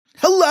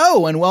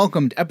Hello and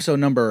welcome to episode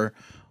number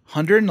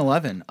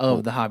 111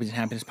 of the Hobbies and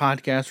Happiness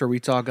podcast, where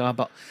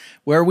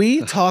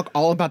we talk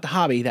all about the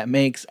hobby that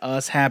makes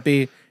us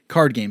happy,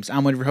 card games.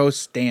 I'm one of your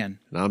hosts, Dan.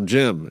 And I'm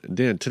Jim. And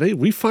Dan, today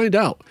we find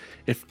out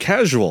if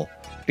casual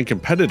and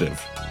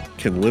competitive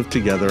can live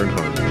together in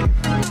harmony.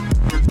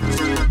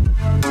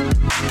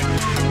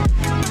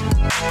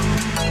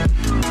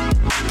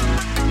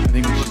 I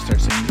think we should start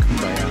singing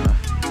Kumbaya.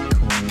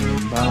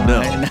 Kumbaya.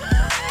 No.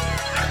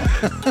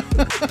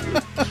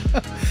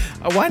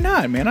 Why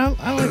not, man? I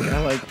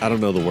like. I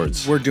don't know the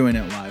words. We're doing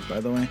it live, by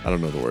the way. I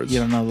don't know the words. You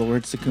don't know the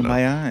words to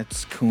Kumbaya? No.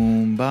 It's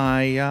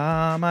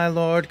Kumbaya, my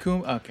lord.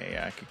 Okay,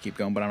 yeah, I could keep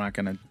going, but I'm not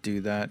gonna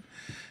do that.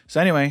 So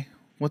anyway,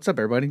 what's up,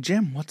 everybody?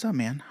 Jim, what's up,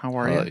 man? How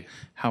are you?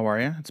 How are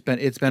you? It's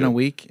been a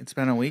week. It's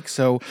been a week.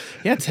 So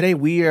yeah, today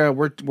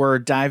we're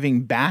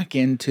diving back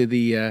into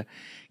the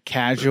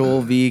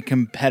casual v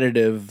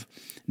competitive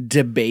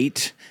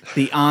debate,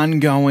 the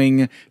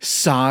ongoing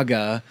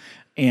saga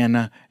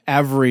in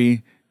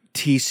every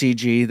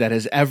TCG that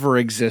has ever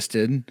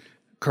existed.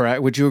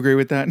 Correct? Would you agree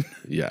with that?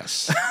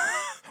 Yes.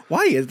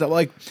 Why is that?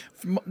 Like,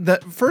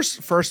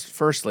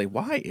 firstly,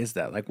 why is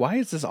that? Like, why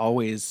is this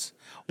always?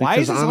 Why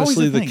because is this honestly,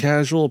 always a the thing?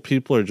 casual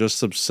people are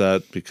just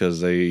upset because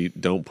they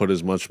don't put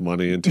as much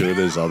money into it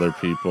as other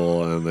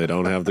people, and they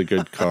don't have the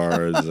good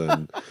cards,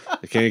 and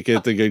they can't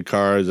get the good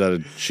cards at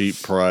a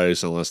cheap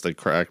price unless they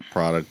crack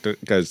product.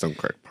 Guys don't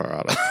crack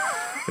product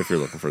if you're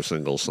looking for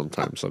singles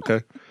sometimes.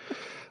 Okay.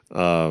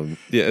 Yeah,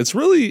 it's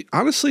really,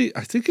 honestly,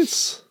 I think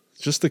it's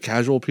just the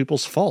casual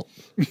people's fault.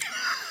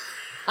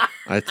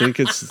 I think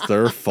it's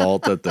their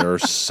fault that they're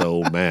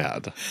so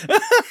mad.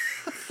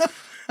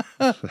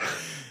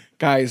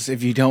 Guys,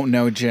 if you don't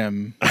know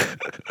Jim,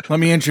 let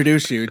me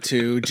introduce you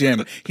to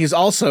Jim. He's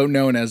also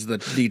known as the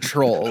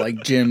troll,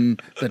 like Jim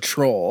the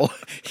troll.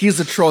 He's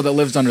the troll that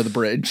lives under the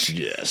bridge.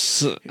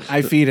 Yes.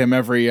 I feed him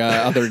every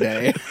other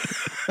day.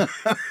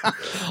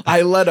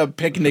 I let a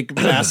picnic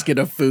basket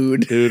of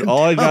food. Dude,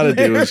 all I gotta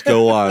do is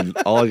go on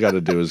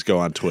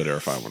Twitter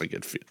if I want to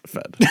get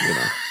fed. You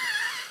know?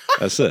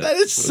 That's it.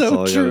 That's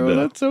so true.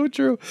 That's so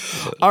true.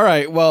 All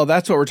right. Well,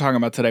 that's what we're talking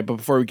about today. But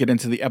before we get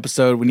into the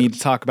episode, we need to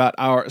talk about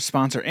our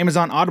sponsor,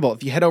 Amazon Audible.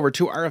 If you head over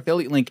to our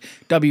affiliate link,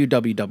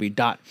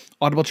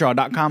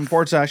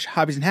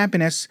 www.audibletrial.com/hobbies and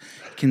happiness,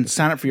 you can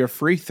sign up for your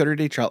free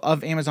 30-day trial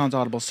of Amazon's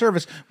Audible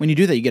service. When you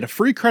do that, you get a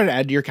free credit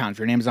added to your account. If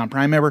you're an Amazon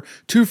Prime member,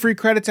 2 free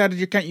credits added to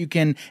your account. You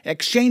can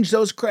exchange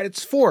those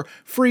credits for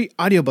free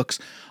audiobooks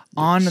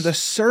on the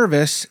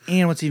service.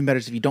 And what's even better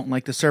is if you don't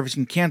like the service,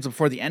 you can cancel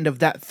before the end of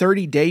that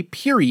 30-day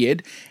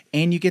period,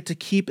 and you get to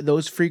keep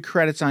those free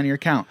credits on your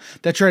account.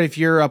 That's right. If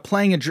you're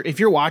if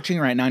you're watching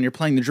right now and you're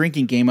playing the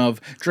drinking game of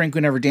drink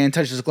whenever Dan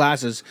touches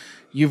glasses,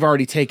 you've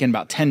already taken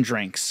about 10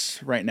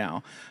 drinks right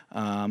now.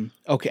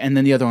 Okay, and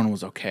then the other one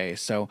was okay.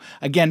 So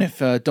again, if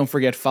don't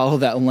forget, follow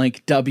that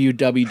link,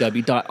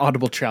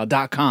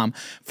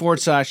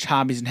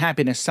 www.audibletrial.com/hobbies and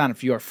happiness. Sign up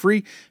for your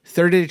free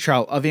 30-day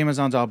trial of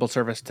Amazon's Audible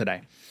service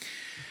today.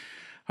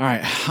 All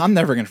right, I'm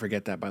never going to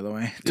forget that, by the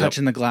way. Yep.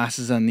 Touching the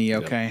glasses and the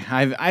okay.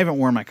 Yep. I haven't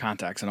worn my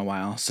contacts in a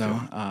while, so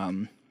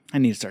I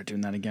need to start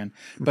doing that again.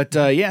 But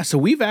yeah, so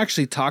we've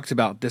actually talked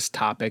about this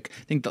topic,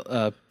 I think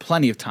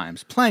plenty of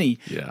times. Plenty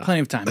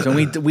of times.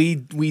 And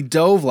we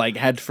dove like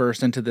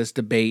headfirst into this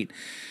debate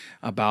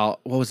about,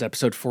 what was it,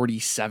 episode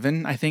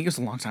 47? I think it was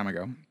a long time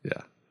ago.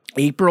 Yeah.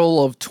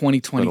 April of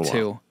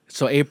 2022.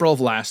 So April of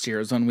last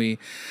year is when we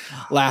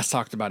last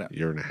talked about it. A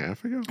year and a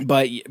half ago?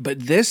 But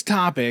this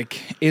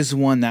topic is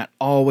one that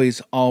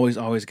always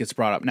gets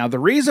brought up. Now, the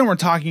reason we're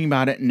talking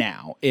about it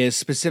now is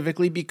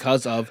specifically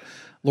because of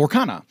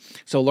Lorcana.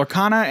 So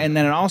Lorcana, and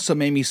then it also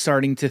made me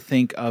starting to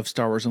think of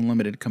Star Wars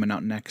Unlimited coming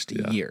out next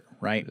year,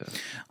 right?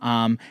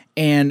 Yeah.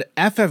 And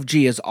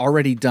FFG has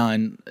already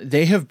done,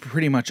 they have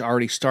pretty much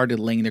already started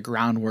laying the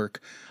groundwork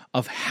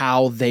of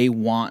how they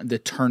want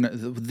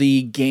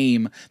the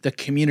game, the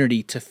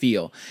community to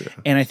feel. Yeah.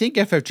 And I think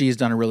FFG has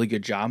done a really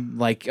good job,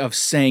 like, of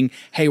saying,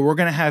 hey, we're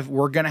gonna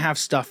have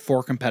stuff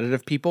for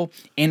competitive people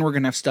and we're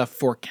gonna have stuff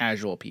for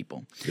casual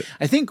people. Yeah.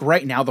 I think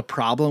right now the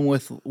problem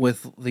with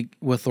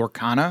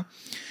Lorcana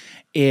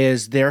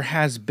is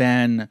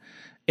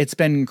it's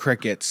been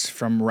crickets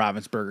from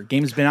Ravensburger.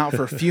 Game's been out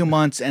for a few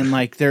months, and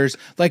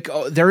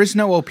there is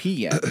no OP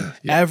yet.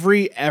 Yeah.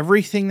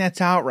 Everything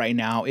that's out right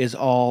now is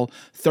all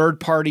third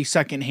party,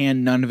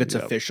 secondhand. None of it's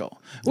official,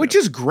 which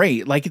is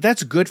great. Like,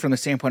 that's good from the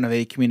standpoint of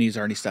a community is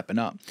already stepping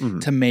up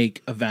to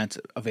make events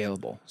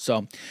available.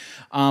 So,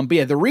 but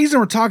yeah, the reason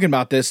we're talking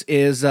about this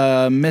is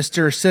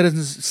Mr.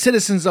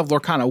 Citizens of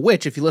Lorcana,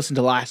 which, if you listen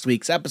to last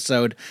week's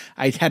episode,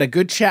 I had a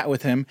good chat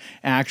with him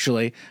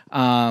actually.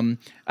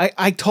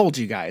 I told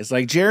you guys,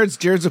 like,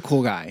 Jared's a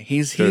cool guy.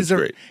 He's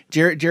great.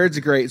 Jared's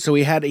great. So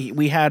we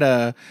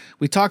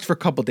talked for a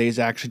couple days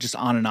actually, just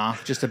on and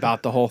off, just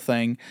about the whole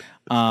thing.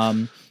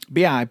 But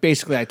yeah,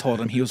 basically I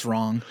told him he was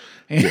wrong.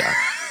 Yeah.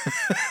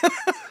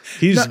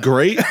 He's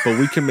great, but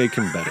we can make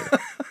him better.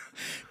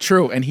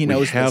 True, and he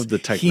knows the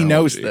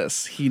technology.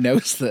 He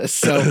knows this.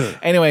 So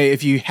anyway,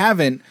 if you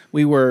haven't,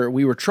 we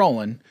were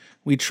trolling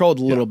We trolled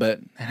a little bit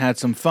and had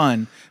some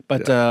fun,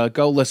 but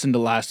go listen to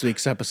last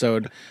week's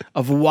episode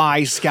of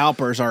why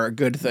scalpers are a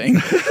good thing.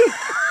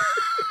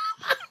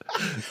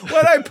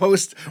 When I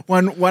posted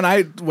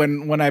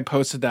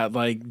that,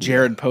 like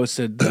Jared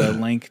posted the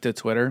link to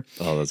Twitter.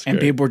 Oh, that's and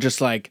great. People were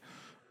just like,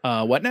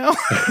 "What now?"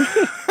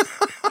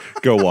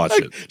 Go watch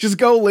it. Just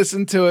go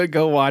listen to it.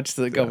 Go watch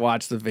the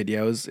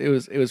videos.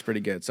 It was pretty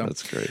good. So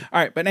that's great. All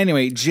right, but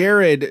anyway,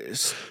 Jared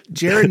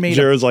made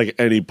Jared's like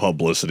any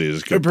publicity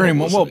is good. Pretty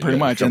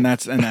much, and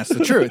that's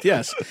the truth.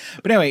 Yes,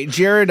 but anyway,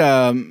 Jared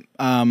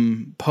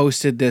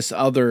posted this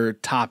other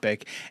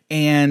topic,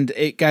 and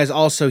guys,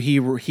 also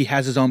he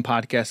has his own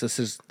podcast. This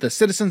is the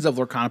Citizens of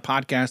Lorcana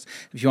podcast.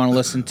 If you want to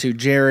listen to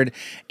Jared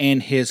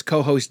and his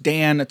co-host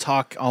Dan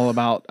talk all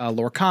about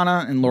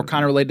Lorcana and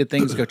Lorcana related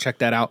things, go check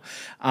that out.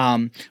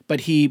 But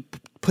he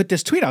put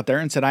this tweet out there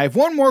and said, "I have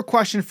one more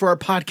question for our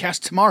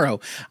podcast tomorrow.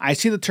 I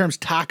see the terms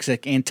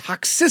toxic and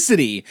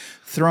toxicity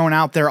thrown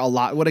out there a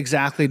lot. What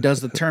exactly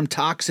does the term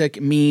toxic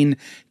mean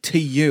to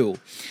you?"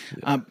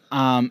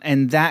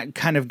 And that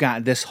kind of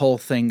got this whole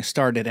thing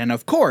started. And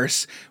of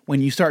course,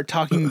 when you start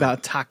talking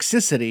about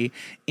toxicity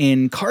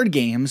in card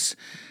games,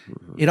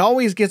 it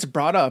always gets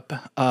brought up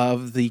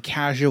of the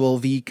casual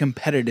v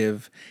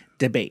competitive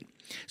debate.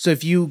 So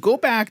if you go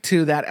back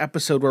to that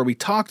episode where we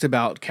talked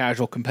about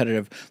casual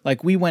competitive,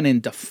 like we went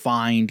and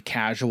defined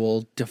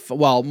casual,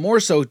 more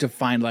so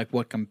defined like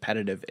what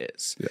competitive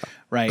is,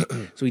 right?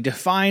 So we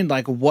defined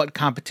like what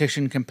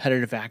competition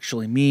competitive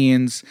actually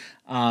means.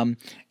 And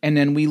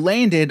then we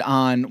landed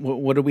on,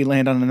 what did we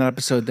land on in that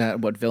episode? That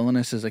what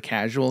Villainous is a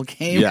casual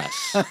game?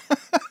 Yes.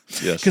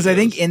 Yes. Because I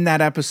think in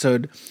that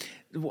episode,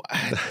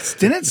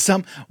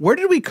 where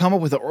did we come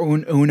up with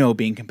Uno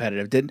being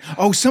competitive?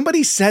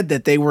 Somebody said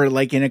that they were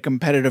like in a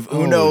competitive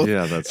Uno. Oh,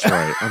 yeah, that's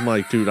right. I'm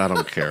like, dude, I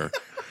don't care.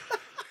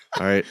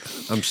 All right.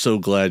 I'm so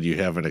glad you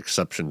have an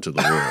exception to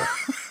the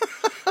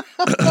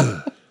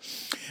rule.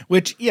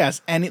 Which,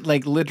 yes, and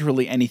like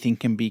literally anything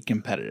can be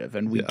competitive,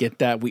 and we get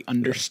that, we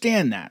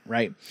understand that,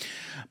 right?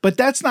 But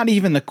that's not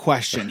even the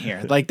question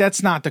here. Like,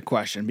 that's not the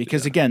question,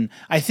 because again,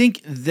 I think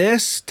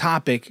this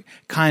topic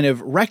kind of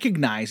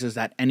recognizes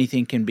that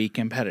anything can be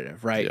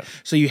competitive, right? Yeah.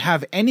 So you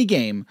have any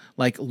game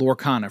like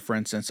Lorcana, for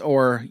instance,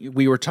 or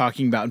we were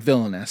talking about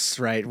Villainous,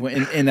 right?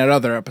 In that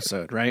other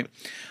episode, right?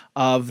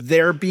 Of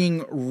there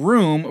being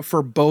room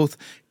for both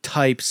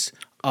types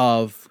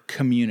of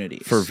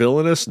communities. For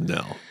Villainous,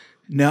 no.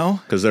 No?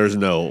 Because there's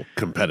no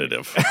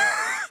competitive.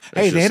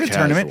 Hey, they had a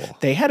tournament.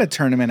 They had a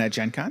tournament at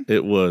Gen Con.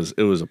 It was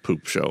a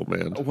poop show,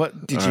 man.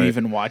 What did you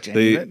even watch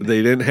any of it?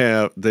 They didn't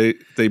have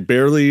they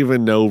barely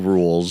even know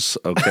rules,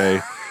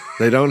 okay?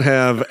 They don't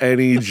have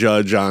any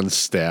judge on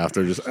staff.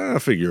 They're just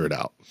figure it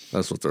out.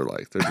 That's what they're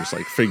like. They're just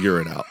like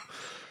figure it out.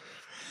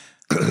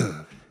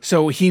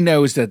 So he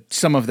knows that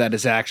some of that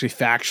is actually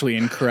factually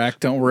incorrect.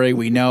 Don't worry,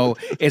 we know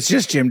it's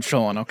just Jim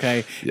trolling.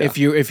 Okay, yeah. If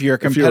you're a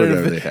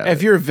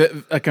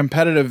competitive a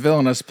competitive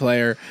Villainous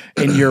player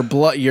and your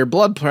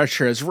blood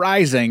pressure is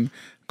rising,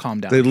 calm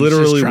down. They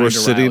literally were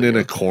sitting in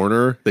a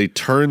corner. They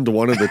turned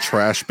one of the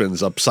trash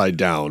bins upside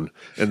down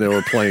and they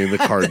were playing the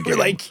card game.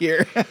 Like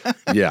here,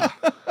 yeah.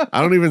 I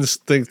don't even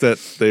think that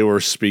they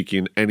were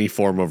speaking any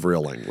form of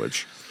real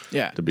language.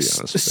 Yeah, to be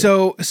honest.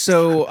 So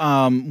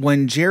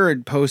when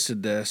Jared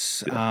posted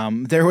this,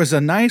 there was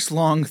a nice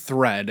long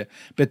thread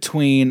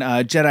between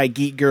Jedi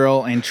Geek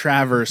Girl and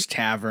Traverse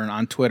Tavern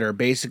on Twitter,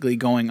 basically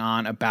going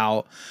on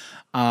about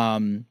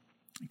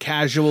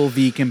casual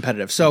v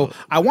competitive. So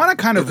I want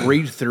to kind of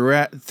read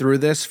through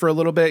this for a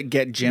little bit,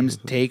 get Jim's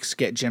takes,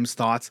 get Jim's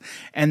thoughts,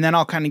 and then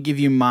I'll kind of give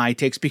you my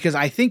takes, because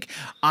I think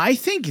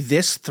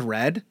this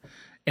thread,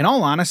 in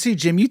all honesty,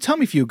 Jim, you tell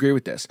me if you agree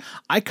with this.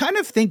 I kind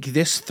of think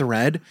this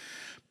thread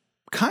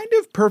kind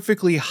of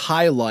perfectly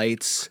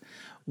highlights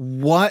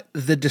what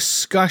the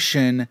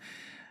discussion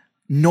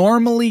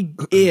normally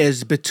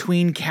is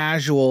between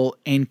casual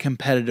and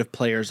competitive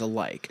players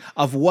alike,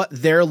 of what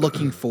they're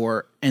looking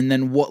for, and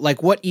then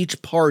what each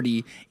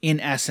party in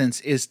essence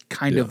is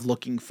kind of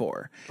looking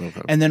for,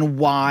 and then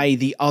why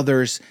the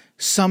others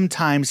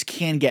sometimes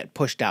can get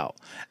pushed out.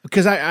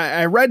 Because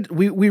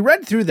we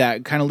read through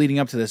that kind of leading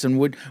up to this, and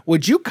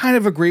would you kind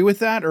of agree with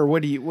that, or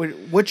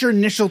what's your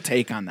initial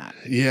take on that?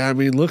 Yeah, I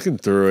mean, looking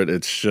through it,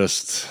 it's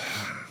just,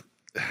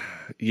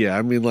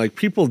 I mean, like,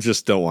 people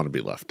just don't want to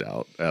be left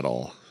out at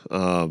all.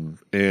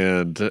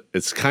 And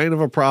it's kind of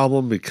a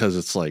problem because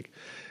it's like,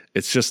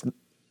 it's just,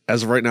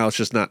 as of right now, it's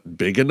just not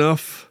big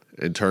enough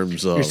in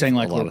terms of, you're saying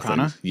like a lot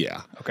Lorcana? of things.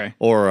 Yeah. Okay.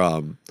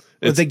 Or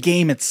the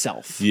game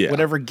itself. Yeah.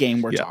 Whatever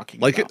game we're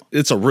talking about. Like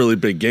it's a really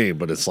big game,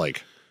 but it's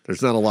like,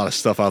 there's not a lot of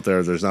stuff out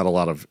there. There's not a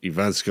lot of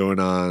events going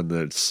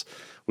on.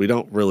 We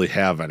don't really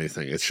have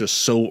anything. It's just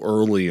so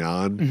early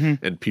on,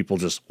 and people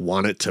just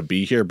want it to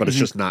be here, but it's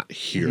just not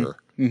here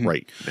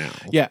right now.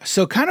 Yeah.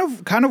 So kind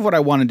of what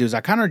I want to do is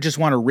I kind of just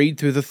want to read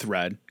through the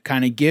thread,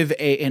 kind of give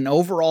an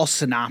overall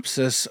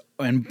synopsis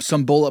and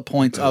some bullet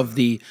points of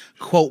the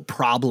quote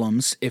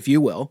problems, if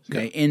you will,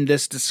 okay, in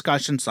this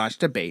discussion /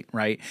 debate,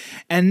 right?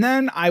 And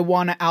then I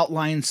want to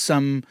outline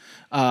some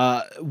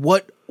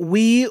what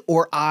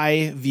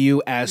I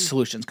view as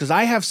solutions, because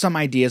I have some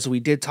ideas. We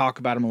did talk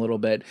about them a little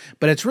bit,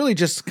 but it's really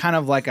just kind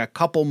of like a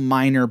couple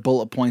minor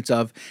bullet points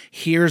of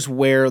here's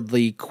where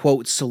the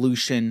quote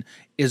solution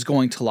is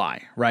going to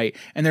lie, right?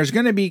 And there's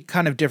going to be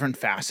kind of different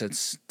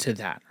facets to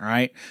that, all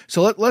right?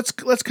 So let's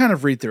kind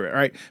of read through it, all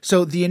right?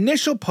 So the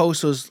initial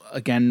post was,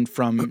 again,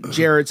 from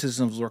Jared,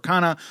 Citizen of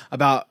Lorcana,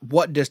 about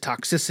what does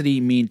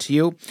toxicity mean to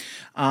you?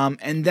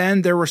 And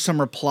then there were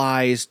some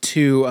replies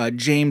to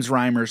James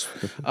Reimer's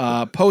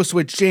post,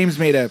 which James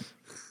made a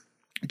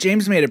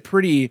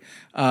pretty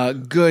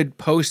good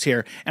post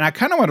here, and I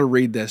kind of want to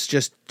read this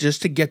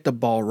just to get the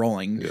ball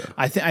rolling. Yeah.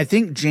 I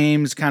think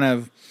James kind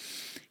of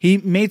he's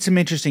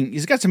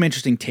got some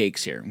interesting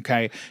takes here.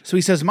 Okay, so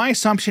he says, my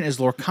assumption is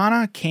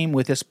Lorcana came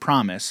with this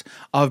promise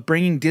of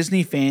bringing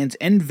Disney fans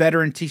and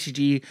veteran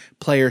TCG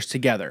players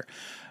together.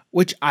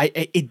 Which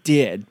it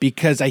did,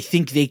 because I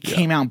think they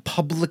came out and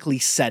publicly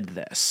said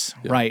this,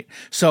 right?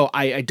 So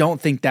I don't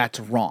think that's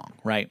wrong,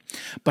 right?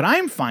 But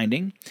I'm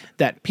finding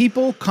that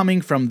people coming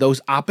from those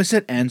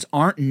opposite ends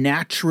aren't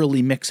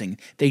naturally mixing.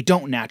 They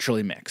don't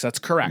naturally mix. That's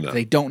correct. No.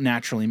 They don't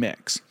naturally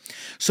mix.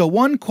 So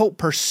one, quote,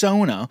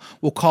 persona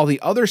will call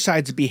the other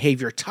side's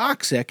behavior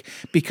toxic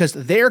because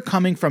they're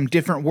coming from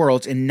different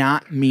worlds and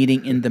not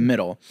meeting in the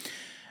middle.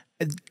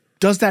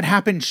 Does that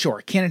happen?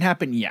 Sure. Can it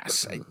happen?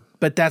 Yes.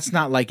 But that's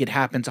not like it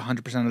happens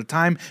 100% of the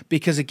time,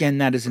 because again,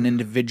 that is an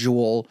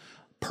individual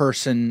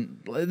person.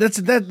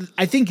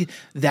 I think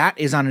that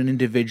is on an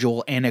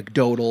individual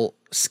anecdotal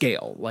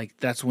scale. Like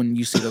that's when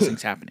you see those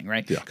things happening,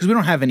 right? Because we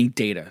don't have any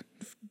data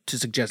to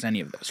suggest any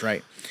of this,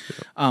 right?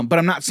 But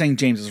I'm not saying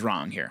James is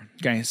wrong here.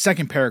 Okay,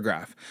 second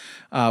paragraph,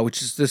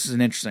 this is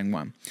an interesting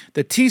one.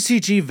 The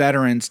TCG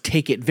veterans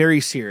take it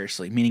very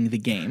seriously, meaning the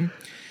game,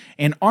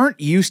 and aren't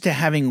used to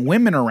having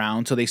women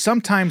around, so they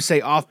sometimes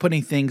say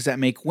off-putting things that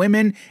make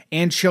women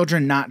and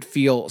children not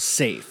feel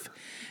safe.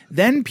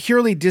 Then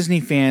purely Disney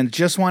fans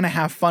just want to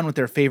have fun with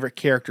their favorite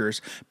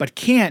characters, but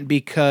can't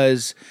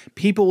because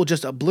people will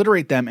just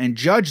obliterate them and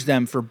judge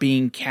them for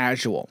being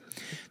casual.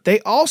 They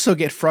also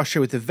get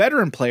frustrated with the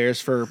veteran players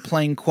for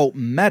playing, quote,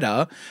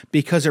 meta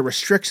because it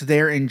restricts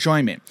their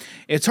enjoyment.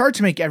 It's hard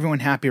to make everyone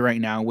happy right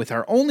now, with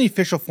our only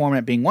official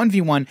format being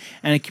 1v1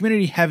 and a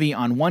community heavy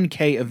on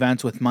 1K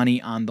events with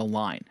money on the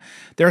line.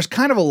 There's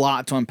kind of a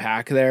lot to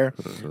unpack there,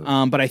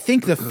 but I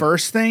think the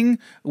first thing,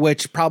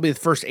 which probably the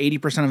first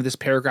 80% of this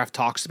paragraph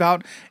talks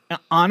about,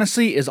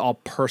 honestly, is all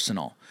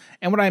personal.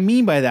 And what I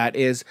mean by that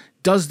is,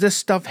 does this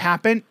stuff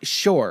happen?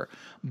 Sure.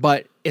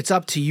 But it's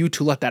up to you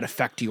to let that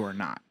affect you or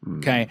not.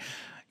 Okay.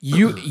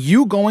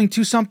 You going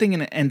to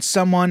something and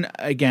someone,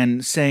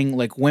 again, saying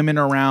like women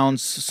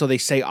around, so they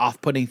say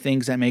off-putting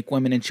things that make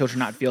women and children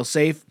not feel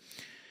safe.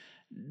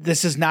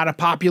 This is not a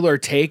popular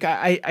take,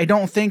 I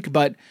don't think,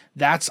 but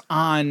that's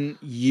on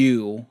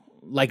you.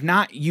 Like,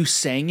 not you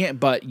saying it,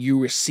 but you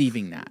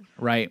receiving that,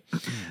 right?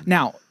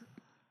 Now,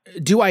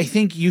 do I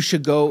think you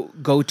should go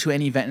to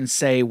any event and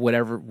say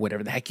whatever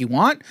the heck you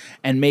want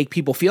and make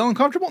people feel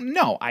uncomfortable?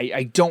 No,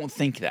 I don't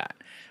think that.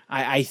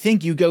 I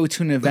think you go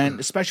to an event,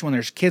 especially when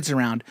there's kids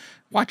around,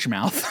 watch your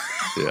mouth.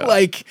 Yeah.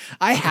 Like,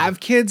 I have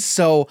kids,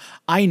 so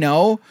I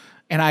know,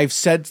 and I've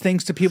said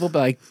things to people, but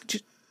like,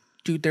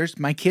 dude,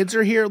 my kids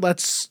are here.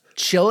 Let's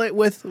chill it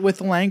with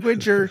the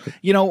language, or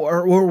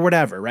or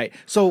whatever, right?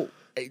 So.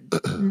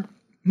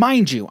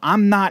 Mind you,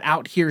 I'm not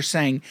out here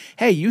saying,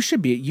 hey, you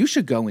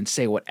should go and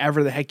say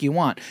whatever the heck you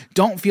want.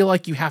 Don't feel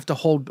like you have to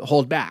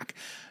hold back.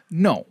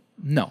 No.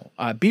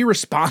 Be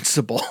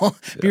responsible.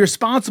 Be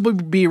responsible,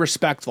 be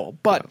respectful.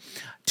 But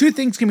two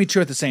things can be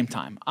true at the same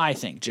time, I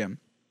think, Jim.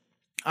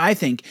 I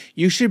think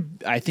you should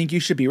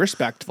be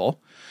respectful.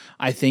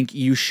 I think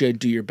you should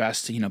do your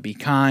best to, be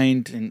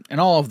kind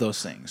and all of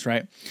those things,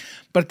 right?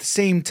 But at the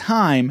same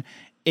time,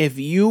 if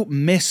you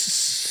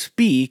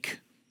misspeak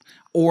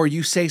or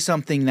you say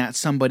something that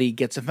somebody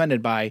gets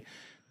offended by,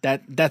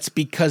 that's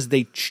because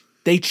they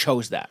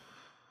chose that,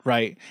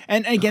 right?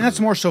 And again, that's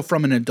more so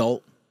from an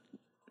adult,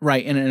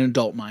 right? In an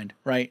adult mind,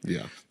 right?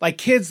 Yeah. Like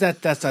kids,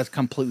 that's a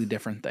completely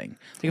different thing.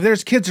 Like if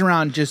there's kids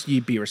around, just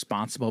you be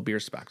responsible, be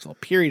respectful.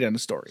 Period. End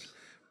of story,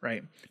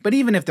 right? But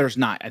even if there's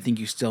not, I think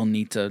you still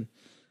need to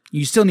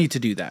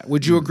do that.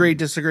 Would you agree?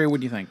 Disagree? What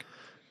do you think?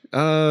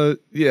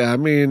 Yeah. I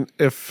mean,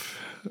 if.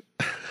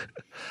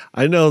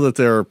 I know that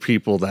there are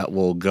people that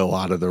will go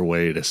out of their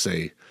way to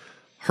say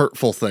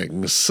hurtful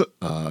things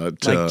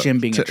like Jim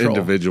being to a troll.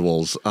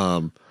 Individuals.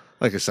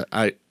 Like I said,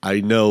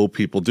 I know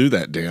people do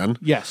that, Dan.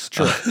 Yes,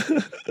 true.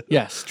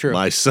 Yes, true.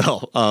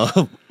 Myself.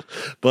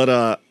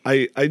 But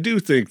I do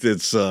think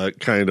that's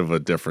kind of a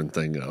different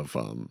thing of,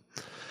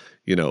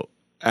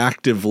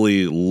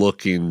 actively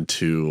looking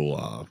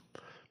to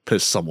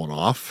piss someone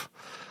off.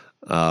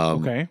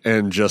 Okay.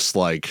 And just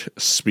like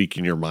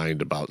speaking your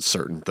mind about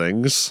certain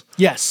things.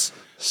 Yes.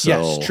 So,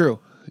 yes, true.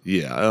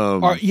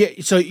 Yeah.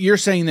 So you're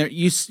saying that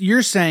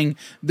you're saying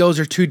those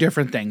are two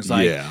different things.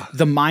 Like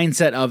the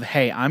mindset of,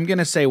 hey, I'm going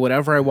to say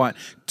whatever I want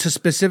to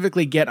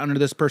specifically get under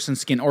this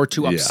person's skin or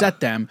to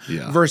upset them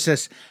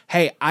versus,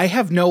 hey, I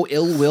have no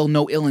ill will,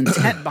 no ill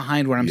intent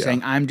behind what I'm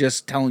saying. I'm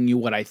just telling you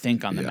what I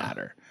think on the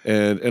matter.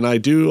 And I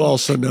do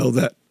also know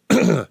that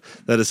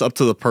that it's up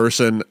to the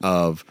person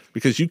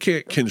because you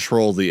can't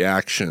control the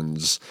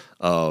actions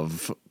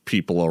of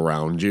people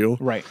around you.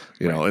 Right.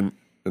 You know,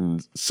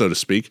 and so to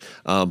speak,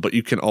 but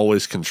you can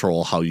always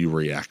control how you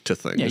react to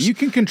things. Yeah, you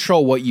can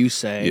control what you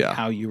say,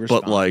 how you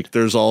respond. But like,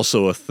 there's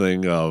also a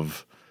thing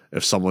of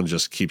if someone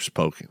just keeps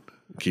poking,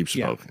 and keeps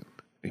going,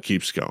 and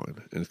keeps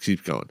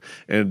going,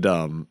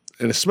 and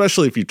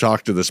especially if you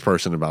talk to this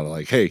person about it,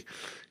 like, hey,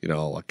 you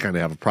know, I kind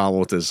of have a problem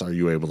with this. Are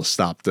you able to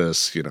stop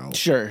this? You know,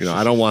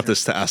 I don't want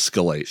this to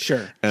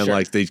escalate. And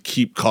like they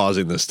keep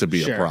causing this to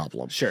be a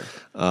problem.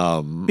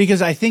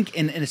 Because I think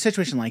in a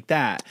situation like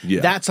that,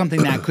 that's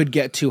something that could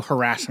get to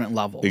harassment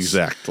levels.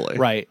 Exactly.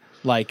 Right.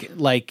 Like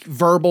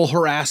verbal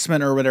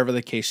harassment or whatever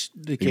the case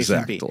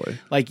may be.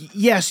 Like,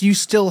 yes, you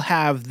still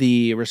have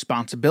the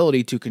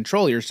responsibility to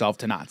control yourself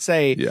to not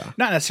say,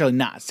 not necessarily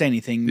not say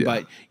anything,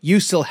 but you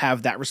still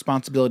have that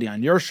responsibility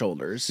on your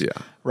shoulders.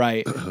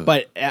 Right.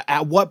 But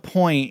at what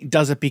point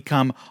does it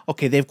become,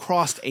 okay, they've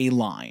crossed a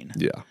line?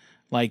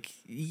 Like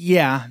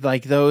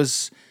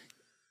those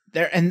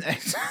there, and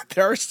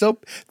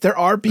there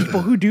are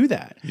people who do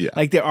that.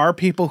 Like there are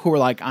people who are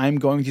like, I'm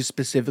going to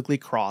specifically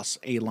cross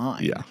a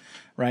line.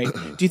 Right?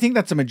 Do you think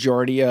that's a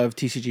majority of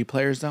TCG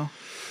players, though?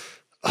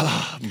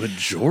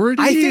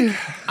 Majority? I think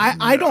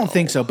I don't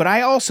think so, but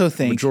I also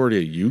think majority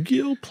of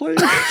Yu-Gi-Oh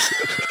players.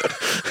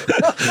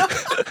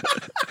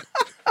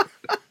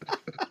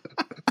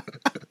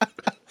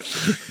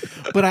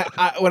 But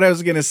what I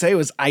was going to say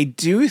was I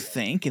do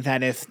think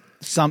that if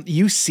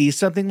you see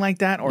something like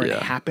that or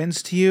it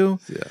happens to you,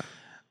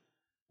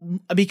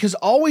 because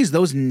always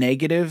those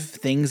negative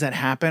things that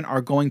happen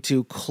are going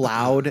to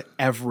cloud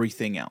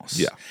everything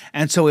else.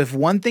 And so if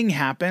one thing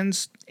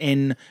happens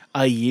in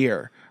a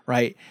year,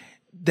 right,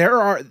 there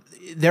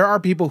are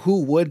people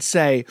who would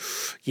say,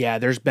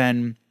 there's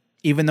been,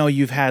 even though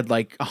you've had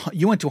like,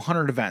 you went to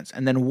 100 events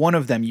and then one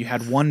of them you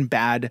had one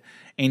bad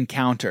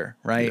encounter,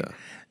 right?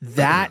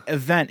 That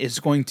event is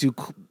going to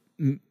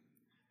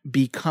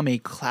become a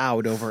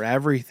cloud over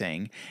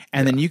everything.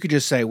 And then you could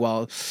just say,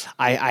 well,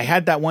 I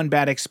had that one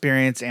bad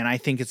experience and I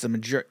think it's a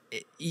majority.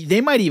 They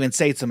might even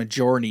say it's a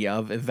majority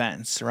of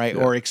events, right?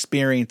 Or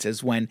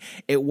experiences when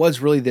it was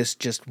really this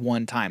just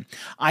one time.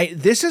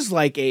 This is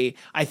like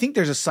I think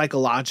there's a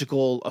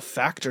psychological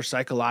effect or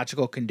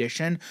psychological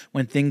condition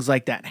when things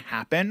like that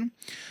happen.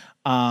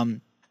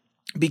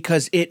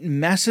 Because it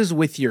messes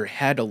with your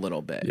head a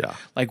little bit.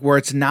 Like where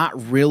it's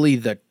not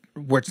really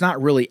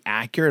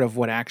accurate of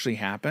what actually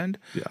happened.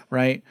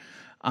 Right.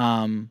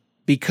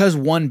 Because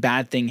one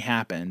bad thing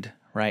happened,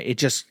 right?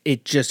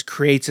 It just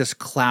creates this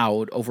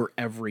cloud over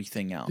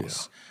everything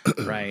else.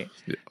 Right.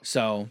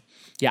 So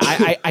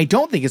I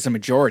don't think it's a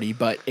majority,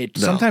 but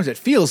sometimes it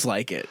feels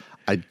like it.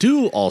 I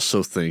do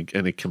also think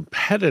in a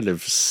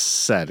competitive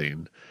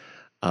setting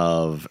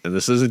and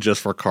this isn't just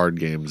for card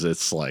games,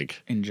 it's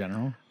like in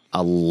general,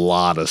 a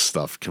lot of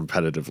stuff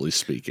competitively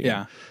speaking.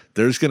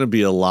 There's going to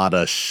be a lot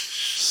of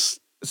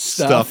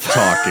stuff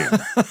talking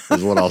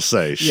is what I'll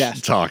say.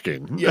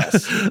 Talking.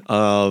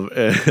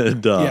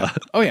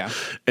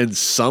 And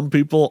some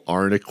people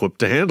aren't equipped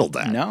to handle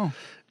that. No.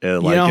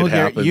 And like it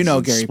happens. You know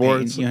in Gary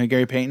sports. Payton. You know who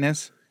Gary Payton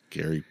is?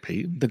 Gary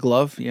Payton? The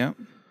glove,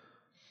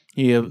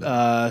 He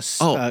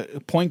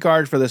point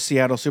guard for the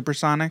Seattle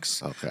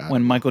Supersonics.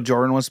 When Michael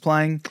Jordan was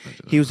playing,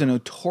 he was a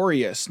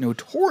notorious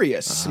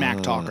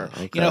smack talker.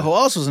 You know who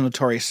else was a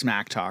notorious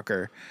smack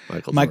talker?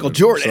 Michael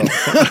Jordan.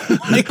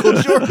 Michael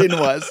Jordan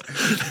was,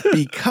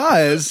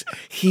 because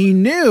he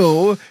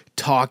knew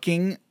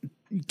talking.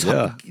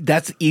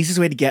 That's the easiest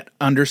way to get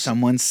under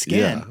someone's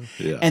skin.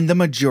 And the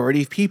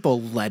majority of people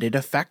let it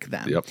affect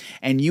them.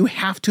 And you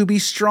have to be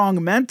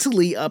strong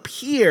mentally up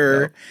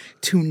here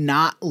to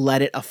not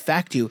let it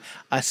affect you,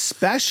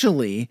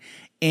 especially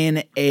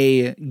in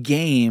a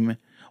game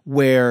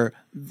where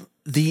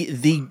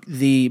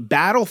the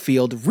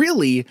battlefield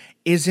really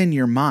is in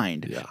your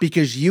mind,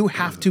 because you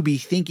have to be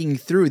thinking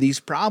through these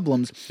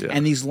problems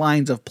and these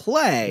lines of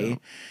play.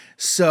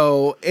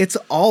 So it's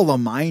all a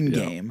mind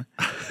game.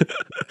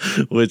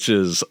 Which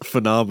is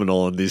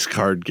phenomenal in these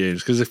card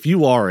games, because if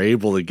you are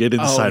able to get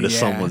inside of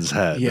someone's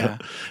head,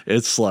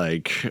 it's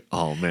like,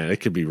 oh man, it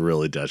could be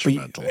really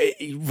detrimental.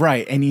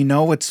 Right. And you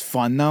know what's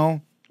fun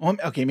though? Well,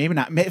 okay, maybe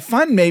not.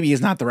 Fun maybe is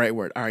not the right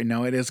word. All right,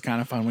 no, it is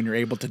kind of fun when you're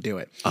able to do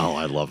it. Oh,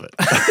 I love it.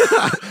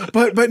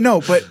 but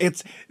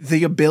it's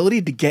the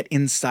ability to get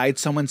inside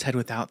someone's head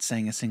without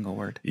saying a single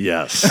word.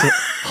 Yes,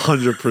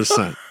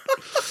 100%.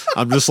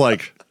 I'm just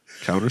like,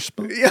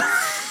 counterspell?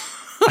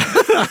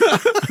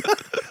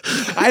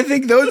 I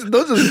think those are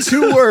the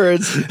two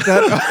words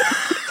that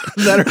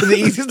are the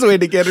easiest way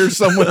to get her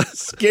someone's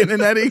skin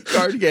in any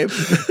card game.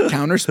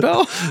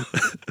 Counterspell?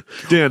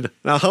 Dan,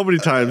 now how many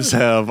times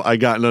have I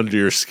gotten under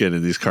your skin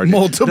in these card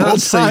games? Multiple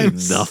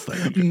times.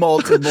 Nothing.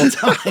 Multiple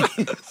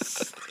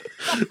times.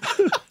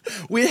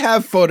 We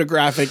have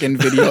photographic and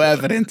video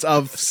evidence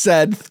of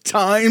said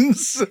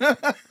times.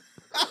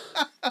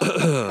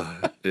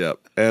 Yep.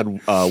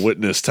 And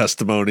witness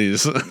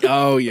testimonies.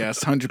 Oh,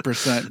 yes,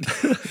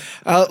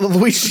 100%.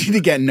 We just need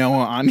to get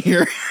Noah on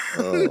here.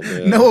 Oh,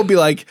 man. Noah will be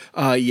like,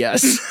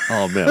 yes.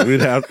 Oh man,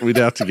 we'd have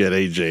to get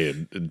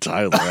AJ and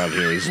Tyler out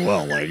here as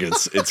well. Like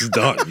it's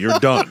done. You're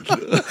done.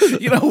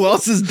 You know who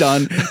else is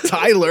done?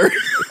 Tyler.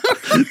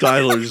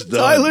 Tyler's done.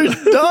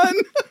 Tyler's done.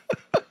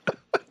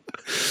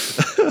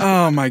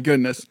 Oh my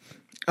goodness.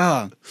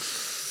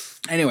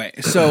 Anyway,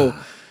 so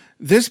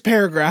this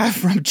paragraph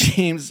from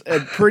James,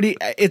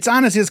 it's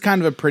honestly, it's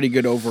kind of a pretty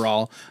good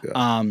overall.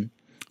 Yeah.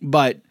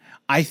 But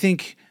I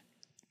think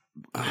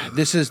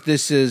this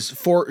is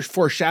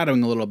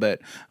foreshadowing a little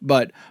bit,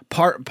 but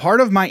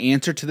part of my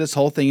answer to this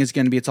whole thing is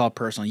going to be, it's all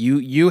personal.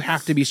 You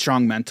have to be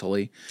strong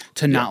mentally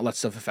to not let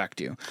stuff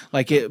affect you.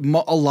 Like a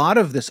lot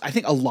of this, I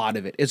think a lot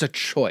of it is a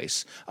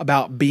choice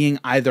about being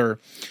either.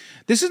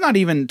 This is not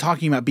even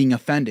talking about being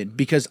offended,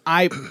 because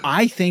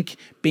I think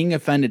being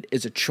offended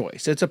is a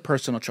choice. It's a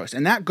personal choice,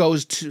 and that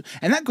goes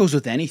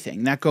with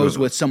anything. That goes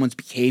with someone's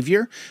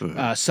behavior,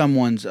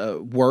 someone's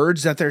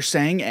words that they're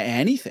saying,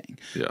 anything.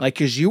 Yeah. Like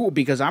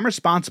because I'm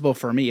responsible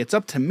for me. It's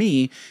up to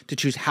me to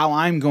choose how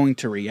I'm going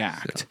to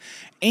react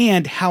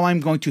and how I'm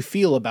going to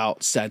feel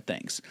about said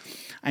things.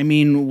 I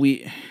mean,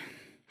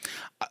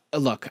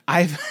 look,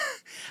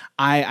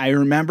 I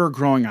remember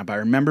growing up. I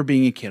remember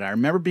being a kid. I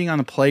remember being on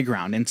the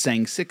playground and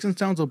saying, "Sticks and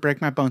stones will break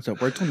my bones,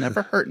 but words will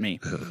never hurt me."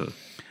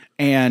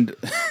 And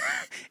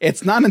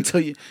it's not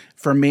until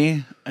for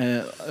me,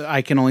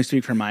 I can only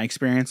speak from my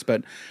experience,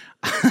 but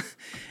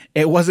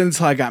it wasn't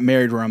until I got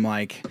married where I'm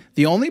like,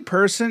 the only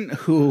person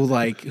who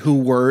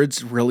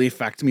words really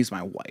affect me is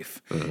my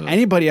wife.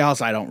 Anybody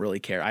else, I don't really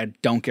care. I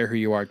don't care who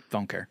you are.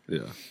 Don't care.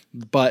 Yeah.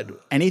 But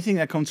anything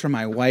that comes from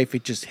my wife,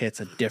 it just hits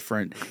a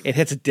different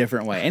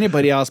way.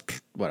 Anybody else,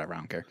 whatever, I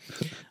don't care.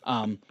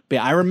 But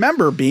I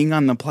remember being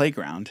on the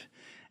playground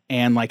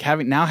and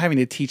having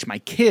to teach my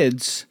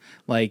kids,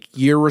 like,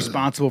 you're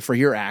responsible for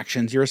your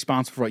actions. You're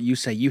responsible for what you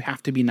say. You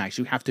have to be nice.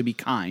 You have to be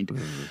kind.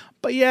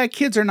 But yeah,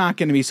 kids are not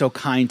going to be so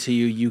kind to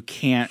you. You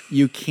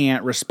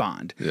can't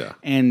respond. Yeah.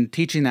 And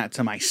teaching that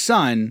to my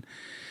son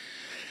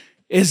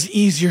is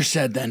easier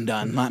said than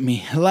done. Let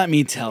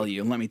me tell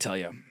you.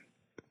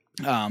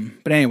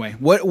 But anyway,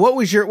 what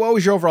was your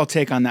overall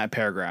take on that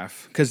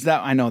paragraph? Because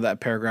I know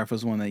that paragraph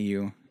was one that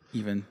you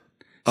even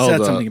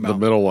said something about. The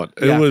middle one.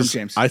 It was.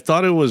 James. I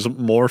thought it was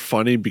more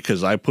funny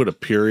because I put a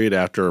period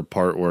after a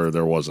part where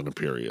there wasn't a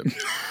period.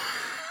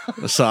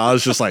 So I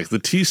was just like, the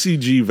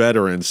TCG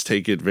veterans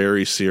take it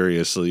very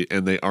seriously,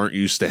 and they aren't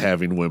used to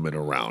having women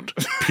around.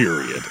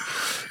 Period.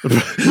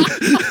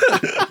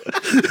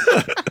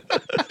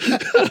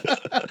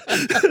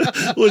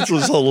 Which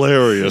was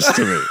hilarious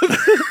to me.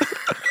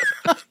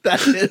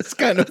 That is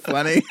kind of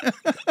funny.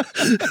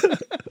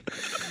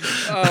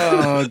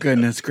 Oh,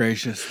 goodness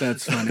gracious.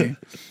 That's funny.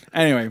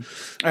 Anyway,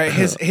 all right.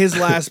 His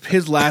last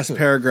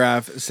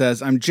paragraph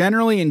says, "I'm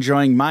generally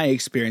enjoying my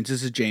experience."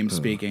 This is James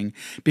speaking,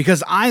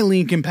 "because I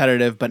lean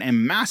competitive, but am a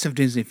massive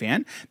Disney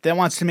fan that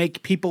wants to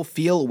make people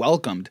feel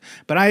welcomed.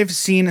 But I've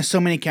seen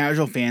so many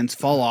casual fans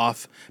fall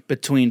off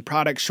between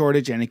product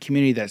shortage and a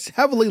community that's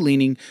heavily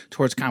leaning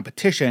towards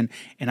competition,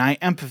 and I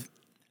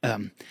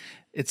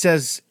it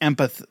says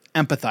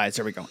empathize.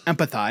 There we go.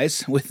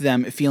 Empathize with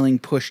them feeling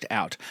pushed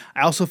out.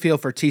 I also feel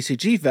for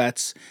TCG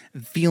vets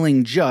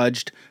feeling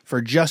judged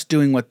for just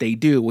doing what they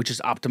do, which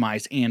is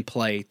optimize and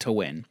play to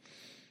win."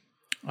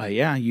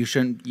 Yeah, you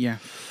shouldn't. Yeah,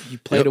 you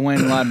play to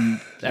win.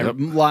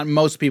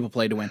 Most people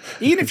play to win.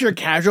 Even if you're a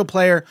casual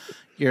player,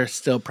 you're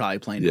still probably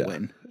playing to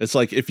win. It's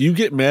like, if you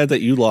get mad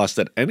that you lost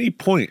at any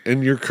point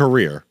in your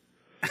career,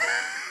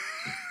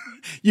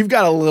 you've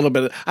got a little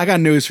bit. I got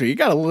news for you. You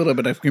got a little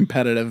bit of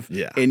competitive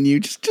in you,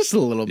 just a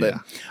little bit.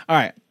 Yeah. All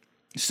right.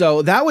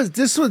 So that was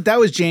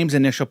James'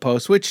 initial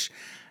post, which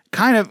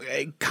kind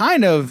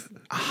of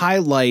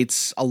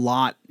highlights a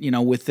lot,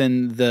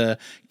 within the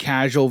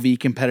casual v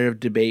competitive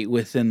debate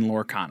within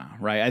Lorcana,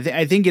 right?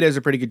 I think it does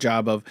a pretty good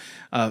job of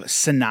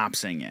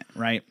synopsing it,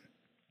 right?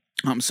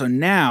 So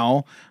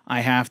now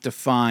I have to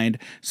find.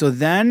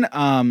 Okay,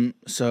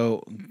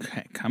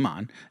 come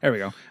on. There we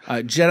go.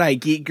 Jedi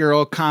Geek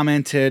Girl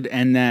commented,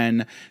 and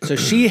then so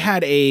she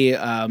had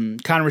a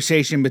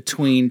conversation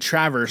between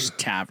Traverse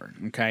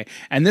Tavern. Okay,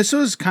 and this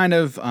was kind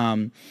of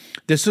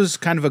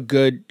a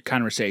good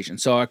conversation.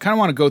 So I kind of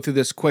want to go through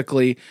this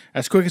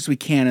as quick as we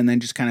can, and then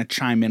just kind of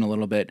chime in a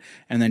little bit,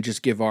 and then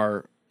just give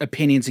our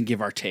opinions and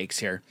give our takes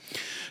here.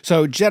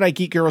 So Jedi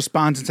Geek Girl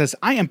responds and says,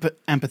 "I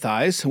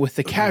empathize with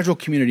the casual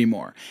community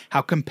more.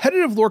 How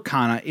competitive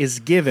Lorcana is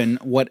given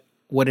what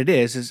it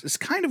is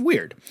kind of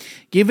weird,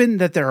 given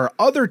that there are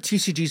other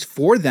TCGs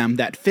for them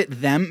that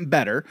fit them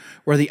better,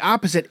 where the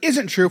opposite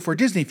isn't true for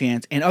Disney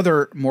fans and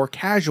other more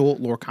casual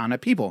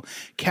Lorcana people.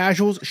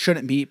 Casuals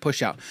shouldn't be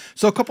pushed out."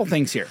 So a couple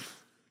things here.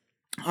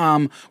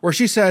 Where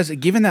she says,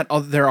 given that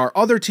there are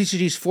other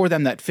TCGs for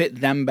them that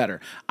fit them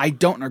better. I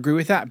don't agree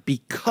with that,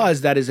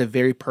 because that is a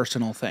very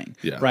personal thing,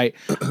 right?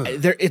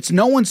 It's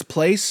no one's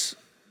place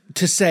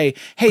to say,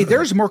 hey,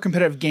 there's more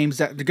competitive games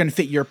that they're going to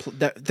fit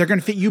they're going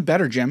to fit you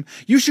better, Jim.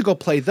 You should go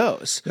play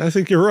those. I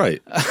think you're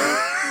right.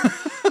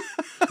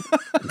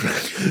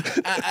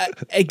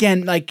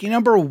 Again, like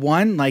number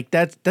one, like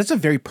that's a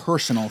very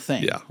personal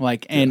thing. Yeah.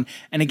 Like, and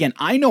again,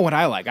 I know what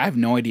I like. I have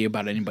no idea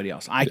about anybody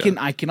else. I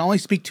can only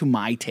speak to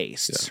my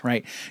tastes,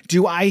 right?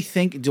 Do I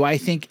think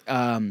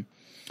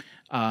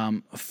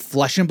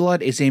Flesh and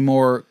Blood is a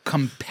more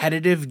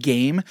competitive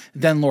game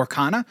than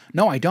Lorcana?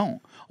 No, I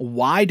don't.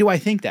 Why do I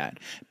think that?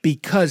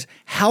 Because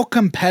how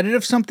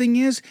competitive something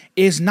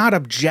is not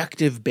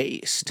objective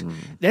based.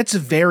 That's a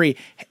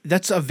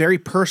very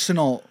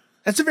personal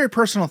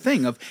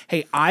thing of,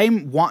 hey, I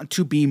want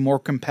to be more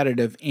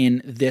competitive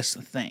in this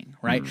thing,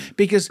 right?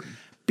 Because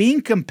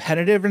being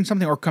competitive in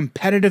something, or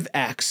competitive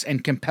X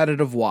and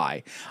competitive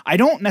Y, I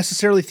don't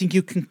necessarily think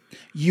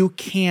you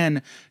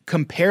can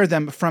compare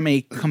them from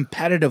a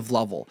competitive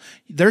level.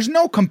 There's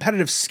no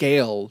competitive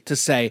scale to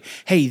say,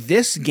 hey,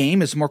 this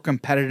game is more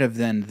competitive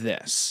than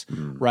this,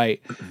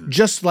 right?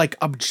 Just like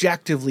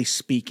objectively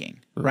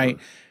speaking, right?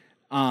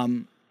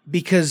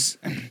 Because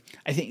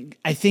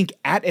I think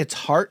at its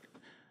heart,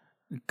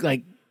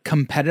 like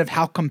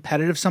how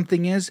competitive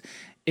something is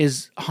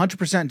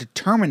 100%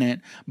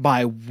 determinant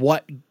by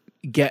what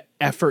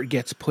effort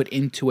gets put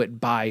into it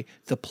by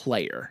the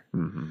player,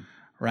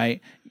 right?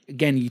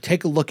 Again, you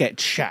take a look at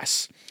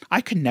chess.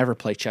 I could never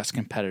play chess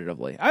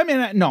competitively. I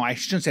mean, no, I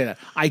shouldn't say that.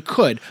 I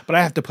could, but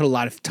I have to put a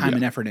lot of time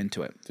and effort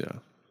into it. Yeah.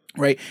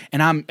 Right.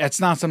 And it's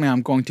not something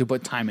I'm going to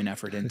put time and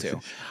effort into.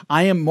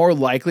 I am more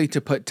likely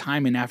to put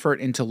time and effort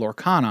into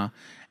Lorcana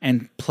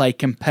and play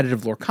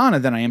competitive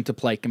Lorcana than I am to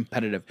play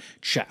competitive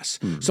chess.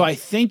 So I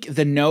think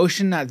the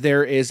notion that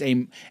there is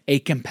a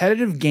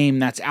competitive game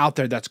that's out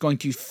there that's going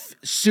to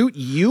suit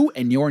you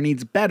and your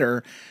needs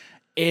better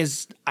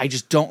is, I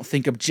just don't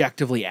think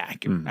objectively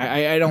accurate.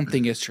 I don't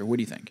think it's true. What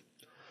do you think?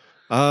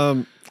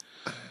 I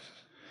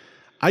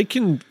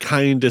can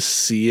kind of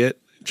see it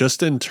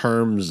just in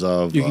terms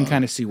of... You can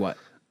kind of see what?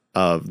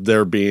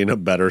 There being a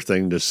better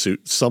thing to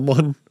suit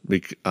someone.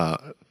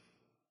 All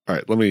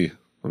right, let me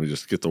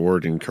just get the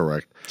wording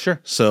correct. Sure.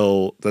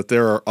 So that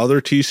there are other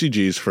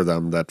TCGs for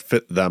them that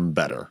fit them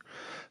better.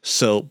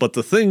 So, but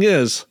the thing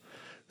is,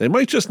 they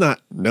might just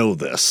not know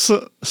this.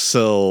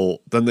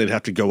 So then they'd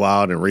have to go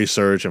out and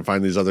research and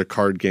find these other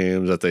card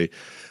games that they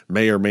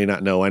may or may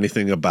not know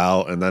anything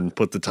about, and then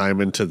put the time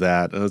into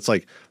that. And it's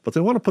like, but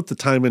they want to put the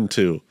time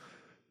into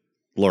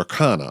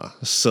Lorcana.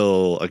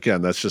 So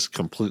again, that's just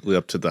completely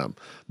up to them.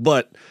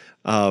 But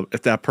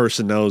if that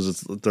person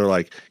knows, they're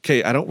like,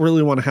 okay, I don't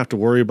really want to have to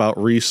worry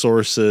about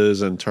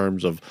resources in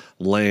terms of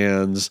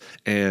lands.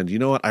 And you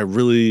know what? I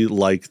really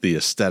like the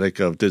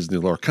aesthetic of Disney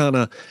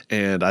Lorcana,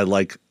 and I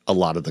like a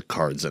lot of the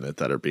cards in it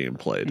that are being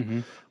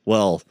played.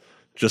 Well,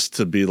 just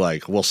to be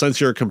like, well, since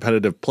you're a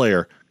competitive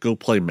player, go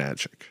play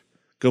Magic.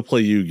 Go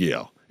play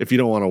Yu-Gi-Oh! If you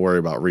don't want to worry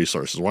about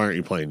resources, why aren't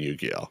you playing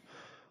Yu-Gi-Oh?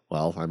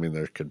 Well, I mean,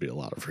 there could be a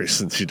lot of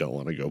reasons you don't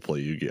want to go play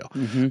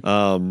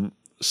Yu-Gi-Oh!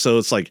 So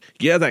it's like,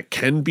 yeah, that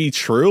can be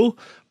true,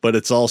 but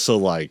it's also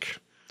like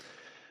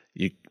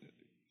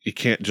you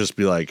can't just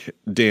be like,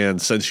 Dan,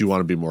 since you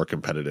want to be more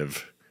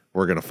competitive,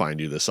 we're going to find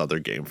you this other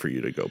game for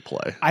you to go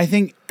play. I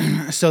think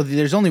so.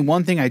 There's only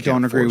one thing I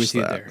don't agree with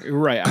you there.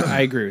 Right. I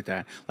agree with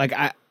that. Like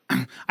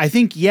I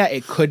think, yeah,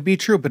 it could be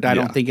true, but I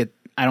don't think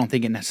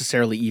it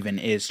necessarily even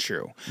is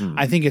true.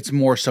 I think it's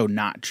more so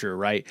not true,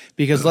 right?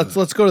 Because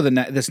let's go to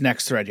this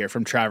next thread here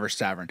from Traverse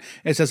Tavern.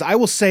 It says, I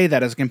will say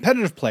that as a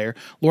competitive player,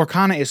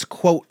 Lorcana is,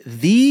 quote,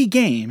 the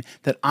game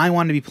that I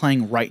want to be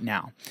playing right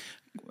now.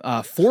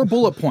 4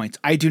 bullet points.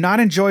 I do not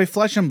enjoy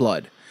Flesh and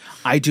Blood.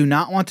 I do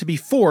not want to be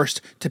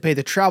forced to pay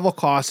the travel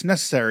costs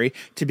necessary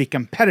to be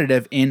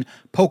competitive in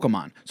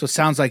Pokemon. So it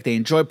sounds like they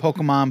enjoy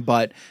Pokemon,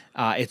 but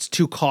it's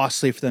too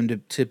costly for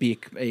them to be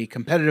a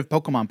competitive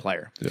Pokemon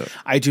player. Yeah.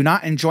 I do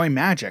not enjoy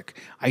Magic.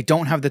 I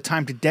don't have the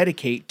time to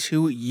dedicate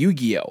to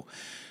Yu-Gi-Oh!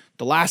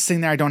 The last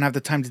thing that I don't have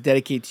the time to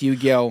dedicate to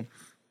Yu-Gi-Oh!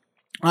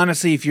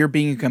 Honestly, if you're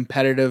being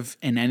competitive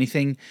in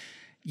anything,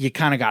 you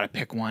kind of got to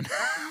pick one.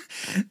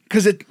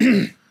 Because it,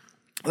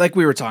 like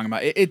we were talking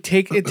about, it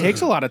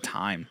takes a lot of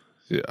time.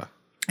 Yeah.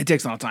 It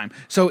takes a lot of time.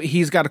 So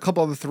he's got a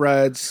couple other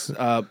threads,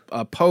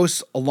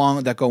 posts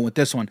along that go with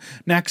this one.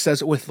 Next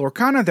says, with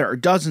Lorcana, there are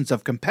dozens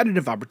of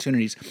competitive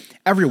opportunities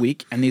every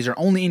week, and these are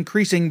only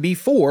increasing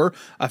before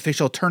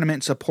official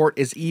tournament support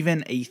is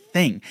even a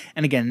thing.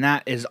 And again,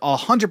 that is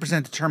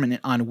 100% determinant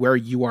on where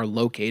you are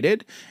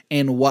located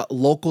and what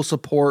local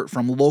support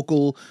from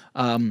local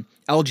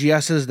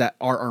LGSs that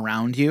are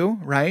around you,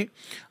 right?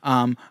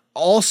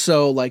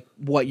 Also, like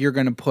what you're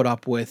going to put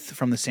up with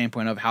from the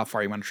standpoint of how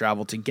far you want to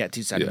travel to get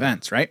to said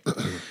events, right?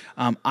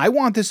 I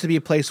want this to be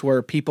a place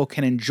where people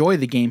can enjoy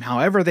the game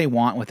however they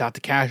want without the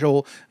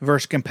casual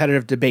versus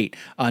competitive debate.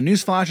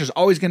 Newsflash is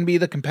always going to be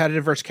the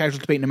competitive versus casual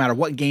debate no matter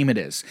what game it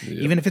is,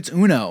 even if it's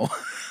Uno.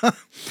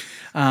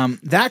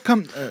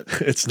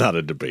 It's not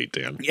a debate,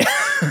 Dan.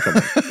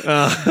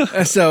 Yeah.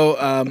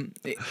 So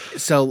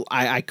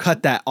I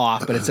cut that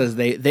off, but it says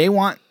they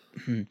want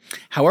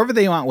however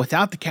they want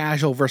without the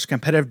casual versus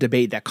competitive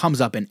debate that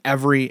comes up in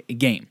every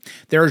game.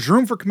 There is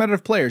room for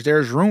competitive players. There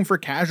is room for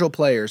casual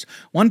players.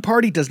 One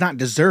party does not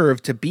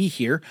deserve to be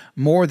here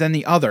more than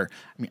the other.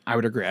 I mean, I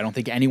would agree. I don't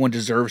think anyone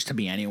deserves to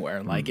be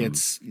anywhere. Like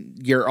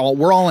we're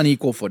all on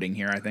equal footing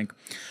here, I think.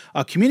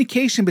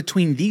 Communication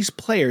between these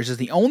players is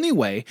the only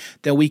way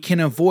that we can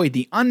avoid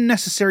the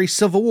unnecessary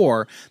civil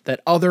war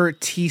that other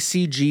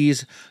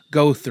TCGs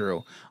go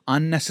through.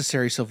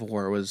 Unnecessary civil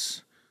war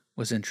was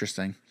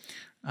interesting.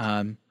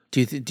 Do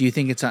you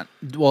think it's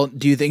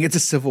do you think it's a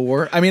civil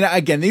war? I mean,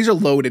 again, these are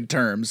loaded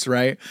terms,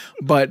 right?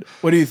 But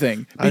what do you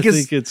think? Because I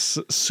think it's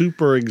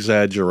super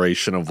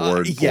exaggeration of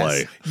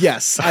wordplay.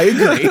 Yes, I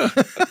agree.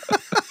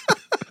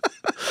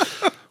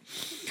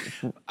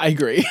 I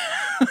agree.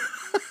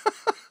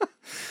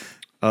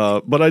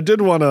 But I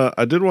did want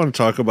to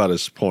talk about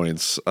his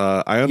points.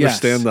 I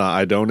understand that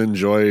I don't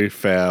enjoy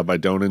Fab. I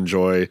don't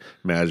enjoy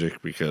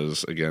Magic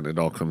because, again, it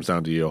all comes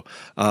down to you.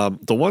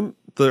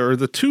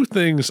 The two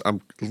things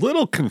I'm a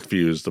little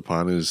confused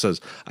upon is it says,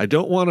 I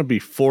don't want to be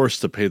forced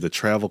to pay the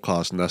travel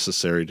costs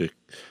necessary to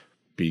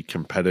be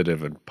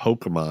competitive in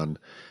Pokemon.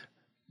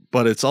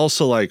 But it's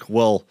also like,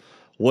 well,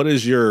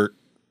 what's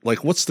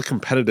the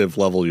competitive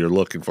level you're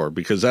looking for?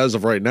 Because as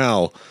of right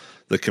now,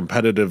 the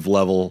competitive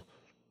level,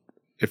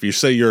 if you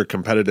say you're a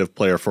competitive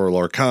player for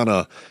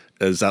Lorcana,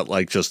 is that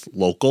like just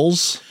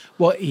locals?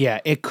 Well, yeah,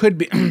 it could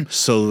be.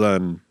 So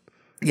then...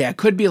 Yeah, it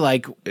could be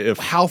like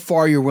how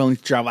far you're willing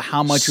to travel,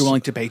 how much you're willing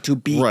to pay to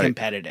be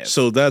competitive.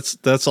 So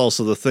that's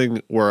also the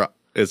thing where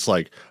it's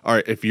like, all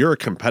right, if you're a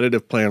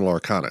competitive player in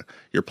Lorcana,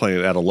 you're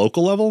playing at a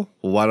local level,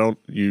 why don't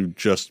you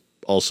just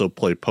also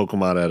play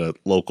Pokemon at a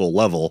local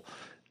level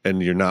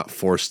and you're not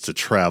forced to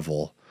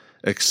travel,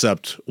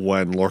 except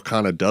when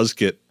Lorcana does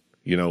get,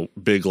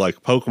 big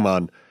like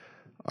Pokemon,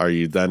 are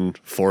you then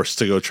forced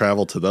to go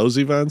travel to those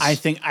events? I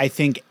think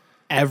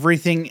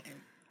everything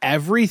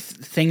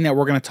that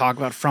we're going to talk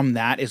about from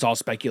that is all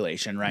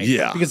speculation, right?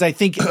 Yeah. Because I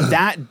think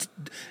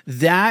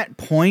that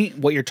point,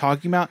 what you're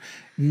talking about,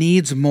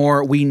 needs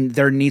more.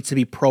 There needs to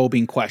be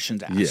probing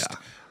questions asked. Yeah.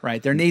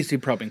 Right. There needs to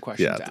be probing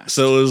questions asked.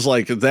 So it was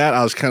like that.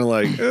 I was kind of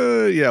like,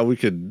 we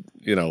could,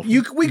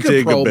 we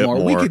could probe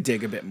more. We could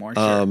dig a bit more.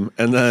 Sure.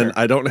 And then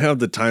I don't have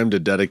the time to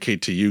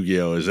dedicate to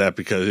Yu-Gi-Oh! Is that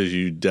because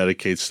you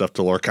dedicate stuff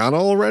to Lorcana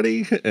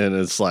already? And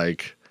it's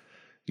like,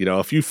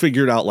 if you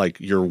figured out like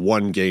your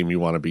one game you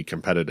want to be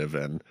competitive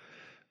in,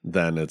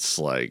 then it's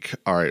like,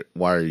 all right,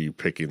 why are you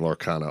picking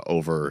Lorcana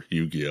over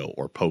Yu-Gi-Oh!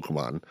 Or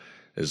Pokemon?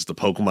 Is the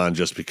Pokemon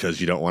just because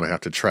you don't want to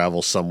have to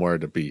travel somewhere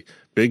to be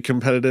big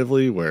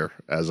competitively, where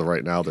as of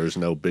right now, there's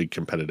no big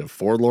competitive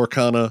for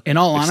Lorcana? In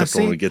all honesty,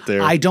 when we get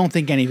there. I don't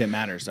think any of it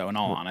matters, though, in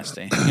all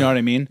honesty. You know what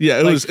I mean?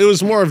 Yeah, it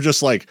was more of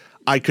just like,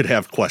 I could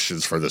have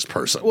questions for this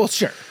person. Well,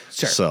 sure.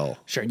 So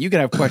sure, you could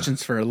have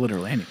questions for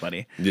literally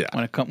anybody. Yeah.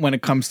 When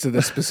it comes to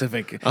this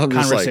specific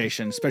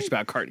conversation, especially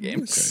about card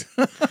games.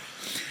 Okay.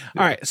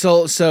 All right,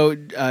 so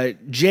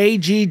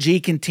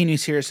JGG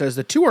continues here. It says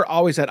the two are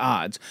always at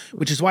odds,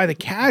 which is why the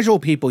casual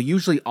people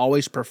usually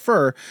always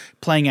prefer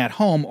playing at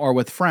home or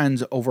with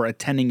friends over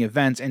attending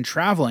events and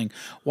traveling.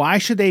 Why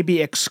should they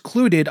be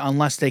excluded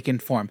unless they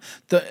conform?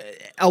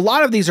 A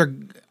lot of these are,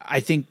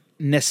 I think,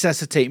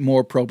 necessitate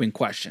more probing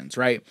questions,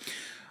 right?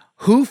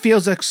 Who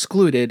feels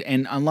excluded,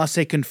 and unless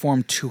they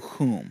conform to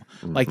whom?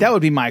 Mm-hmm. Like, that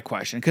would be my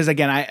question. Because,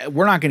 again,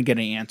 we're not going to get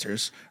any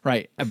answers,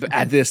 right,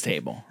 at this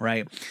table,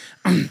 right?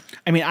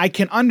 I mean, I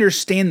can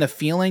understand the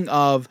feeling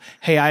of,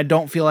 hey, I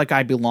don't feel like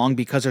I belong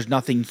because there's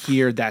nothing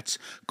here that's,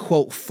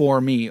 quote,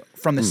 for me,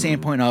 from the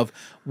standpoint of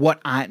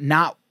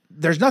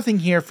there's nothing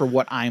here for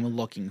what I'm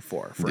looking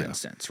for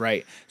instance,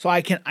 right? So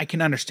I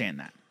can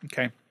understand that,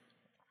 okay?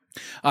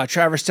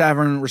 Travis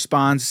Tavern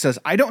responds, says,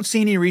 I don't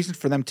see any reason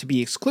for them to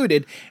be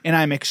excluded, and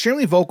I'm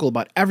extremely vocal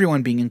about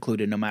everyone being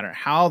included no matter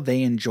how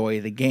they enjoy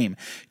the game.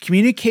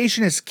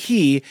 Communication is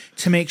key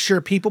to make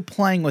sure people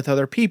playing with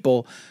other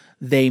people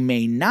they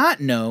may not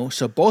know,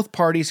 so both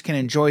parties can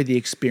enjoy the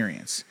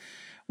experience.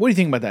 What do you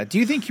think about that? Do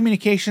you think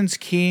communication's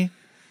key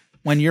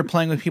when you're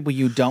playing with people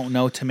you don't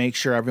know to make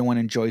sure everyone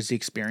enjoys the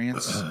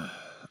experience?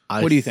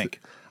 What do you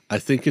think? I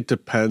think it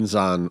depends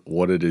on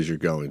what it is you're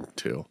going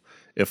to.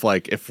 If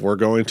we're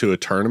going to a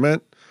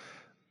tournament,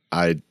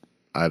 I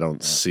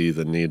don't see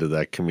the need of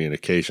that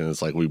communication.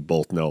 It's like we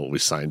both know what we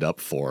signed up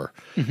for.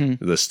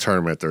 Mm-hmm. This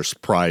tournament, there's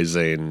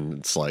prizing.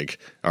 It's like,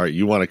 all right,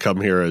 you want to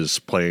come here as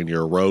playing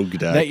your rogue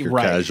deck, your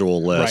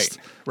casual list.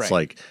 Right. It's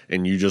like,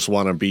 and you just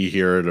want to be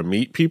here to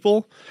meet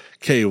people.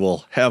 Okay,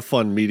 well, have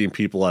fun meeting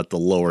people at the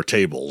lower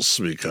tables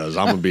because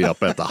I'm going to be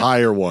up at the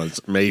higher ones,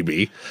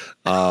 maybe,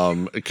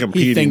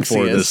 competing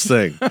for this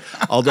thing.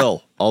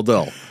 Although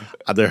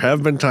there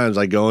have been times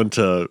I go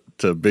into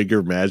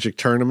bigger Magic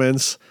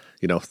tournaments,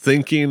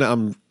 thinking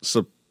I'm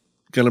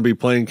going to be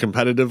playing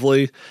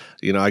competitively.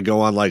 I go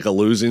on like a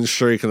losing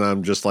streak and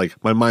I'm just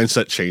like, my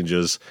mindset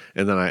changes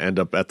and then I end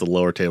up at the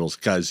lower tables.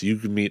 Guys, you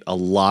can meet a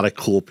lot of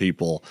cool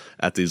people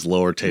at these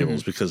lower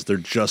tables because they're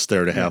just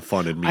there to have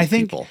fun and meet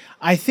people.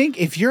 I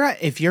think if you're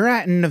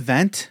at an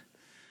event,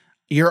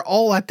 you're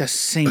all at the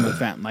same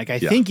event. Like, I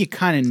think you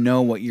kind of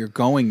know what you're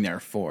going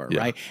there for,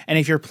 right? And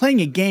if you're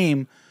playing a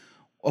game,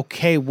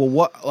 okay, well,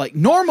 what, like,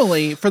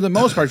 normally, for the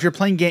most part, if you're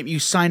playing a game, you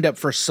signed up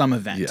for some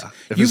event. Yeah.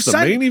 If it's the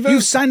main event,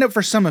 you've signed up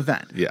for some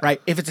event, Yeah.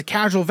 right? If it's a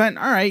casual event,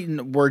 all right,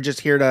 we're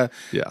just here to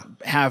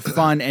have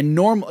fun. And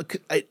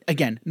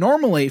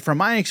normally, from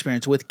my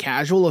experience with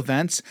casual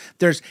events,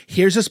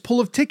 here's this pool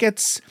of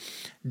tickets,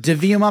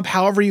 divvy them up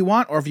however you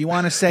want, or if you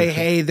want to say,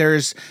 hey,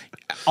 there's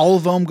all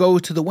of them go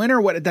to the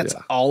winner. That's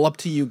all up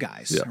to you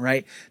guys,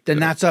 right? Then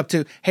that's up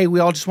to, hey, we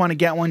all just want to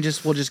get one.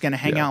 We're just going to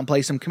hang out and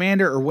play some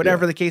Commander or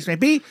whatever the case may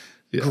be.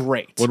 Yeah.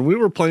 Great. When we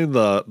were playing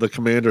the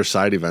Commander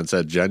side events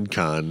at Gen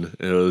Con,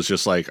 it was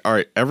just like, all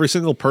right, every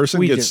single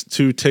person gets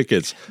 2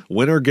 tickets.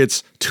 Winner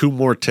gets 2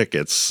 more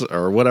tickets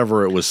or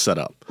whatever it was set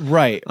up.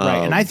 Right.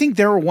 And I think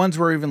there were ones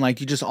where even like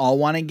you just all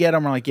want to get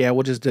them, or like, yeah,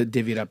 we'll just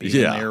divvy it up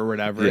evenly or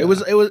whatever. Yeah.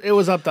 It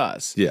was up to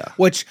us. Yeah.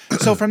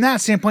 So from that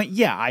standpoint,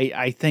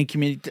 I think,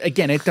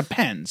 again, it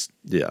depends.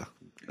 Yeah.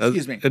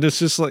 Excuse me. And it's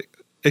just like,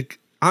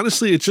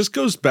 honestly, it just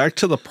goes back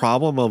to the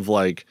problem of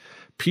like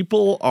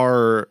people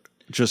are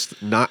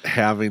just not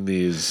having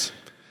these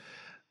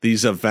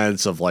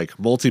events of like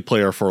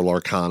multiplayer for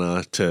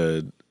Lorcana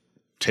to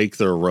take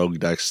their rogue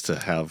decks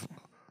to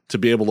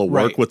be able to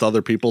work with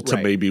other people to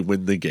maybe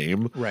win the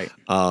game. Right.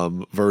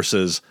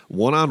 Versus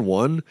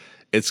one-on-one,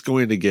 it's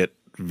going to get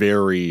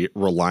very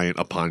reliant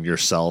upon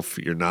yourself.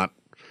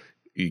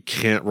 You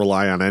can't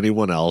rely on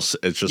anyone else.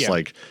 It's just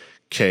like,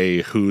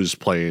 okay, who's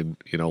playing,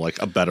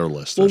 like a better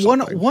list or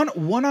something.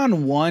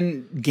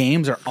 One-on-one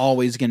games are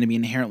always going to be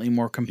inherently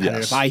more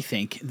competitive, I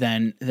think,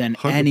 than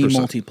any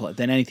multiplayer,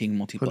 than anything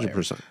multiplayer.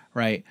 100%.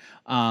 Right.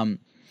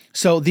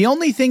 So the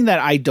only thing that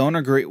I don't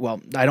agree,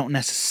 I don't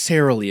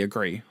necessarily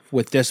agree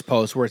with this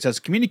post where it says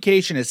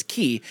communication is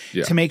key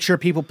to make sure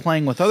people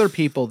playing with other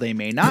people they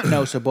may not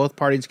know so both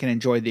parties can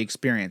enjoy the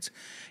experience.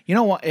 You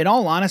know what? In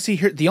all honesty,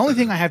 here the only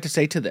thing I have to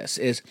say to this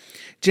is,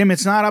 Jim,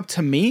 it's not up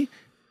to me.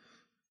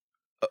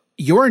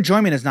 Your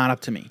enjoyment is not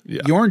up to me.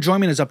 Yeah. Your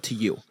enjoyment is up to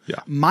you.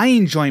 Yeah. My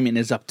enjoyment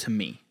is up to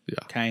me. Yeah.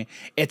 Okay.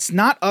 It's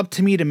not up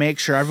to me to make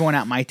sure everyone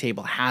at my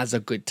table has a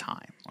good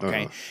time.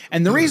 Okay.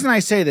 And the reason I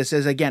say this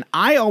is, again,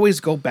 I always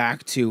go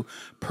back to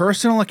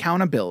personal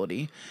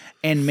accountability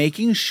and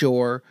making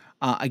sure,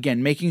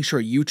 making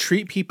sure you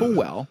treat people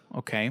well.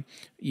 Okay.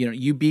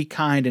 You be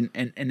kind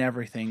and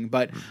everything,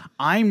 but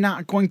I'm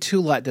not going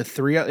to let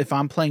if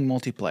I'm playing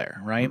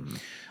multiplayer, right?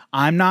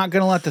 I'm not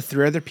going to let the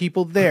 3 other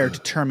people there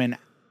determine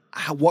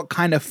what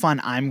kind of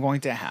fun I'm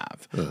going to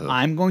have.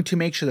 I'm going to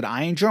make sure that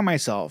I enjoy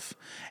myself,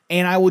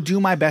 and I will do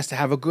my best to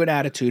have a good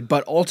attitude.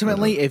 But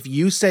ultimately, if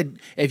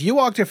you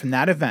walked in from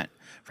that event,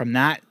 from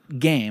that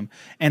game,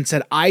 and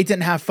said, I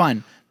didn't have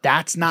fun,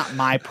 that's not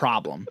my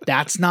problem.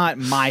 That's not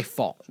my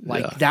fault.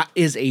 That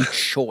is a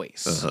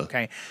choice.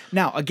 Okay.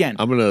 Now, again,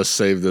 I'm going to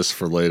save this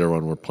for later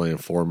when we're playing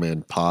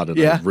 4-man pod and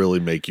I really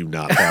make you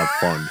not have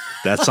fun.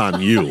 That's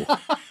on you.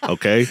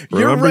 Okay.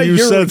 Remember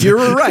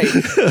you're right.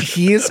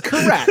 He is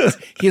correct.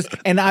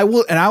 And I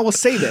will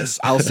say this.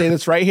 I'll say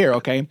this right here.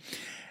 Okay.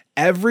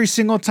 Every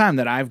single time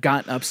that I've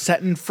gotten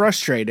upset and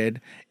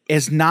frustrated,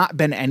 it's not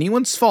been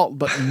anyone's fault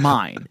but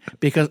mine,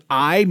 because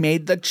I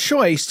made the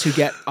choice to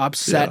get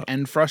upset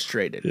and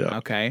frustrated. Yeah.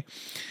 Okay.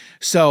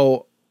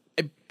 So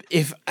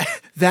if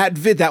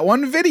that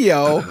one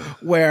video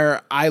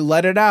where I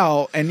let it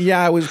out, and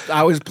I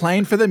was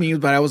playing for the memes,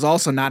 but I was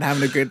also not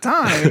having a good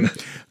time.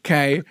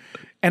 Okay.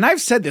 And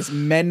I've said this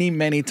many,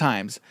 many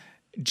times.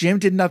 Jim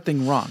did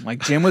nothing wrong.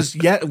 Like, Jim was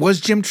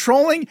Jim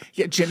trolling?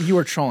 Yeah, Jim, you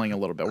were trolling a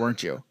little bit,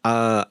 weren't you?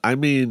 I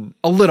mean,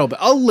 a little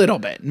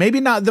bit.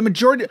 Maybe not the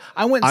majority.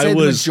 I wouldn't say the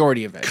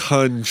majority of it.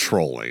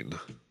 Controlling.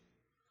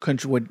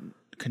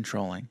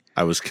 Controlling.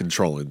 I was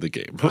controlling the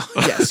game.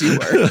 Yes, you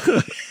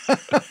were.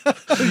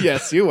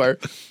 Yes, you were.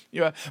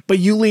 But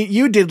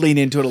you did lean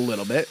into it a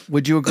little bit.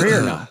 Would you agree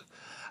or no?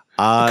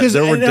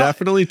 There were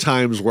definitely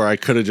times where I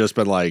could have just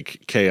been like,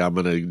 okay, I'm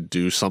going to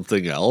do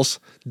something else.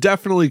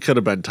 Definitely could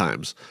have been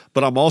times.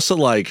 But I'm also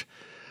like,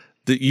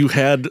 that you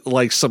had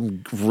like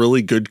some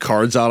really good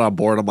cards out on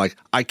board. I'm like,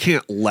 I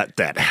can't let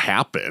that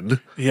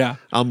happen. Yeah.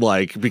 I'm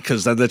like,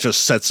 because then that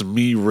just sets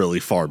me really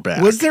far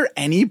back. Was there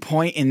any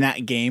point in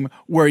that game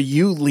where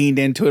you leaned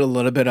into it a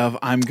little bit of,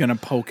 I'm going to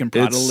poke and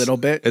prod a little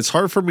bit? It's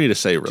hard for me to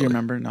say, really. Do you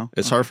remember? No.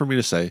 It's hard for me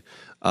to say.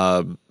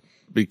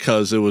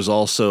 Because it was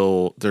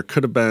also, there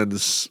could have been...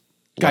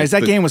 Guys,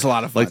 that game was a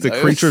lot of fun. Like the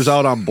creatures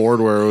out on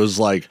board where it was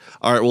like,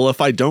 all right, well,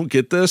 if I don't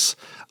get this,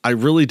 I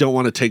really don't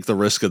want to take the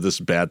risk of this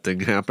bad thing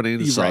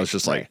happening. So I was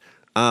just like,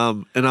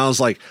 and I was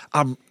like,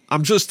 I'm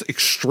just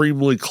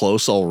extremely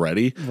close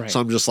already. Right. So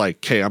I'm just like,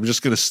 okay, I'm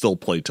just going to still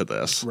play to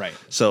this. Right.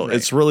 So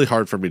it's really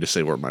hard for me to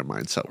say where my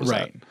mindset was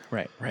at.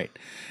 Right.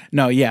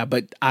 No, yeah,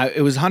 but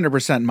it was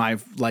 100%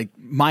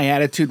 my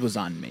attitude was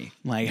on me.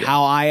 Like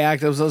how I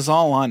acted was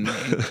all on me.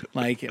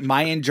 Like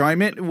my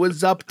enjoyment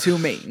was up to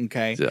me.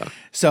 Okay. Yeah.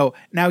 So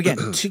now again,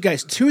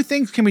 two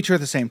things can be true at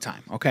the same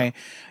time. Okay.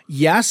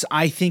 Yes,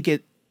 I think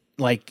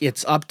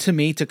it's up to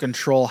me to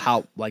control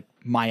how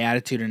my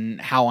attitude and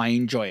how I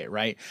enjoy it.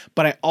 Right.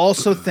 But I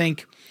also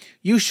think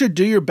you should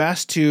do your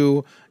best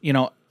to,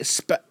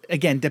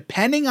 again,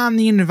 depending on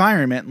the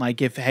environment,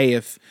 like if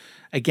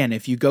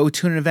you go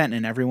to an event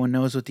and everyone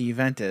knows what the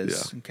event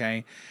is,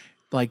 okay,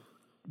 like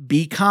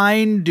be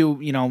kind,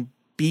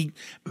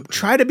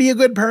 try to be a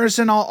good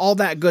person, all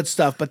that good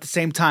stuff. But at the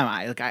same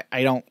time,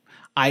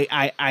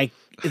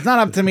 it's not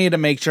up to me to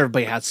make sure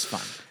everybody has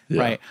fun.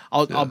 Yeah. Right.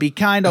 I'll be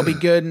kind, I'll be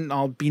good, and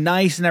I'll be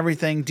nice and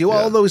everything. Do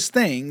all those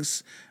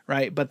things.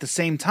 Right. But at the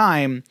same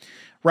time,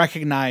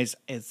 recognize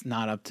it's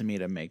not up to me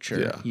to make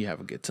sure you have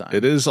a good time.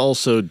 It is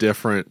also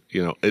different.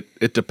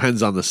 It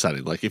depends on the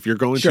setting. Like if you're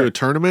going to a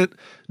tournament,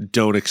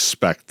 don't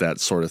expect that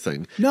sort of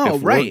thing. No,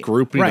 if we're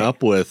grouping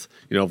up with,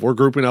 if we're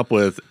grouping up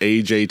with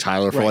AJ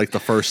Tyler for like the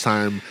first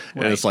time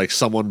and it's like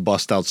someone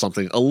bust out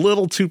something a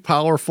little too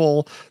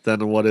powerful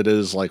than what it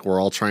is like we're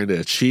all trying to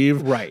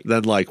achieve,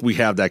 then like we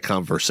have that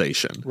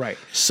conversation. Right.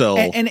 So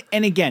and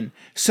again,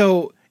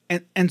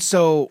 And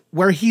so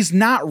where he's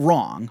not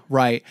wrong,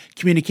 right?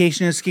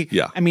 Communication is key.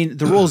 Yeah. I mean,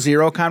 the rule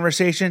zero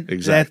conversation,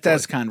 exactly.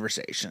 that's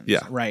conversations. Yeah.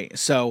 Right.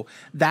 So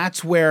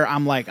that's where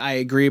I'm like, I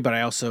agree, but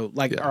I also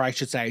or I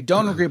should say I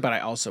don't agree, but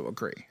I also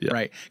agree. Yeah.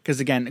 Right. Because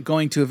again,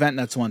 going to event,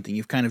 that's one thing.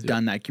 You've kind of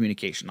done that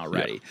communication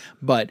already. Yeah.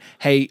 But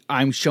hey,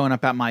 I'm showing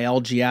up at my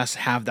LGS,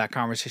 have that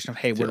conversation of,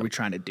 hey, what are we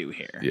trying to do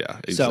here? Yeah.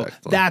 Exactly.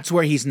 So that's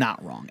where he's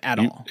not wrong at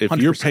all. 100%.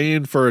 If you're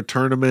paying for a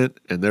tournament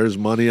and there's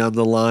money on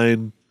the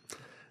line,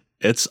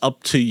 it's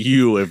up to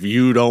you if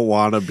you don't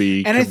want to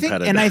be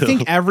competitive. I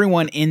think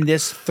everyone in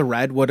this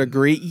thread would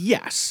agree,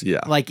 yes. Yeah.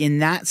 Like in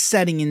that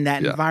setting, in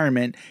that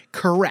environment,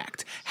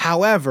 correct.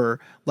 However,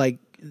 like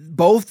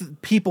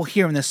both people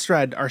here in this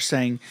thread are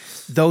saying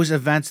those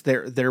events,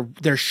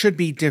 there should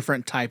be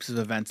different types of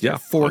events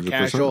for 100%.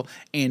 Casual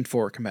and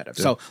for competitive.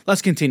 Yeah. So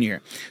let's continue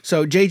here.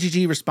 So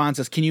JGG responds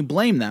says, can you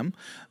blame them,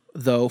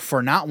 though,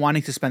 for not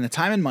wanting to spend the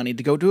time and money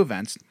to go to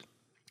events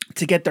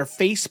to get their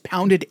face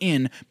pounded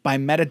in by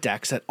meta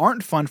decks that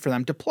aren't fun for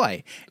them to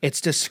play? It's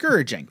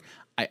discouraging.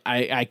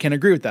 I can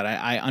agree with that.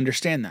 I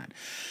understand that.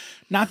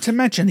 Not to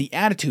mention the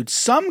attitude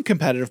some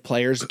competitive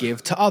players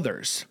give to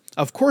others.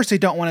 Of course, they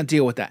don't want to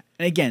deal with that.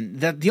 And again,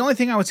 the only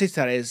thing I would say to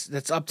that is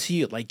that's up to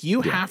you. Like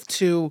you got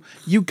to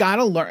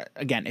learn.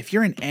 Again, if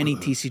you're in any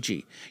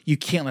TCG, you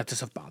can't let this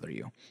stuff bother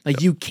you. Like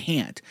you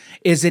can't.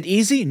 Is it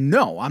easy?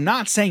 No, I'm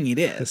not saying it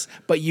is.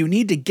 But you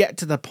need to get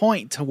to the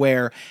point to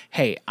where,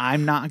 hey,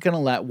 I'm not going to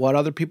let what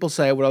other people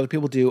say, what other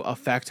people do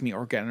affect me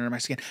or get under my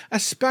skin,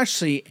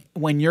 especially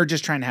when you're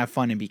just trying to have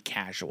fun and be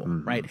casual,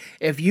 right?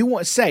 If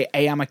you say,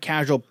 hey, I'm a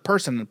casual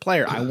person and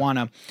player, I want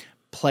to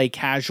play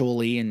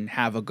casually and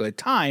have a good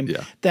time,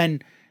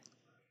 then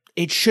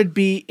it should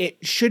be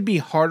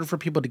harder for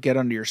people to get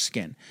under your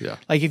skin. Yeah.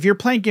 Like if you're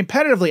playing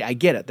competitively, I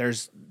get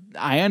it.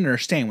 I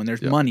understand when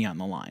there's money on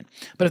the line.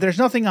 But if there's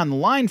nothing on the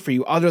line for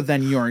you other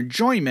than your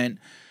enjoyment,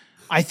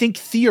 I think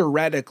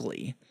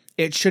theoretically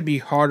it should be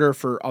harder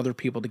for other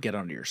people to get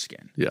under your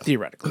skin. Yeah.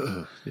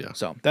 Theoretically.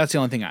 So that's the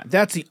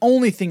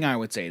only thing I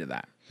would say to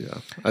that. Yeah.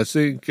 I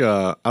think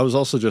I was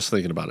also just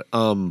thinking about it.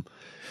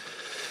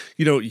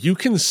 You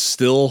can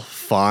still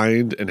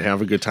find and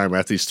have a good time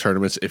at these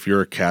tournaments if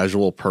you're a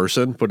casual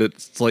person, but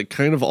it's like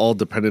kind of all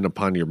dependent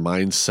upon your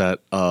mindset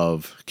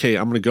of, okay,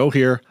 I'm going to go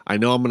here. I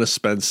know I'm going to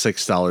spend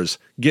 $6,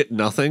 get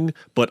nothing,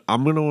 but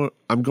I'm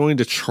going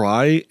to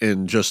try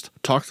and just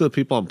talk to the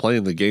people I'm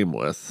playing the game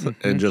with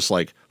and just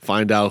like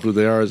find out who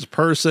they are as a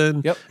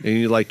person. Yep.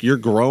 And you're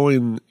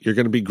going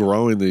to be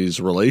growing these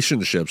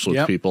relationships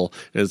with people.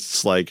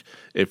 It's like,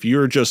 if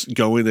you're just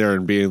going there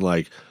and being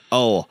like,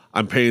 oh,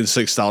 I'm paying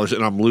 $6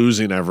 and I'm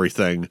losing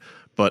everything,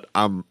 but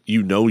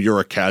you're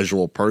a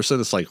casual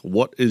person. It's like,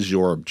 what is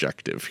your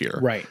objective here?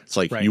 Right. It's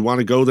like, you want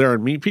to go there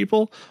and meet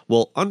people?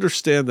 Well,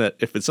 understand that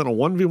if it's in a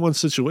 1v1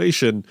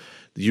 situation,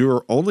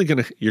 you're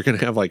going to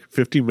have like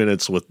 50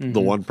 minutes with the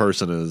one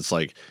person, and it's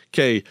like,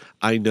 okay,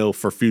 I know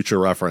for future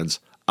reference,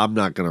 I'm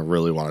not going to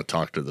really want to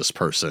talk to this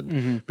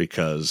person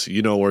because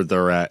you know where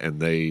they're at and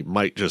they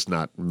might just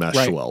not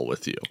mesh well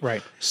with you.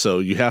 Right. So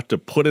you have to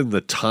put in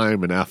the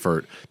time and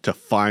effort to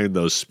find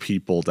those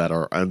people that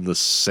are on the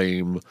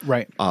same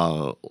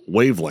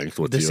wavelength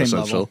with you,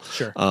 essentially.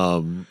 Sure.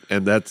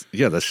 And that's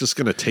just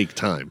going to take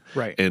time.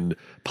 Right. And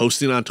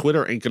posting on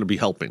Twitter ain't going to be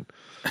helping.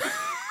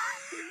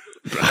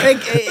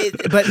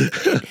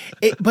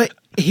 But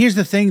here's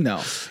the thing,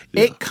 though.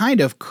 It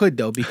kind of could,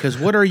 though, because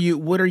what are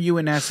you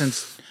in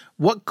essence?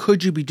 What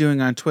could you be doing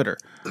on Twitter?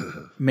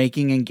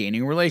 Making and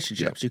gaining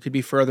relationships. You could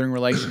be furthering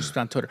relationships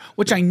on Twitter,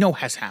 which I know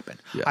has happened.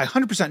 I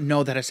 100%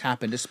 know that has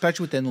happened,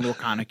 especially within the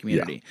Lorcana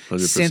community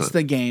since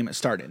the game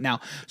started.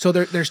 Now, so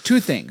there's two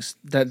things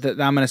that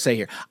I'm going to say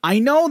here. I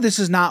know this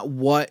is not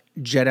what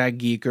Jedi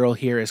Geek Girl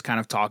here is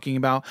kind of talking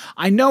about.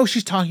 I know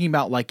she's talking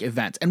about like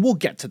events, and we'll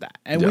get to that.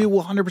 And we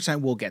will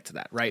 100% will get to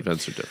that, right?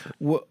 Events are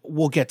different.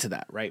 We'll get to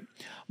that, right?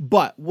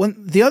 But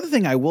the other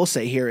thing I will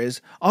say here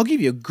is I'll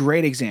give you a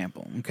great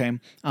example, okay?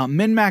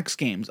 MinMax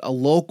Games, a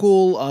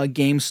local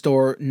game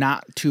store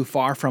not too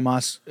far from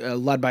us,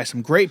 led by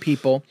some great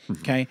people,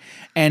 okay?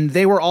 And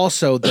they were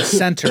also the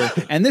center.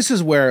 And this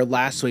is where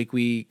last week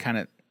we kind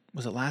of –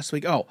 was it last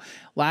week? Oh,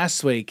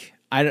 last week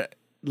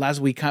last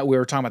week we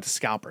were talking about the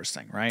scalpers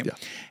thing, right? Yeah.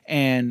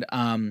 And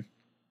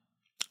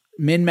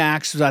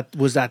Min-Max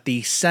was at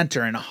the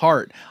center and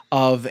heart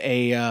of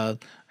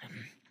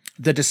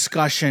the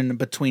discussion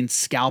between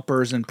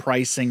scalpers and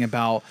pricing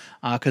about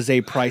because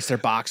they priced their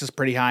boxes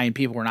pretty high and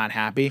people were not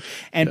happy,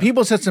 and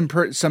people said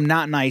some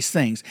not nice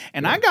things,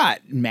 and I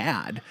got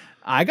mad.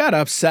 I got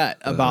upset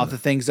about the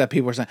things that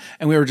people were saying,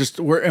 and we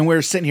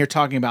were sitting here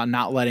talking about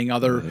not letting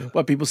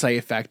what people say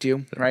affect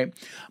you, right?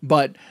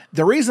 But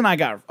the reason I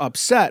got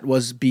upset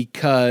was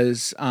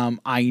because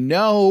I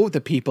know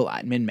the people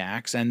at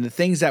Min-Max, and the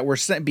things that were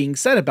being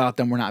said about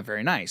them were not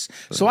very nice.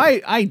 So I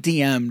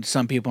DM'd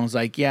some people and was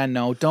like, yeah,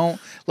 no,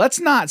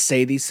 let's not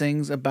say these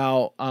things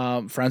about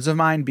friends of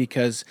mine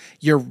because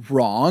you're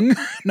wrong.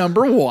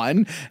 Number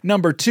one.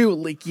 Number two,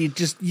 like you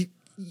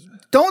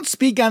don't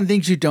speak on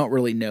things you don't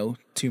really know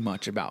too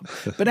much about.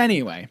 But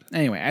anyway,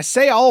 I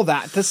say all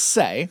that to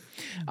say,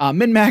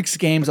 Min-Max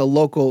Games, a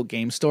local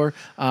game store.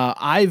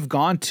 I've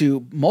gone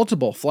to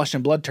multiple Flesh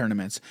and Blood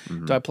tournaments.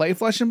 Do I play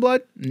Flesh and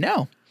Blood?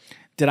 No.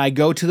 Did I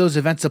go to those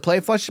events to play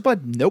Flesh and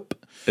Blood? Nope.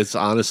 It's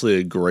honestly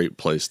a great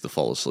place to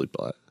fall asleep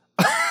at.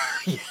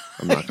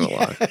 I'm not gonna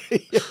lie.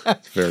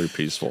 It's very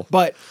peaceful.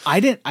 But I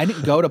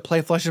didn't go to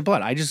play Flesh and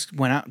Blood. I just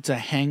went out to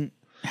hang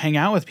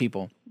out with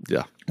people.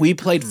 Yeah. We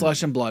played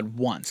Flesh and Blood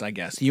once, I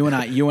guess. You and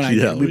I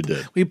yeah, did. We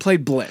did. We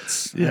played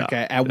Blitz,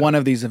 at one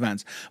of these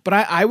events. But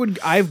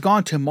I've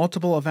gone to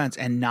multiple events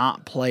and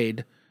not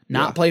played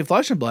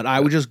Flesh and Blood.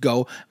 I would just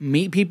go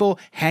meet people,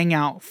 hang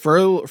out,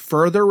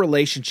 further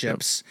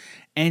relationships,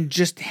 and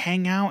just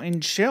hang out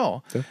and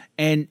chill. Yeah.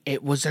 And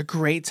it was a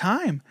great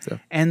time. Yeah.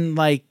 And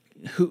like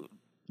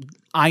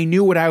I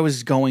knew what I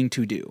was going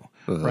to do,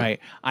 right?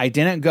 I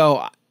didn't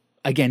go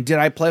again, did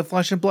I play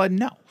Flesh and Blood?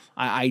 No.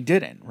 I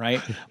didn't, right?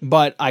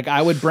 But like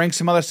I would bring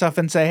some other stuff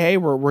and say, hey,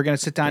 we're gonna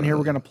sit down here,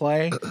 we're gonna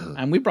play,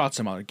 and we brought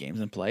some other games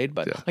and played.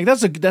 But like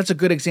that's a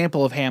good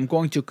example of, hey, I'm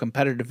going to a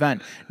competitive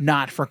event,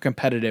 not for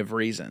competitive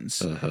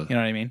reasons. You know what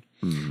I mean?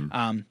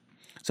 Mm-hmm.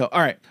 So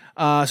all right.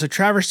 So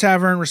Traverse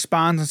Tavern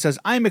responds and says,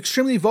 I'm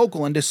extremely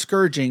vocal and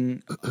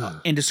discouraging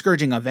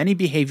of any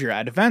behavior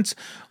at events,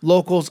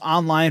 locals,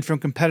 online, from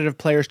competitive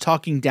players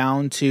talking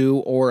down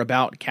to or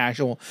about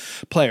casual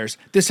players.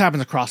 This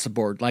happens across the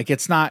board. Like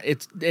it's not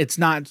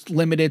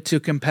limited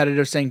to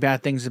competitive saying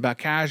bad things about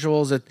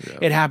casuals.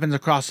 It happens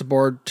across the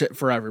board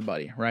for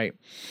everybody, right?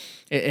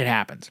 It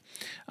happens.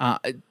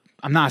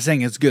 I'm not saying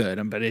it's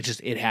good, but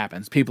it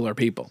happens. People are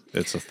people.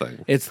 It's a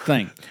thing. It's a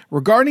thing.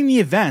 Regarding the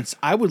events,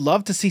 I would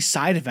love to see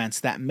side events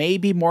that may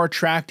be more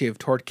attractive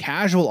toward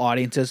casual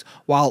audiences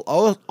while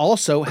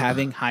also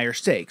having higher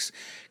stakes.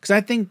 Because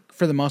I think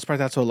for the most part,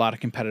 that's what a lot of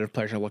competitive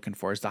players are looking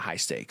for, is the high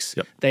stakes.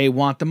 Yep. They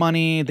want the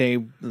money.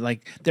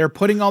 They're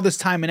putting all this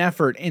time and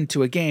effort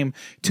into a game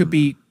to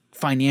be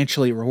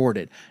financially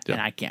rewarded,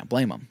 and I can't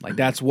blame them. Like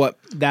that's what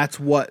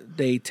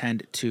they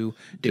tend to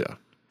do. Yeah.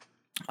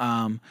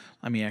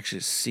 Let me actually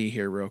see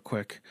here real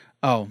quick.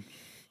 Oh,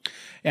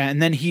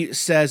 and then he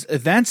says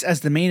events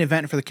as the main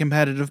event for the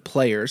competitive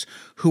players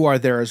who are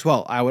there as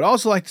well. I would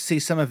also like to see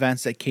some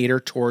events that cater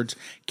towards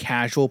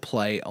casual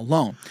play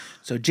alone.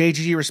 So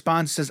JGG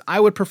responds, says, I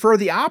would prefer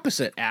the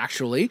opposite,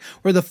 actually,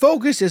 where the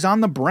focus is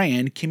on the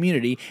brand,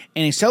 community,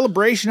 and a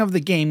celebration of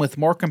the game with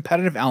more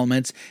competitive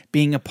elements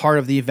being a part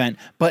of the event,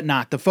 but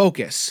not the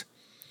focus.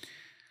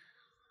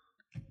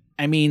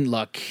 I mean,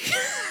 look...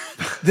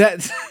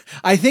 That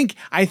I think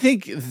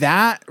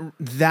that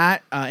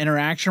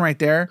interaction right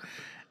there,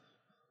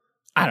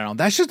 I don't know.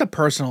 That's just a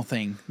personal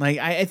thing. Like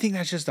I think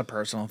that's just a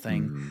personal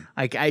thing.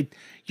 Like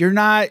you're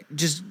not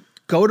just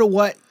go to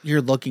what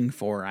you're looking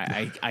for.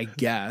 I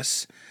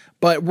guess.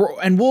 But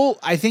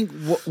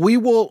we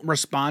will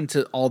respond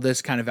to all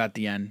this kind of at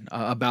the end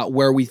about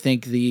where we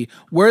think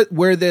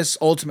where this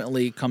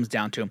ultimately comes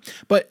down to.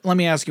 But let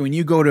me ask you: when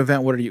you go to an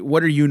event,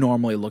 what are you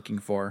normally looking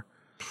for?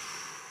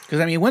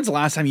 Because, I mean, when's the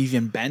last time you've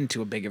even been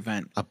to a big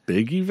event? A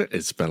big event?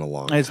 It's been a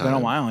long time. It's been a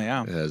while,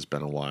 yeah. It has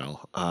been a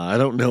while. I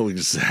don't know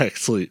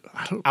exactly.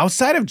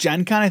 Outside of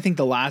Gen Con, I think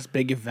the last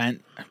big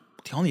event,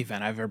 the only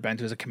event I've ever been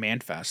to is a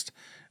Command Fest,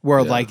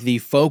 where like the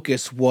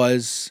focus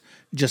was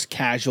just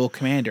casual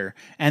Commander.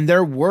 And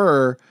there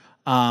were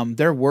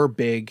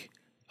big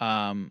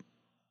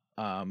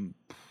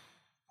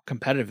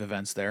competitive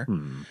events there.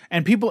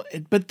 And people,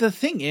 but the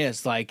thing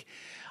is, like,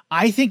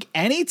 I think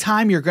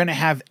anytime you're going to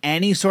have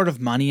any sort of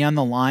money on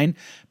the line,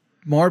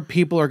 more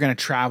people are going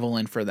to travel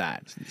in for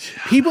that.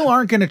 People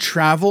aren't going to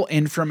travel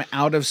in from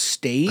out of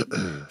state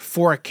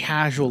for a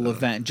casual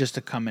event just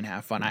to come and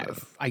have fun.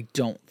 I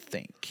don't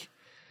think.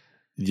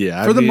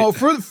 Yeah, for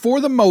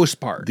the most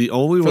part. The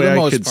only way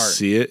I could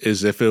see it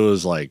is if it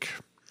was like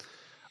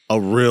a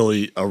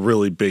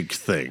really big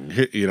thing,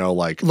 you know,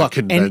 like a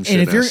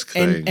convention-esque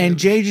thing. And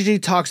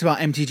JGG talks about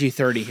MTG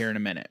 30 here in a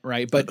minute,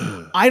 right? But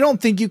I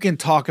don't think you can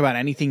talk about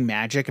anything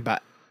Magic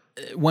about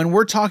when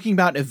we're talking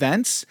about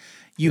events.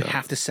 You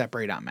have to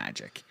separate out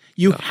Magic.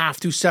 You have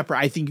to separate.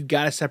 I think you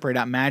got to separate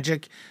out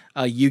Magic,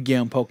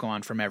 Yu-Gi-Oh, and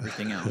Pokemon from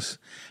everything else,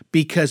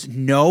 because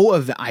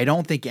I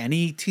don't think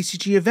any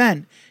TCG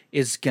event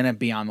is going to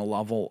be on the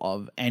level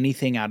of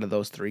anything out of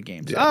those 3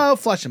 games. Oh,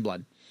 Flesh and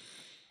Blood.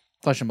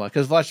 Flesh and Blood,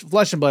 because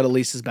Flesh and Blood at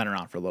least has been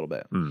around for a little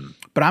bit.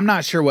 But I'm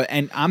not sure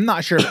I'm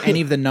not sure if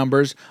any of the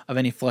numbers of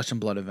any Flesh and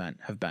Blood event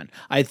have been.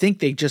 I think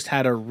they just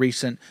had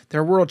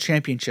their World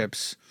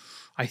Championships,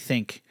 I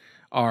think,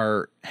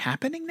 are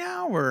happening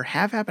now or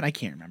have happened. I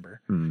can't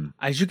remember.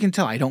 As you can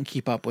tell, I don't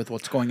keep up with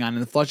what's going on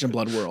in the Flesh and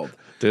Blood world.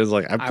 Dude,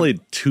 like I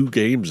played 2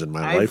 games in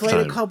my lifetime. I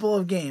played a couple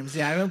of games.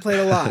 Yeah, I haven't played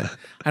a lot.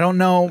 I don't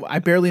know. I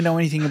barely know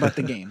anything about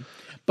the game.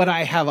 But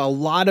I have a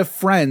lot of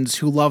friends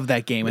who love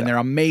that game, and they're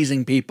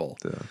amazing people.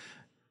 Yeah.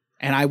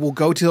 And I will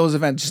go to those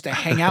events just to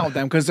hang out with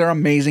them because they're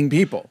amazing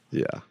people.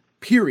 Yeah.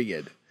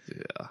 Period.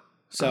 Yeah.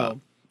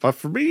 So, but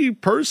for me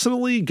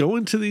personally,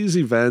 going to these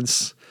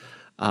events,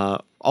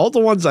 all the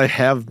ones I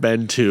have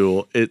been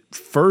to, it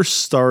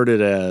first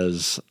started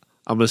as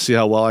I'm going to see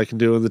how well I can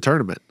do in the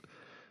tournament,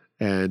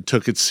 and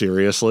took it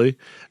seriously.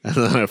 And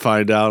then I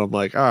find out, I'm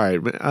like, all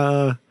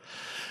right,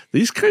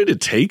 these kind of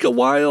take a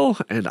while,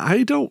 and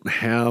I don't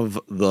have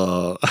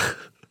the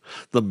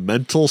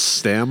mental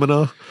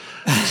stamina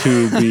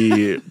to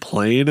be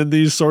playing in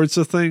these sorts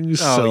of things.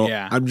 So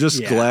I'm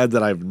just glad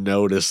that I've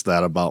noticed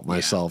that about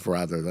myself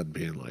rather than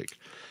being like,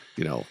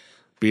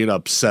 being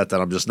upset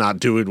that I'm just not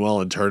doing well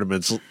in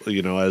tournaments,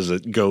 as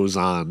it goes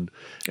on.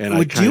 And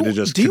I kind of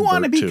just do you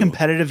want to be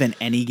competitive in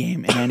any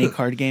game, in any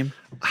card game?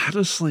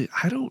 Honestly,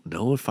 I don't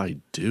know if I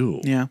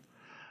do. Yeah.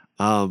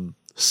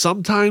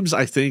 Sometimes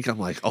I think I'm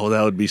like, oh,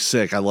 that would be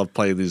sick. I love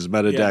playing these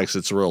meta decks.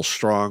 It's real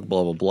strong,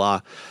 blah, blah,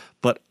 blah.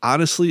 But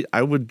honestly,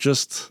 I would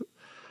just,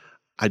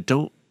 I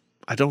don't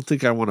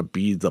think I want to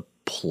be the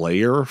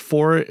player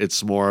for it.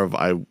 It's more of,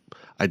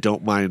 I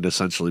don't mind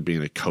essentially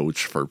being a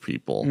coach for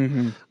people,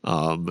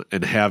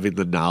 and having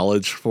the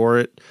knowledge for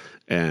it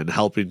and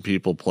helping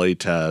people play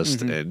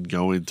test and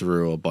going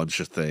through a bunch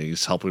of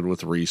things, helping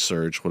with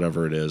research,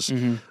 whatever it is.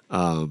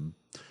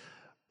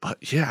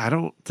 But yeah, I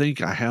don't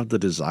think I have the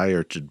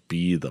desire to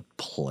be the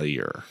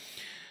player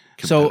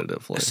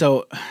competitively.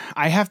 So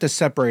I have to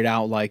separate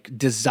out like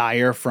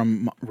desire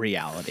from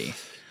reality.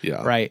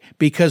 Yeah. Right.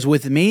 Because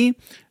with me,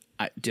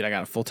 I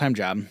got a full-time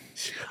job.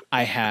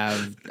 I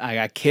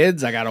got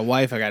kids. I got a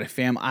wife. I got a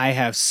family. I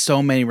have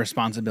so many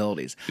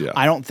responsibilities. Yeah.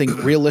 I don't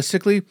think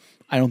realistically,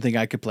 I don't think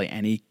I could play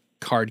any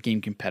card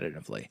game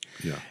competitively.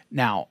 Yeah.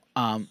 Now,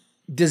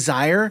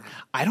 desire,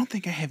 I don't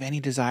think I have any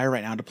desire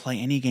right now to play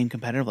any game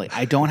competitively.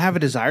 I don't have a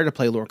desire to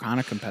play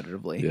Lorcana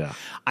competitively. Yeah.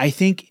 I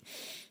think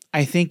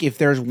if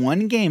there's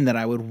one game that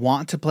I would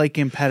want to play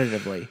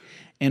competitively,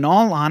 in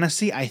all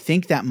honesty, I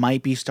think that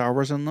might be Star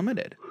Wars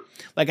Unlimited.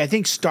 Like, I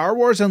think Star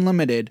Wars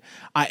Unlimited,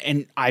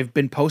 and I've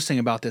been posting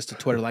about this to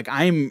Twitter, like,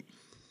 I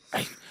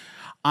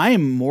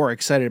am more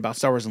excited about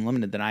Star Wars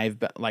Unlimited than I've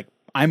been, like,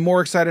 I'm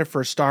more excited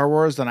for Star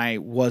Wars than I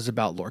was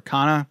about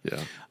Lorcana.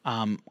 Yeah.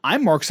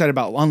 I'm more excited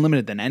about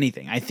Unlimited than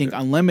anything. I think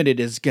Unlimited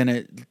is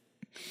gonna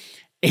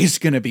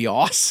be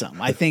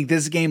awesome. I think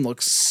this game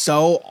looks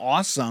so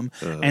awesome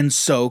and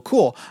so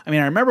cool. I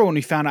mean, I remember when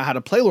we found out how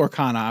to play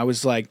Lorcana, I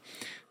was like,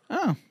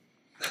 oh,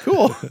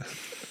 cool.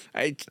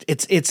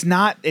 It's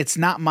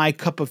not my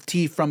cup of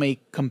tea from a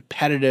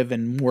competitive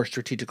and more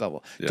strategic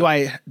level.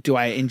 Yeah. Do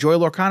I enjoy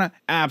Lorcana?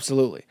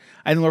 Absolutely.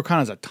 I think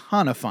Lorcana is a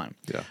ton of fun.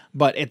 Yeah.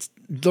 But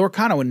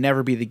Lorcana would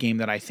never be the game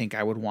that I think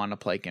I would want to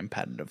play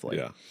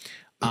competitively.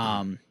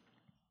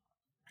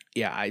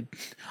 Yeah.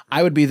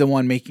 I would be the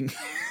one making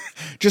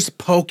just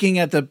poking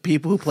at the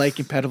people who play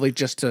competitively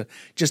just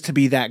to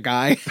be that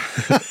guy.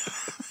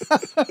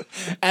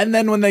 And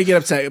then when they get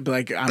upset, it'd be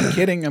like, I'm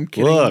kidding.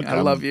 Look,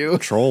 I love you.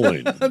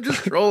 Trolling. I'm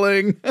just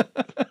trolling.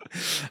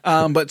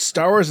 But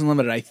Star Wars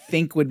Unlimited, I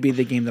think, would be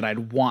the game that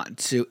I'd want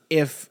to,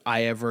 if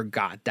I ever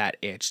got that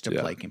itch to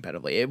play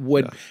competitively. It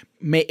would,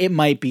 it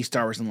might be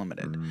Star Wars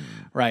Unlimited,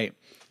 right?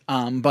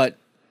 But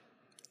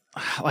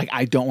like,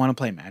 I don't want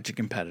to play Magic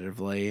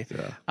competitively.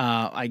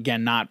 Yeah.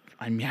 Again, I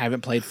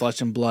haven't played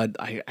Flesh and Blood.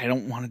 I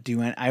don't want to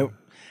do it. I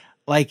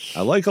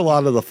like a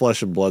lot of the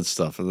Flesh and Blood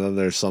stuff, and then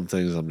there's some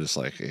things I'm just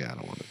like, yeah, I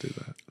don't want to do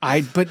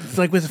that. But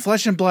like with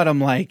Flesh and Blood, I'm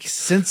like,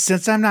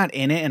 since I'm not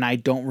in it and I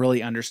don't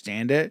really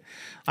understand it,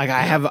 like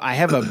I have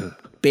a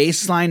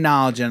baseline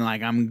knowledge and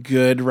like I'm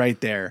good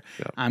right there.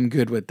 Yeah. I'm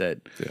good with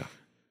it. Yeah.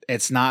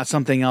 It's not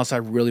something else I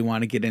really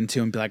want to get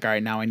into and be like, all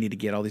right, now I need to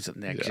get all these.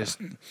 Just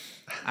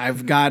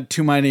I've got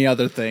too many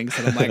other things,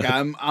 and I'm like,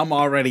 I'm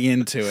already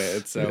into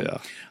it.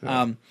 So,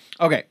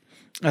 okay.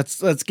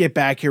 Let's get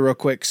back here real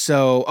quick.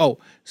 So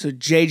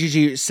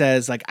JGG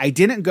says, like, I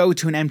didn't go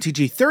to an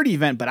MTG 30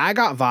 event, but I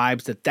got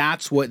vibes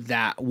that's what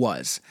that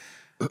was.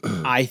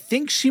 I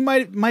think she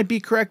might be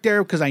correct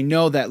there, because I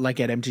know that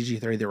like at MTG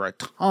 30 there were a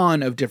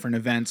ton of different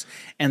events,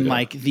 and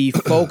like the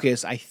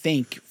focus I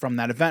think from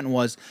that event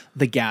was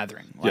the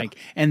Gathering,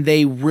 and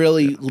they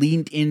really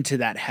leaned into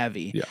that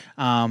heavy.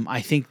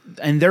 I think,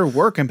 and there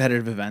were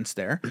competitive events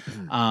there.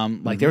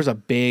 Like there was a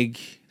big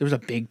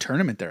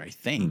tournament there, I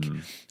think.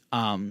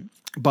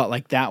 But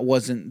like that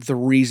wasn't the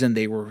reason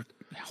they were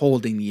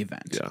holding the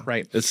event,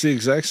 right? It's the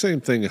exact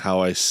same thing how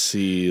I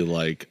see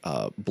like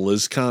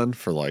BlizzCon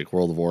for like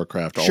World of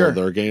Warcraft, all of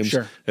their games.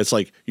 Sure. It's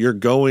like you're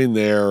going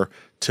there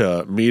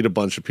to meet a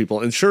bunch of people.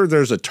 And sure,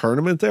 there's a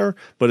tournament there,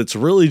 but it's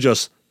really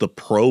just the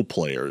pro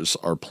players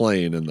are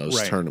playing in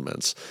those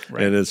tournaments.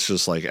 Right. And it's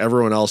just like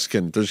everyone else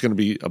there's going to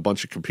be a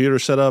bunch of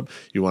computers set up.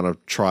 You want to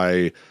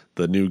try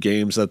the new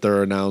games that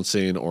they're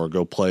announcing or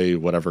go play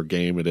whatever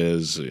game it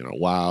is,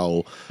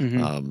 WoW,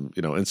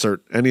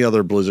 insert any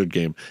other Blizzard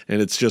game.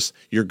 And it's just,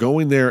 you're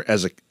going there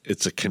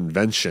it's a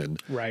convention,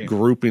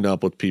 grouping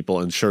up with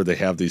people, and sure, they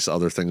have these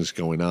other things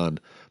going on.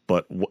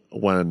 But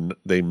when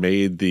they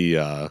made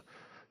the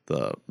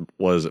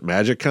what is it,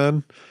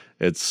 MagicCon?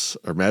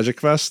 Or Magic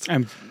Fest?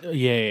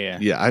 Yeah,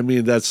 I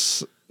mean,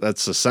 that's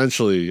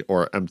essentially,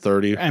 or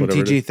M30.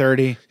 MTG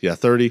 30. Yeah,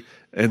 30.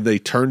 And they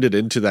turned it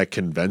into that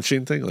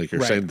convention thing, like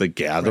you're saying, the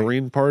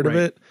gathering part of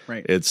it.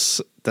 Right.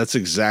 That's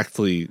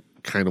exactly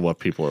kind of what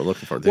people are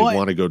looking for. They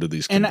want to go to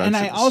these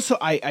conventions. And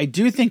I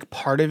do think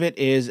part of it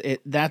is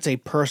that's a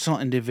personal,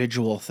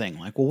 individual thing.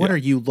 Like, well, what are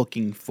you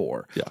looking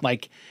for? Yeah.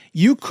 Like,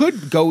 you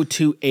could go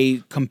to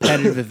a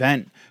competitive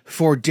event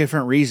for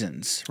different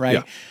reasons, right?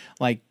 Yeah.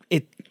 Like,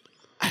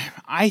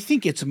 I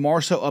think it's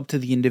more so up to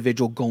the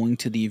individual going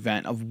to the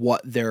event of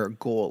what their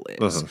goal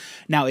is.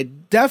 Now,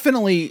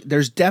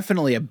 there's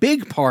definitely a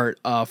big part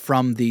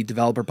from the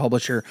developer,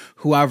 publisher,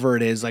 whoever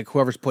it is, like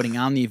whoever's putting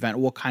on the event.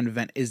 What kind of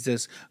event is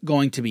this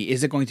going to be?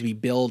 Is it going to be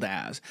billed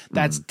as?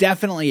 That's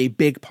definitely a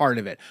big part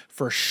of it,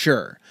 for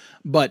sure.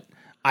 But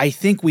I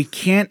think we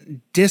can't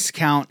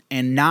discount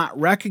and not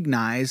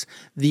recognize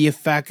the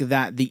effect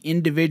that the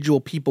individual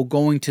people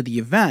going to the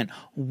event,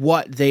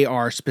 what they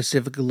are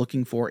specifically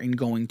looking for in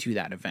going to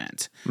that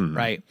event,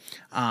 right?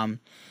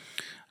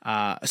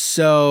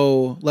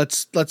 So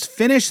let's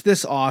finish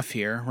this off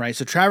here, right?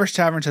 So Travis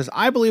Tavern says,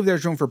 I believe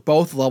there's room for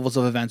both levels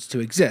of events to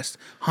exist.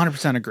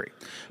 100% agree.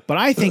 But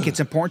I think it's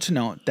important to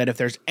note that if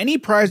there's any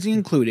prizing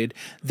included,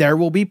 there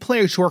will be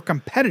players who are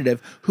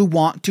competitive who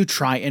want to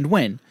try and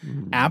win.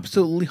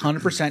 Absolutely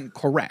 100%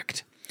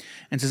 correct.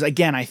 And says,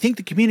 again, I think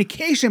the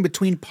communication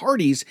between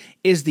parties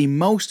is the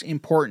most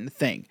important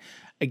thing.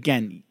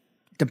 Again,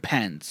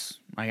 depends.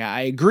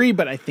 I agree,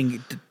 but I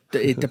think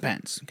it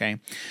depends, okay?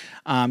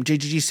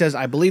 JGG says,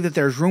 I believe that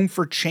there's room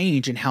for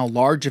change in how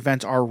large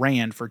events are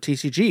ran for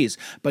TCGs,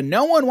 but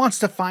no one wants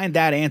to find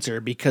that answer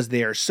because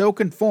they are so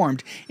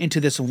conformed into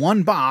this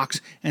one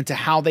box and to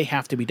how they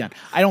have to be done.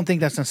 I don't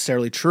think that's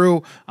necessarily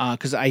true,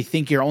 because I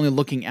think you're only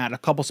looking at a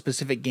couple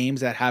specific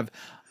games that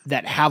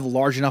have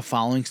large enough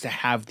followings to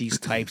have these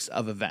types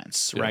of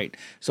events, right?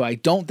 So I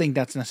don't think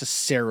that's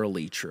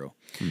necessarily true.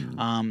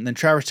 Then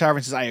Travis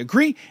Tavern says, I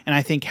agree, and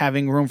I think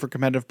having room for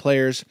competitive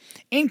players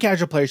and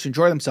casual players to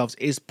enjoy themselves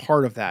is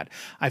part of that.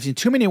 I've seen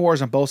too many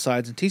wars on both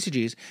sides in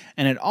TCGs,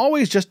 and it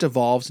always just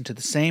evolves into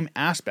the same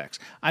aspects.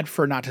 I'd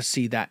prefer not to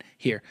see that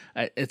here.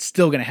 It's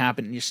still going to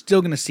happen, and you're still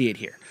going to see it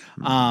here.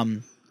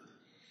 And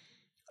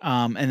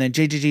then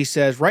JGG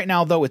says, right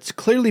now, though, it's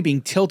clearly being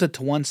tilted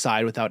to one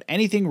side without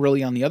anything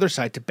really on the other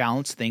side to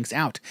balance things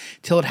out.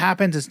 Till it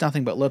happens, it's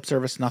nothing but lip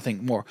service,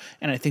 nothing more.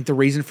 And I think the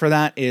reason for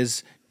that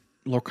is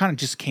Lorcana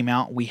just came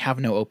out. We have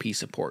no OP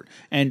support.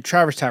 And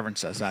Travis Tavern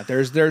says that.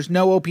 There's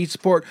no OP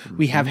support.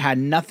 We have had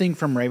nothing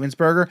from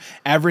Ravensburger.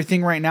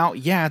 Everything right now,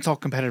 it's all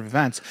competitive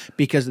events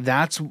because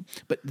that's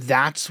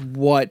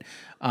what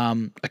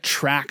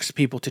attracts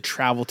people to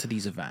travel to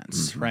these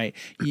events, right?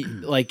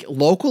 Like,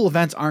 local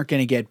events aren't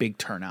going to get big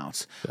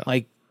turnouts. Yeah.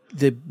 Like,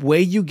 the way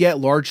you get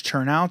large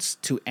turnouts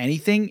to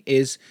anything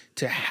is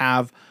to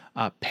have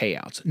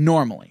payouts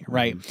normally,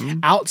 right?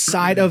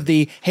 Outside of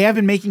the, hey, I've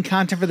been making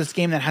content for this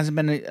game that hasn't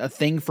been a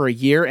thing for a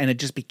year and it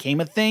just became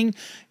a thing.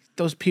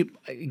 Those people,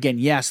 again,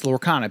 yes,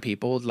 Lorcana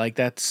people, like,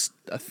 that's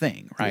a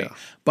thing, right? Yeah.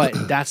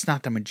 But that's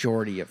not the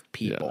majority of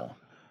people,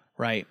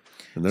 right?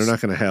 And they're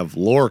not going to have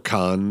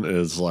LoreCon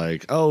is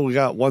like, oh, we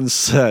got one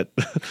set.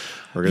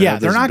 We're gonna have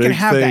they're not going to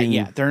have thing. that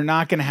yet. They're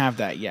not going to have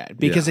that yet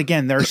because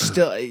again, they're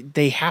still,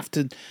 they have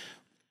to.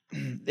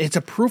 It's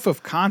a proof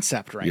of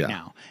concept right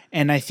now.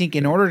 And I think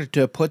in order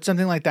to put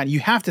something like that, you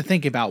have to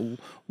think about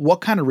what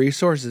kind of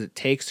resources it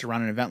takes to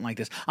run an event like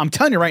this. I'm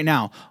telling you right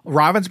now,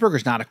 Ravensburger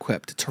is not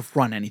equipped to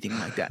run anything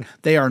like that.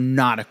 They are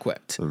not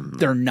equipped.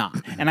 They're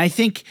not. And I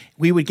think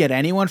we would get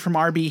anyone from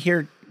RB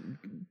here.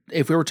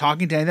 If we were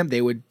talking to them,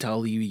 they would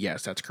tell you,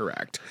 yes, that's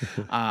correct.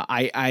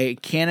 I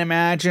can't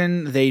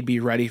imagine they'd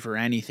be ready for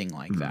anything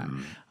like that.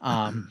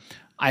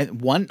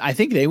 I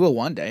think they will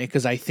one day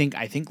because I think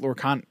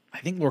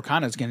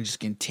Lorcana is going to just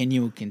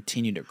continue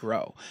to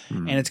grow,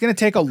 and it's going to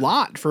take a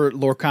lot for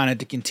Lorcana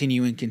to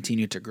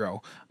continue to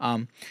grow.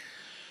 All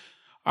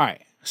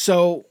right,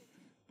 so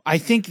I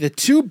think the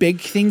two big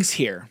things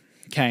here,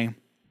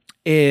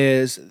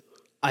 is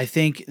I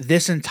think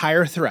this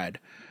entire thread,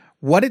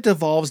 what it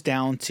devolves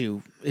down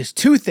to is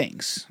two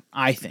things.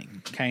 I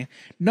think,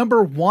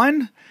 number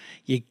one,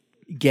 you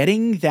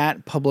getting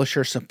that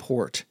publisher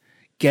support.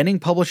 Getting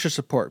publisher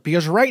support,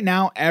 because right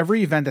now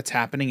every event that's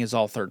happening is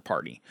all third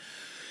party.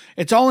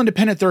 It's all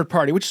independent third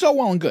party, which is all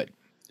well and good.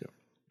 Yeah.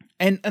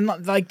 And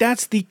like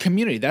that's the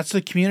community. That's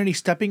the community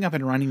stepping up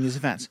and running these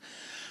events.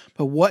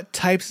 But what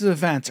types of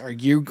events are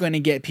you going to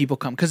get people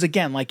come? Because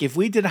again, like if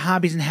we did a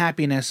Hobbies and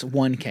Happiness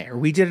 1K or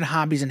we did a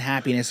Hobbies and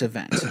Happiness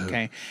event,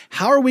 okay,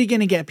 how are we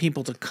going to get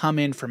people to come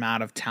in from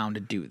out of town to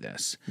do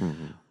this?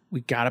 We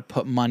got to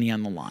put money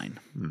on the line.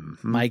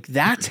 Like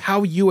that's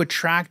how you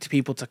attract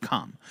people to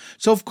come.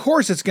 So of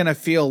course it's going to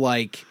feel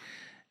like,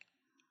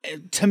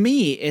 to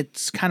me,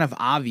 it's kind of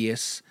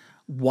obvious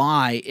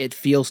why it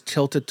feels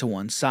tilted to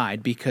one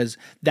side, because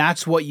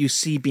that's what you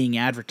see being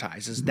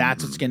advertised. Is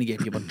that's what's going to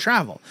get people to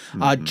travel.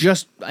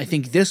 Just I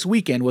think this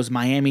weekend was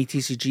Miami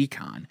TCG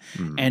Con,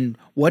 and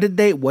what did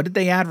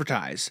they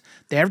advertise?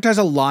 They advertised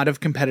a lot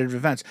of competitive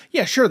events.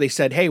 Yeah, sure. They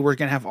said, hey, we're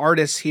going to have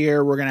artists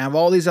here. We're going to have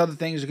all these other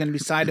things. There's going to be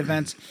side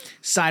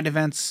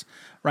events,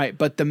 right?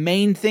 But the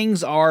main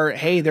things are,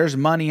 hey, there's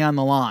money on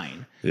the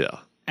line. Yeah.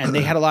 And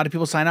they had a lot of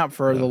people sign up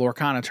for the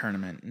Lorcana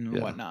tournament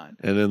and whatnot.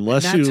 And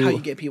that's how you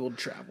get people to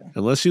travel.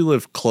 Unless you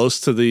live close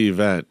to the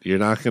event, you're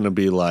not going to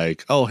be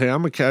like, oh, hey,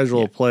 I'm a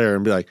casual player,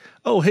 and be like,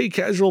 oh, hey,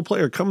 casual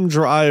player, come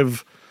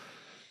drive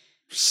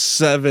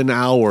 7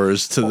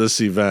 hours to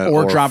this event,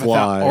 or drop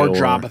fly,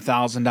 drop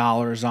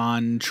 $1,000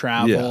 on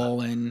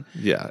travel. And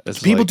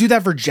people do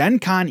that for Gen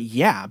Con,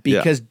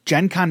 because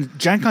Gen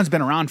Con's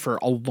been around for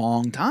a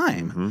long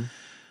time,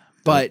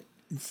 but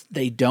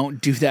they don't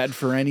do that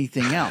for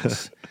anything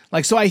else.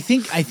 Like, so I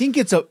think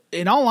it's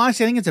in all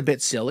honesty, I think it's a bit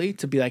silly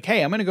to be like,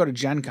 hey, I'm going to go to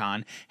Gen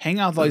Con,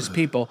 hang out with all these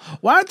people.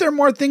 Why aren't there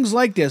more things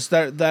like this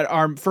that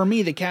are, for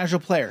me, the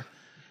casual player?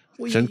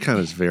 Gen Con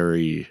is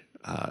very,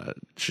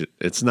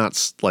 it's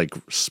not like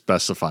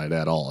specified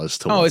at all as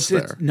to what's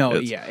there.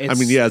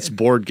 It's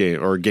board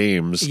game or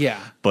games. Yeah.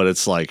 But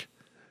it's like,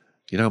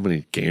 you know how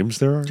many games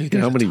there are? Dude, you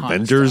know how many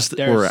vendors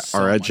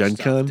are at Gen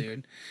Con?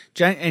 Dude.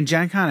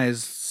 Gen Con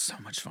is so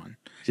much fun.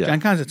 Yeah.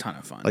 Gen Con's a ton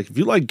of fun. Like if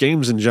you like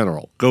games in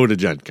general, go to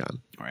Gen Con.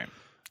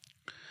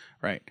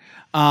 Right.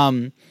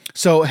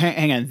 So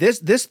hang on.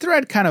 This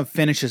thread kind of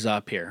finishes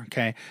up here.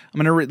 Okay, I'm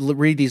going to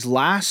read these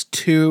last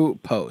two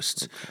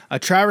posts.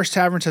 Traverse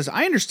Tavern says,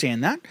 I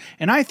understand that,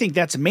 and I think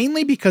that's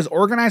mainly because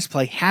organized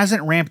play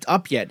hasn't ramped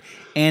up yet,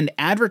 and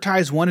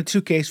advertise 1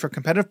 to 2Ks for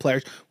competitive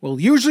players will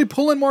usually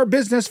pull in more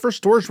business for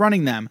stores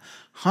running them.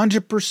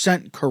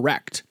 100%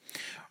 correct.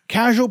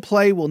 Casual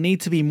play will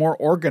need to be more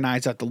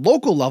organized at the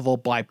local level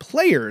by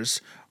players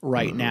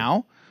right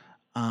now.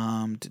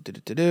 Where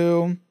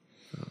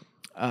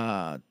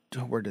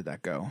did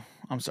that go?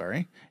 I'm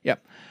sorry.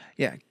 Yep.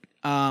 Yeah.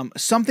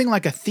 Something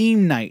like a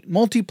theme night,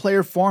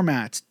 multiplayer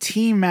formats,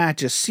 team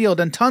matches, sealed,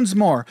 and tons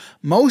more.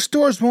 Most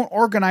stores won't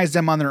organize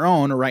them on their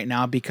own right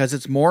now because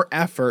it's more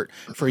effort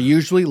for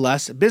usually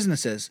less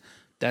businesses.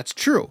 That's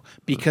true,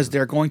 because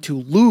they're going to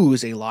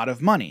lose a lot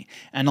of money.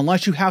 And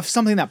unless you have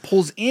something that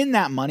pulls in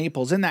that money,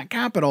 pulls in that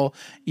capital,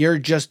 you're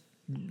just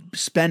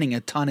spending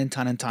a ton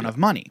of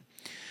money.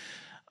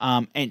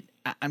 And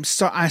I'm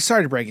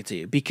sorry to break it to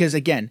you, because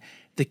again,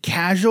 the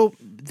casual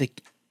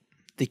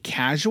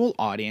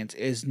audience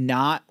is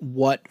not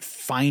what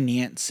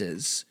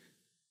finances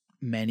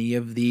many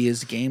of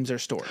these games or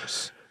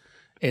stores.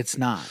 It's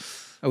not.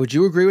 Would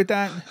you agree with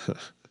that?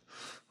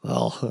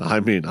 Well,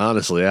 I mean,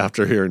 honestly,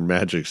 after hearing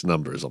Magic's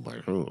numbers, I'm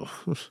like, oh,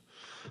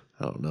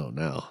 I don't know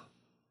now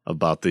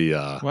about the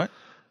what?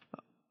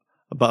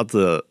 About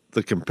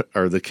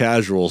the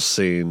casual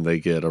scene. They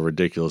get a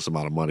ridiculous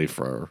amount of money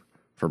for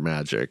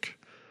Magic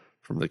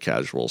from the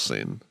casual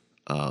scene.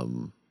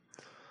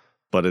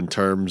 But in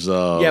terms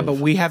of but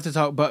we have to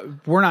talk.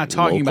 But we're not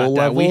talking about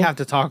that. We have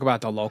to talk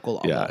about the local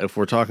level. Yeah, if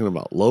we're talking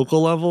about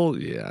local level,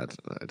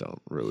 I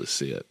don't really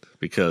see it,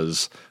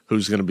 because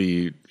who's going to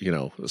be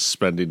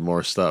spending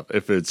more stuff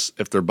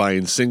if they're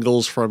buying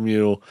singles from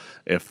you,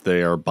 if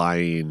they are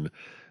buying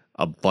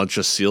a bunch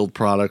of sealed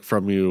product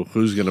from you,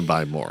 who's going to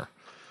buy more?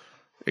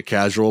 A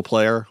casual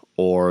player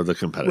or the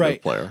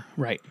competitive player,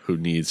 who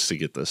needs to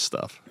get this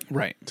stuff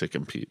to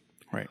compete,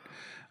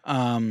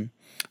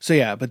 So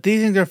yeah, but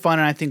these things are fun,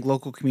 and I think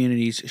local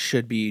communities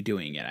should be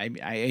doing it.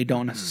 I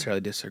don't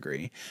necessarily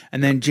disagree.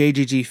 And then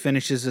JGG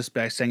finishes this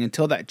by saying,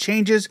 until that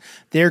changes,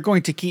 they're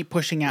going to keep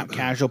pushing out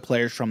casual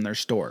players from their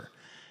store.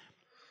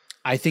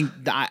 I think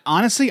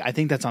honestly, I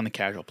think that's on the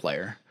casual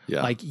player.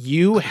 Yeah. Like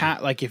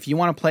if you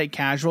want to play it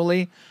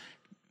casually,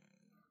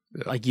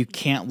 like you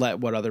can't let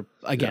what other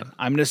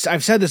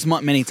I've said this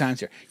many times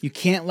here. You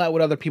can't let what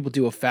other people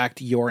do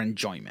affect your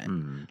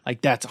enjoyment.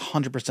 Like that's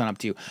 100% up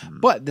to you.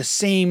 But at the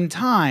same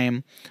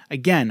time,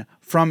 again,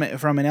 from an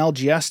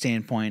LGS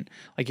standpoint,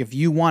 like if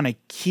you want to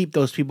keep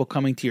those people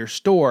coming to your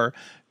store,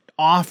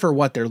 offer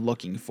what they're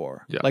looking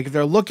for. Yeah. Like if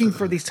they're looking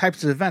for these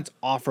types of events,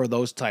 offer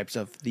those types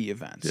of the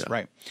events,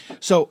 right?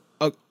 So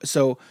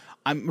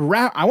I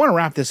want to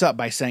wrap this up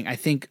by saying I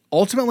think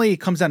ultimately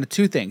it comes down to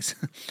two things.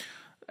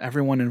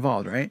 Everyone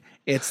involved, right?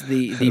 It's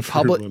the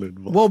public.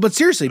 Well, but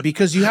seriously,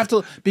 because you have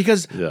to,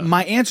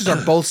 my answers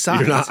are both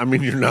sides.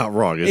 You're not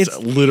wrong. It's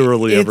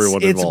literally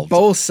everyone involved. It's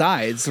both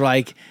sides.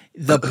 Like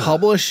the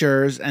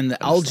publishers and the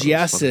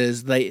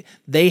LGSs,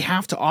 they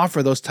have to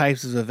offer those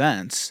types of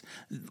events.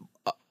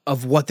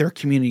 of what their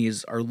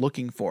communities are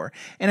looking for.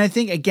 And I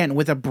think, again,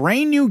 with a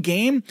brand new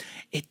game,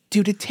 it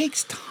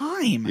takes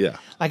time. Yeah.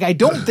 Like, I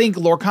don't think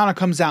Lorcana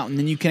comes out and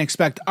then you can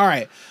expect, all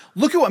right,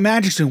 look at what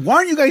Magic's doing. Why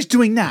aren't you guys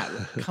doing that?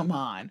 Come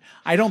on.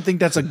 I don't think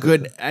that's a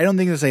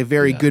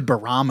very good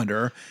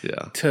barometer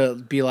to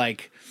be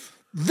like,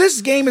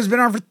 this game has been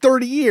on for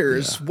 30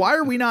 years. Yeah. Why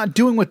are we not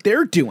doing what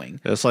they're doing?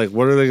 It's like,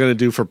 what are they going to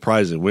do for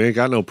pricing? We ain't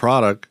got no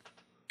product.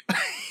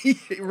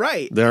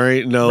 Right. There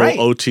ain't no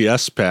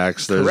OTS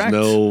packs. There's Correct.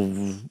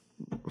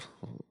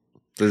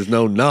 There's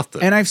no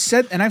nothing. And I've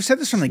said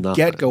this from the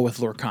get-go with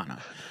Lorcana.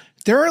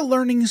 They're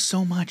learning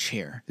so much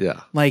here.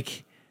 Yeah.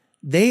 Like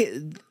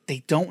they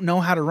don't know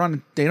how to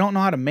run. They don't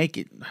know how to make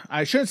it.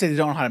 I shouldn't say they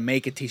don't know how to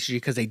make a TCG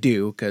because they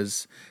do,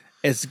 because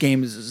this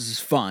game is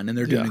fun and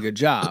they're doing a good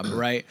job,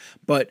 right?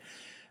 But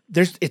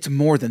it's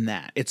more than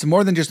that. It's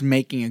more than just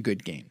making a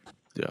good game.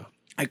 Yeah.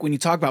 Like when you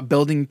talk about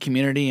building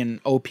community and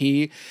OP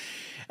and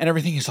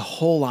everything, is a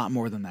whole lot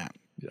more than that.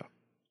 Yeah.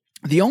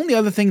 The only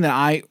other thing that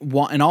I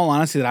want, in all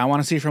honesty, that I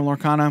want to see from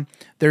Lorcana,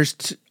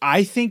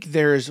 I think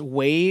there's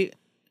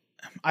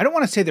I don't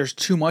want to say there's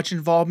too much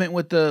involvement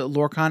with the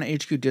Lorcana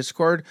HQ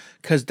Discord,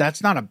 because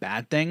that's not a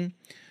bad thing,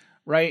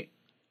 right?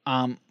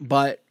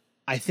 But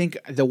I think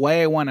the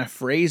way I want to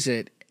phrase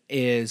it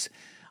is,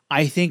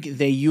 I think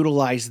they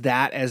utilize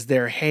that as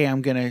their, hey,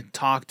 I'm going to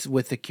talk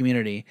with the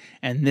community,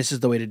 and this is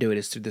the way to do it,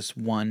 is through this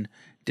one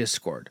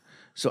Discord.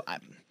 So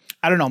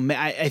I don't know.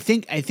 I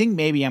think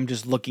maybe I'm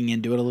just looking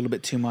into it a little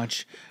bit too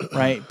much,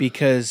 right?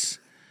 Because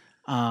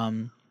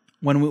when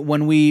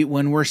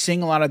we're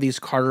seeing a lot of these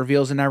card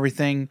reveals and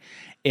everything,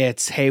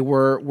 it's, hey,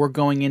 we're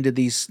going into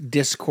these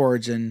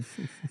Discords and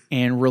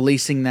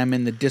releasing them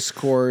in the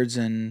Discords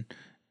and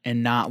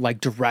not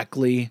like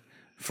directly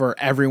for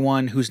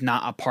everyone who's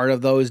not a part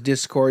of those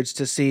Discords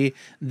to see.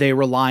 They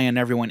rely on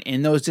everyone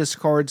in those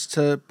Discords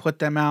to put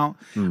them out.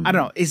 I don't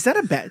know. Is that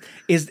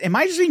am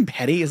I just being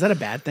petty? Is that a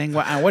bad thing?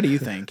 What do you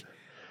think?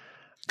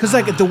 Because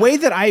like the way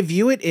that I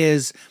view it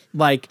is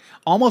like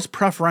almost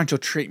preferential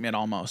treatment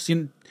almost.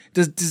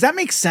 Does that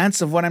make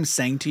sense of what I'm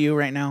saying to you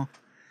right now?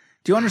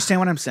 Do you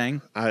understand what I'm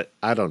saying?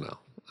 I don't know.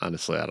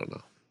 Honestly, I don't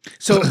know.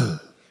 So,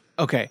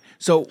 okay.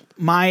 So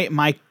my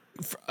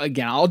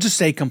again, I'll just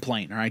say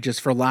complaint, all right,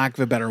 just for lack of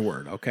a better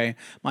word, okay?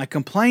 My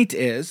complaint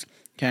is,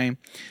 okay,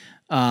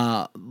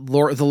 the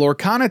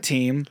Lorcana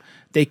team,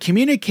 they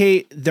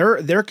communicate,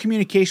 their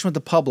communication with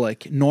the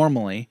public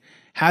normally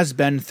has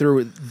been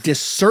through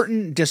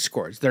certain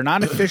Discords. They're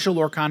not official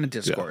Lorcana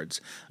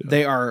Discords. Yeah.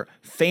 They are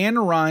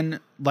fan-run,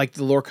 like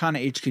the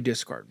Lorcana HQ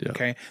Discord,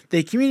 okay?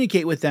 They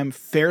communicate with them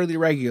fairly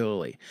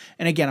regularly.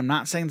 And again, I'm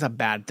not saying it's a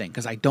bad thing,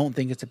 because I don't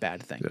think it's a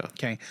bad thing,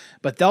 okay?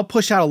 But they'll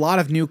push out a lot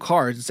of new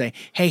cards and say,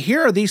 hey,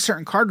 here are these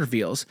certain card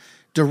reveals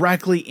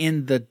directly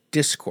in the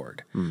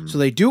Discord. So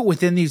they do it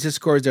within these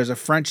Discords. There's a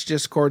French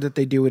Discord that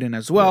they do it in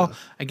as well. Yeah.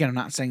 Again, I'm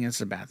not saying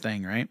it's a bad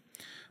thing, right?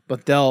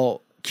 But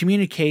they'll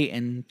communicate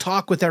and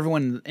talk with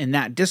everyone in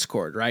that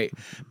Discord, right?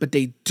 But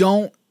they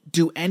don't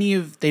do any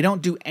of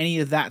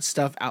that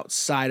stuff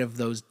outside of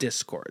those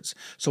Discords.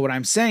 So what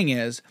I'm saying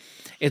is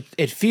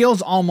it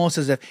feels almost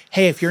as if,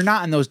 hey, if you're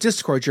not in those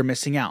Discords, you're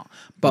missing out.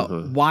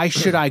 But why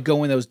should I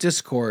go in those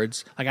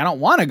Discords? Like, I don't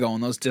want to go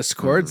in those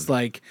Discords.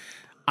 Like,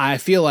 I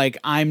feel like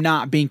I'm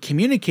not being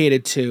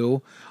communicated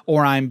to,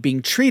 or I'm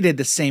being treated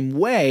the same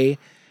way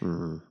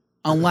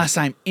unless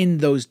I'm in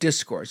those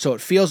Discords. So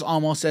it feels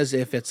almost as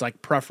if it's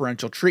like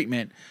preferential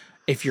treatment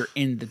if you're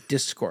in the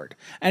Discord.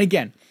 And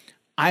again,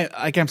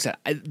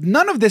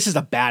 none of this is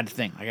a bad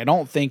thing. Like, I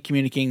don't think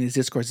communicating these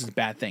Discords is a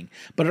bad thing,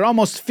 but it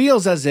almost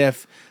feels as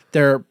if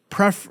they're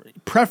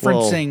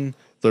preferencing. Well,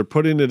 they're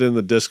putting it in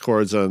the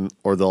Discords, or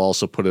they'll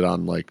also put it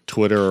on like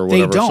Twitter or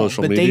whatever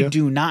social media. They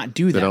do not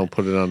do that. They don't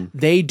put it on.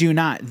 They do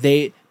not.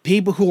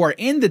 People who are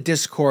in the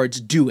Discords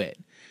do it,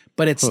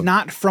 but it's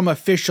not from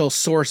official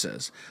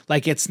sources.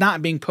 Like, it's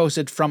not being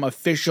posted from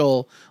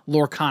official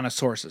Lorcana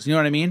sources. You know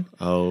what I mean?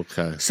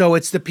 Okay. So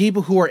it's the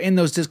people who are in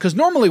those, because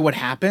normally what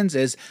happens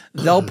is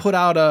they'll put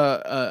out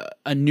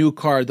a new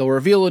card. They'll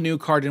reveal a new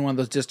card in one of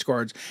those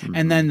Discords,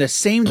 and then the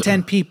same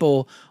 10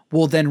 people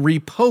will then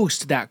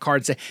repost that card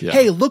and say,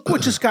 hey, look what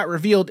just got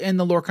revealed in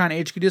the Lorcana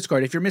HQ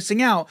Discord. If you're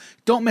missing out,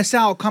 don't miss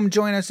out. Come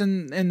join us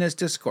in this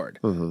Discord,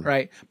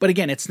 right? But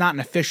again, it's not an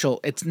official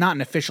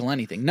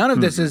anything. None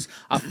of this is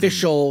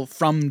official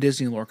from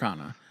Disney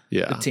Lorcana,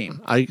 the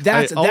team.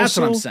 That's what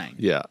I'm saying.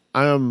 Yeah.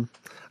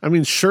 I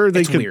mean, sure,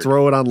 they could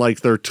throw it on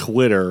like their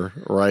Twitter,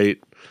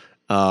 right?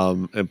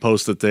 And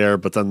post it there,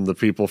 but then the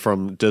people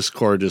from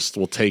Discord just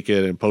will take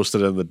it and post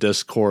it in the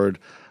Discord.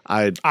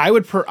 I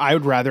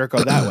would rather it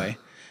go that way.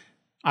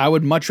 I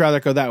would much rather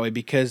go that way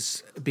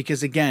because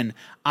again,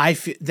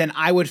 then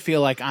I would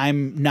feel like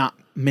I'm not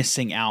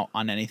missing out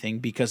on anything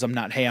because I'm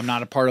not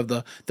a part of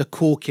the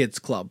cool kids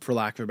club, for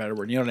lack of a better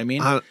word. You know what I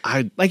mean?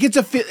 Like, it's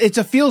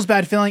a feels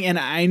bad feeling, and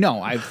I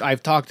know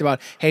I've talked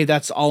about, hey,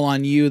 that's all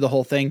on you, the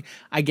whole thing.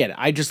 I get it.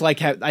 I just I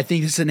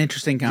think it's an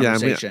interesting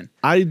conversation.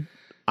 Yeah,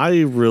 I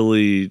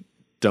really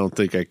don't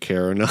think I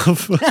care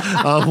enough.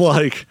 I'm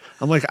like,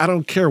 I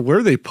don't care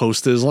where they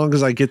post it as long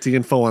as I get the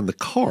info on the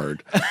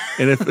card.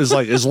 And if it's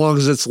like, as long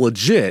as it's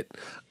legit.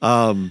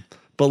 But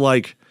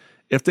like,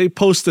 if they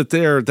post it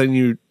there, then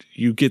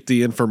you get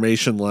the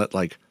information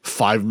like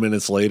 5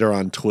 minutes later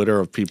on Twitter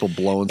of people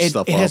blowing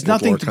stuff up. Has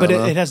nothing to, but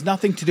it has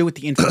nothing to do with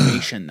the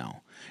information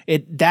though.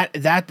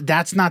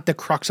 That's not the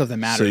crux of the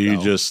matter.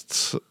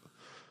 So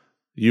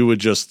you would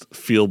just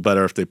feel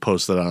better if they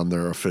posted on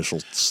their official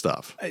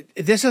stuff.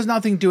 This has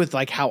nothing to do with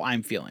like how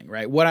I'm feeling,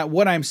 right?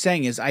 What I'm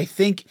saying is, I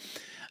think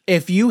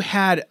if you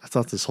had, I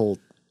thought this whole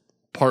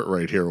part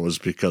right here was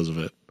because of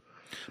it.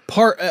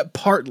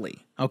 Partly,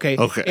 okay.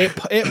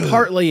 It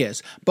partly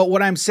is, but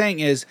what I'm saying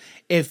is,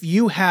 if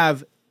you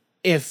have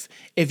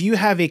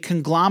a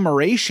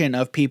conglomeration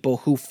of people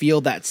who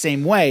feel that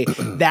same way,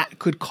 that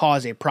could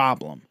cause a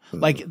problem.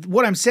 Like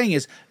what I'm saying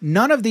is,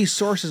 none of these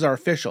sources are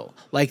official.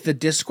 Like the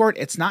Discord,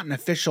 it's not an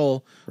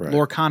official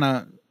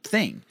Lorcana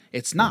thing.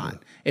 It's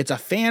not. It's a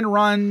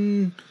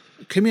fan-run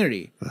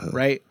community,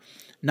 right?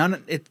 None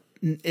of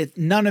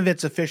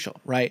it's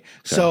official, right? Okay.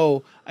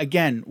 So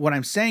again, what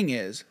I'm saying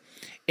is,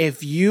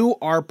 if you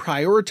are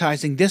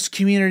prioritizing this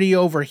community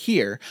over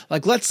here,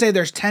 like let's say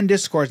there's 10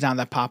 Discords now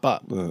that pop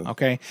up,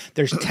 okay?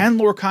 There's 10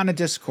 Lorcana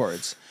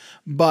Discords,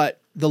 but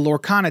the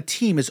Lorcana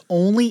team is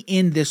only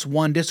in this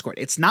one Discord.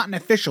 It's not an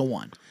official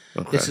one.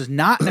 Okay. This is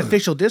not an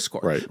official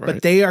Discord. Right.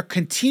 But they are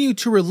continue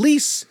to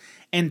release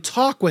and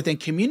talk with and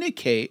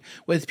communicate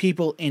with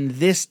people in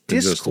this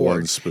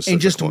Discord. In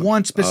just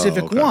one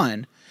specific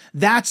one.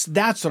 That's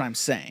what I'm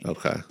saying.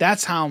 Okay.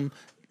 That's how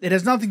it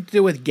has nothing to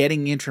do with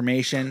getting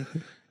information.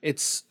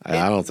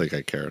 I don't think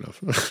I care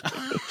enough.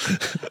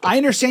 I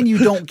understand you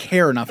don't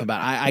care enough about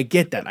it. I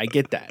get that.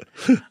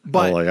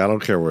 But I don't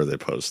care where they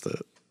post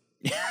it.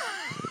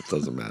 It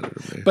doesn't matter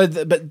to me.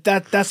 But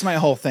that's my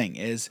whole thing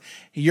is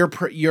you're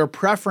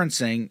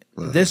preferencing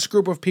this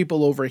group of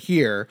people over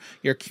here.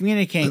 You're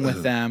communicating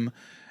with them.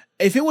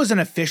 If it was an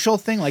official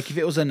thing, like if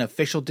it was an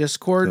official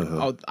Discord,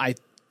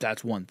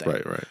 that's one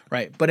thing.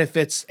 Right. But if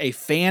it's a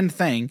fan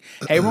thing,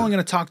 hey, we're only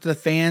going to talk to the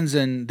fans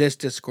in this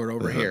Discord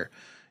over here.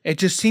 It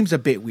just seems a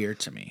bit weird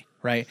to me,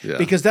 right? Yeah.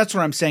 Because that's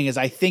what I'm saying is,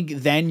 I think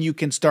then you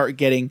can start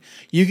getting,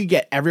 you could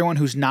get everyone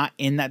who's not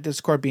in that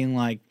Discord being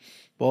like,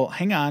 well,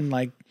 hang on,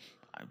 like,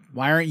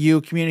 why aren't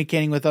you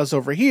communicating with us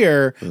over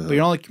here, but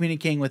you're only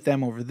communicating with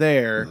them over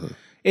there?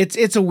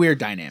 It's a weird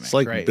dynamic. It's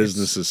like right?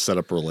 businesses set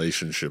up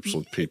relationships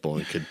with people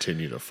and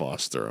continue to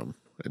foster them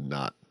and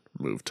not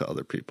move to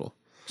other people.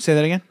 Say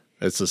that again?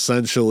 It's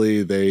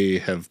essentially they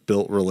have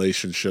built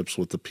relationships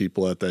with the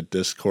people at that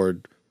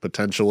Discord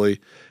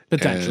potentially,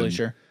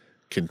 sure.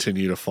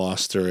 Continue to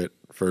foster it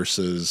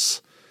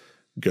versus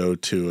go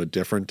to a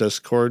different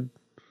Discord.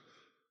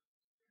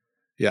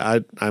 Yeah,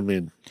 I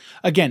mean,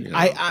 again, you know,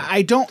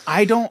 I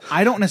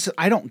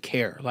don't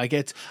care. Like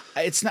it's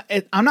not.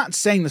 I'm not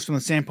saying this from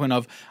the standpoint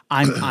of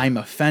I'm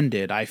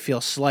offended. I feel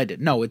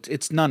slighted. No,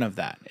 it's none of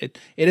that. It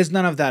is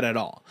none of that at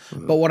all.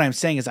 But what I'm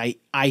saying is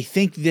I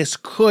think this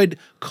could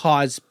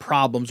cause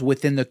problems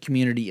within the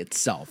community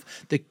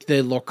itself, the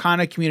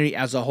Lorcana community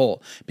as a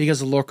whole, because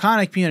the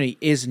Lorcana community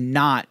is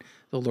not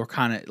the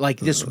Lorcana like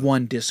this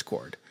one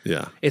Discord.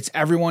 Yeah. It's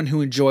everyone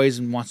who enjoys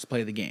and wants to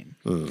play the game.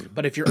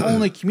 But if you're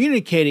only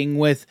communicating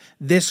with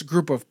this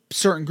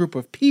certain group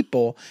of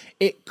people,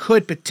 it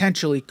could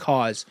potentially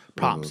cause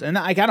problems. And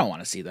I don't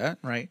want to see that,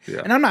 right? Yeah.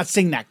 And I'm not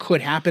saying that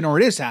could happen or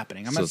it is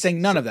happening. I'm not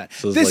saying none of that.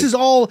 This is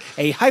all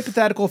a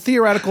hypothetical,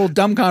 theoretical,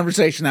 dumb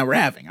conversation that we're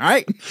having, all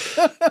right?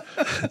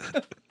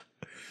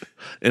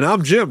 And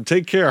I'm Jim.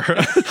 Take care.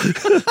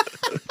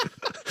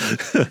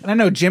 And I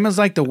know Jim is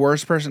like the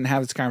worst person to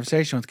have this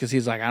conversation with because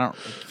he's like, I don't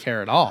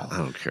care at all. I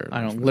don't care.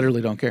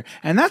 Literally don't care.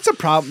 And that's a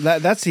problem.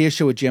 That's the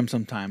issue with Jim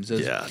sometimes.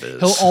 Is it is.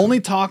 He'll only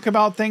talk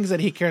about things that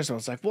he cares about.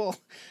 It's like, well,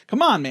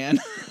 come on, man.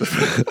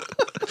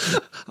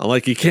 I'm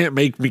like, you can't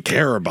make me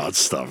care about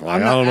stuff.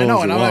 Like, I don't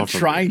know. And I'm not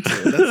trying to.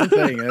 That's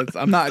the thing.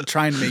 I'm not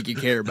trying to make you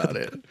care about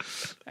it.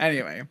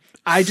 Anyway,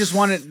 I just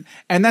wanted,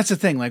 and that's the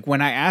thing. Like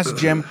when I asked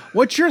Jim,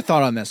 what's your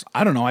thought on this?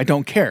 I don't know. I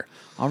don't care.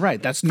 All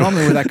right. That's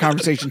normally where that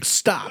conversation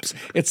stops.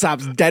 It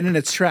stops dead in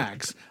its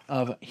tracks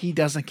of he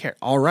doesn't care.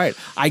 All right.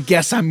 I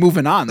guess I'm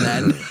moving on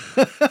then.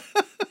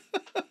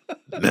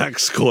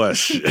 Next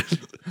question.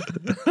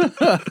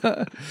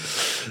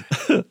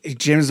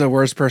 Jim's the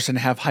worst person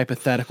to have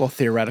hypothetical,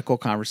 theoretical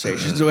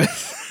conversations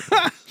with.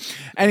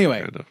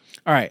 Anyway.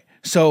 All right.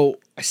 So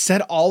I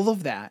said all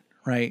of that,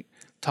 right?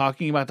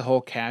 Talking about the whole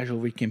casual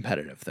v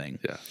competitive thing.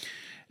 Yeah.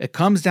 It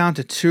comes down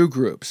to two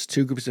groups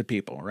of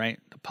people, right?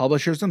 The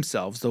publishers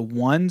themselves, the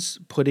ones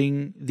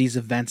putting these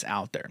events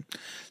out there.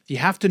 You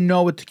have to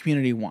know what the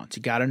community wants.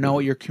 You got to know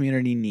what your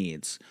community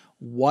needs.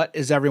 What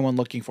is everyone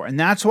looking for? And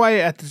that's why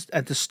at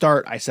the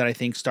start, I said I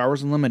think Star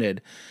Wars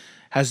Unlimited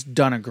has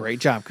done a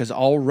great job because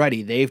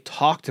already they've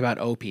talked about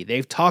OP.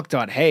 They've talked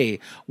about, hey,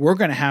 we're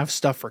going to have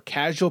stuff for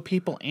casual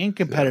people and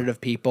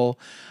competitive people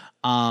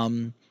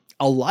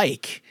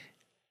alike.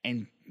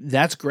 And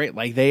that's great.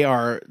 Like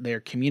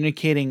they're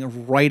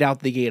communicating right out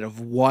the gate of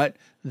what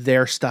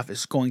their stuff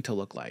is going to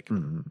look like.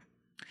 Mm-hmm.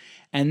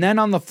 And then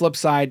on the flip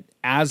side,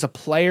 as a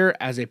player,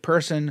 as a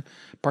person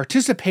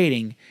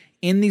participating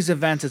in these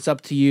events, it's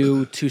up to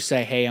you to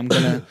say, hey, I'm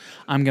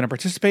gonna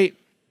participate.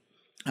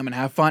 I'm gonna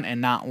have fun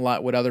and not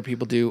let what other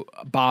people do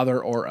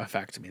bother or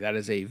affect me. That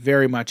is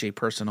very much a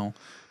personal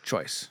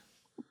choice.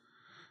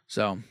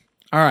 So,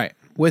 all right.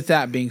 With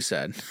that being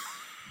said,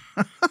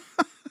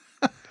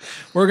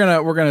 we're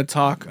gonna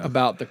talk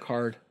about the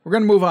card. We're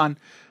gonna move on.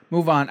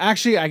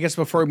 Actually, I guess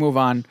before we move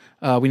on,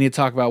 we need to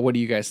talk about what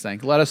do you guys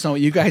think. Let us know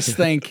what you guys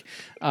think.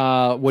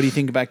 What do you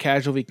think about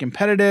casual v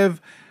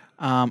competitive?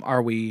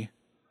 Are we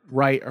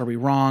right? Are we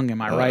wrong? Am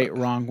I right?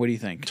 Wrong? What do you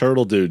think?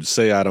 Turtle dude,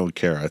 say I don't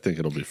care. I think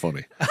it'll be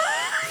funny.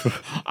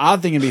 I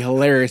think it'd be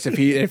hilarious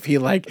if he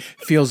like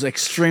feels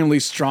extremely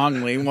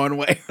strongly one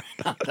way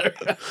or another.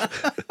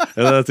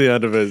 And then at the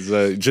end of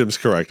it, Jim's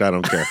correct. I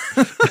don't care.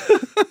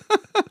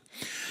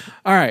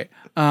 All right.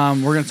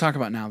 We're going to talk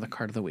about now the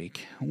card of the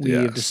week.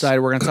 We've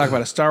decided we're going to talk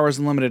about a Star Wars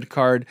Unlimited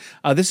card.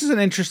 This is an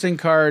interesting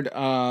card.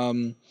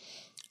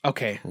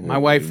 Okay, my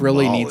wife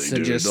really needs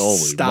to just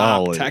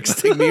stop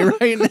texting me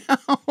right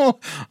now.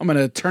 I'm going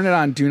to turn it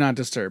on Do Not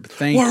Disturb.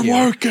 Thank you.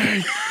 We're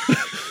working.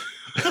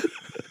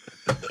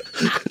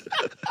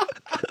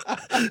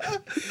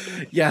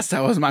 Yes,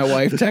 that was my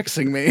wife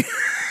texting me.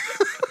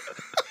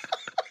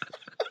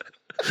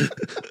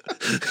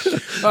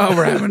 Oh,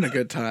 we're having a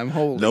good time.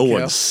 Holy no cow.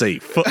 one's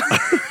safe.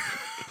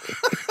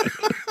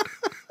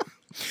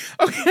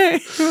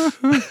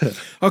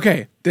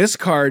 Okay, this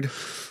card,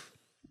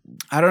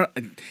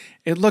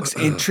 it looks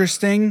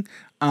interesting.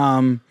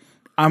 I'm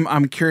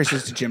curious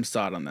as to Jim's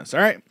thought on this.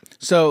 All right.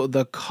 So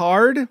the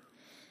card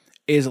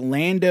is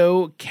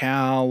Lando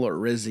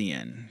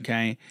Calrissian.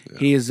 Okay. Yeah.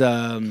 He's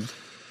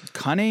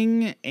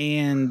cunning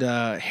and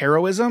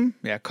heroism.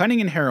 Yeah,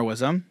 cunning and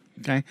heroism.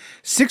 Okay.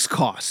 6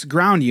 cost,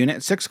 ground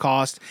unit, 6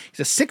 cost.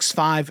 He's a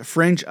 6/5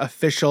 fringe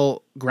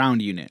official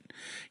ground unit.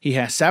 He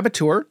has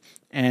Saboteur.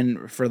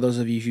 And for those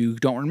of you who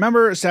don't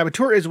remember,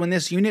 Saboteur is when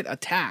this unit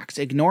attacks,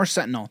 ignore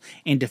Sentinel,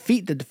 and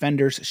defeat the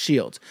defender's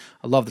shields.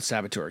 I love the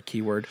Saboteur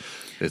keyword.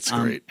 It's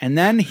great. And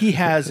then he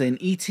has an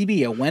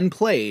ETB, a when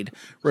played,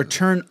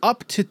 return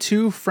up to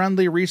 2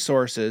 friendly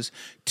resources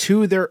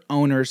to their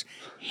owner's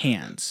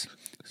hands.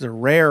 It's a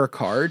rare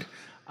card.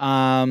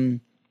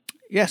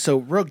 Yeah, so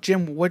Rogue,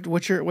 Jim,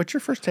 what's your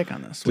first take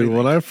on this? Dude,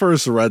 when I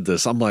first read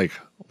this, I'm like,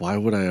 why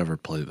would I ever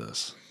play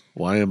this?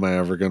 Why am I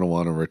ever going to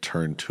want to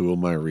return 2 of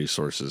my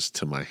resources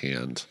to my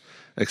hand?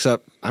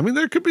 Except, I mean,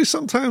 there could be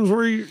some times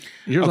where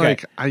you're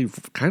like, I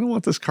kind of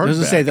want this card back. I was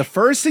going to say, the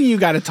first thing you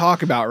got to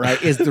talk about, right,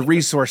 is the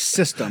resource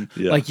system.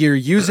 Yeah. Like, you're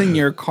using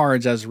your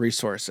cards as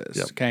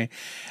resources, okay?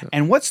 Yep.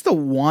 And what's the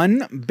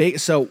one big...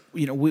 So,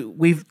 you know,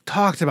 we've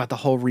talked about the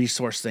whole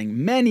resource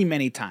thing many,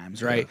 many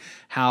times, right? Yeah.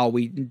 How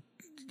we...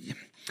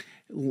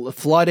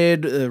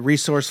 flooded,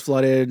 resource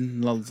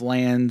flooded,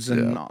 lands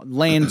and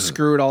land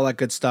screwed, all that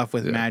good stuff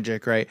with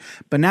magic, right?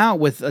 But now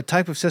with a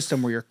type of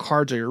system where your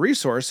cards are your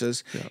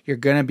resources, you're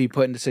going to be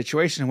put in a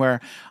situation where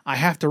I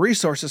have to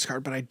resource this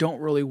card, but I don't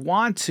really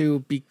want to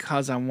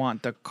because I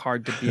want the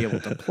card to be able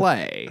to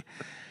play.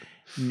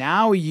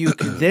 Now you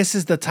can, this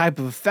is the type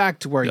of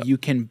effect where you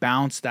can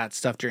bounce that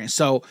stuff during.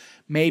 So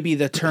maybe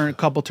the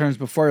couple turns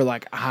before, you're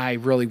like, I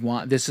really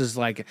want, this is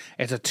like,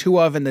 it's a 2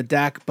 of in the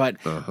deck, but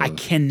I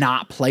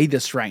cannot play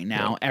this right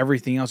now.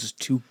 Everything else is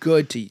too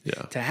good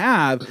to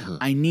have.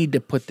 I need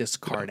to put this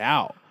card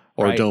out.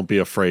 Or don't be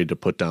afraid to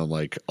put down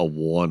like a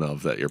 1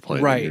 of that you're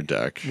playing in your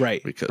deck.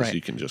 Right. Because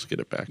you can just get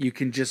it back. You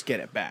can just get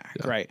it back.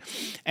 Yeah. Right.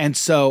 And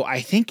so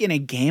I think in a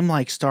game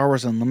like Star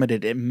Wars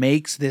Unlimited, it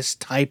makes this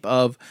type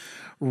of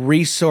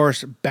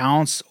resource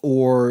bounce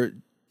or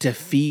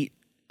defeat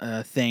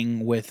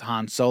thing with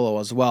Han Solo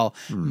as well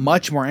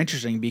much more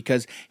interesting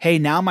because, hey,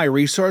 now my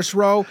resource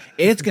row,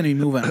 it's going to be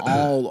moving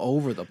all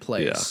over the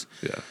place.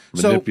 Yeah.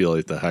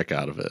 Manipulate the heck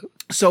out of it.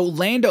 So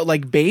Lando,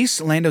 like base,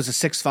 Lando's a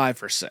 6/5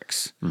 for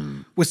 6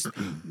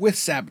 with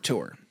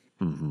Saboteur.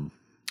 Mm-hmm.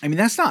 I mean,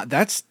 that's not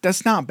bad.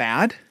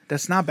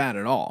 That's not bad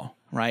at all,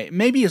 right?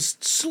 Maybe it's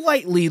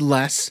slightly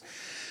less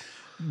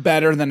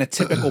better than a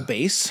typical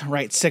base,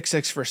 right?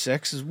 6/6 for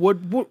 6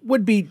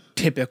 would be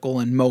typical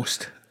in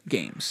most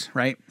games,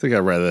 right? I think I'd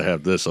rather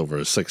have this over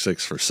a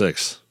 6/6 for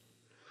 6.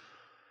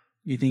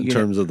 You think in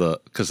terms of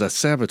because that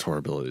Saboteur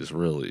ability is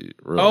really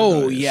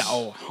nice.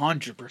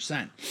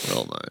 100%.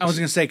 Real nice. I was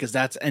gonna say because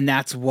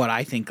that's what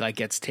I think like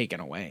gets taken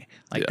away.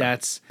 Like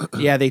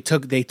they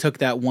took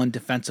that 1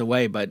 defense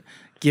away, but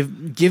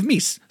give me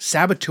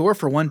Saboteur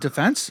for 1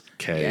 defense.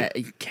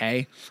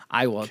 Okay,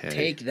 I will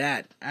take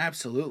that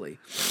absolutely.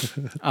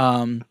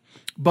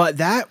 But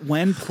that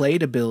when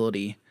played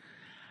ability,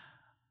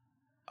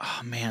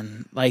 oh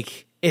man,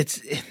 like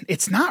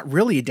it's not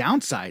really a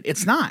downside.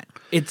 It's not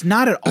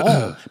at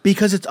all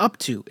because it's up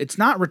to. It's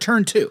not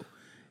return 2.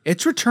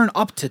 It's return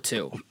up to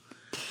 2.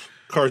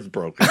 Card's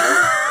broken.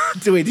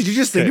 Wait, did you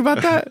just think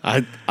about that?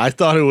 I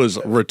thought it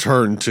was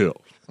return 2.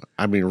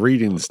 I mean,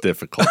 reading's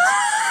difficult.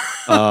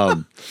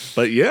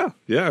 But yeah.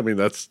 I mean,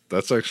 that's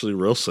actually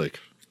real sick.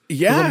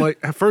 Yeah. I'm like,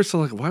 at first I'm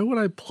like, why would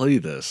I play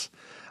this?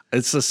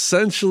 It's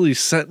essentially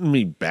setting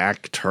me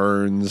back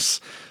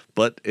turns,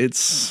 but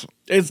it's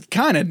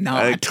kind of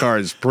not. that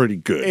card's pretty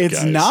good. It's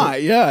guys.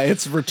 not. Yeah,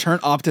 it's return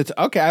opted.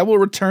 Okay, I will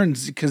return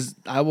because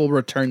I will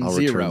return I'll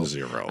zero. return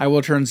 0. I will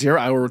return 0.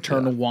 I will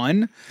return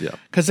 1. Yeah.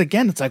 Because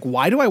again, it's like,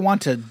 why do I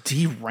want to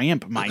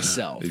deramp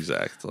myself?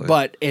 Exactly.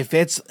 But if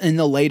it's in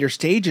the later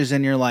stages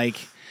and you're like,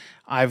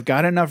 I've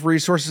got enough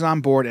resources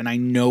on board and I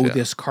know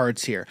this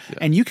card's here. Yeah.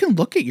 And you can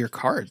look at your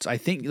cards. I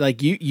think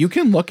like you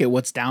can look at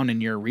what's down in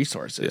your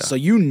resources. Yeah. So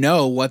you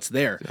know what's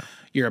there. Yeah.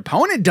 Your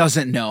opponent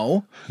doesn't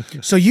know.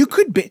 So you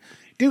could be,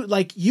 dude,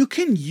 like you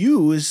can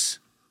use,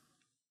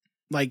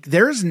 like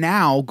there's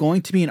now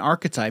going to be an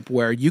archetype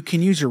where you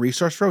can use your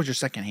resource row as your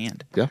second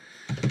hand. Yeah.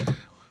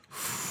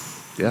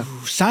 Yeah.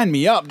 Sign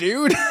me up,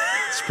 dude.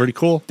 It's pretty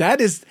cool.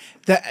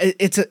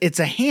 It's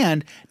a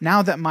hand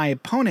now that my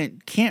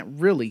opponent can't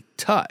really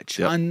touch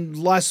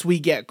unless we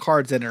get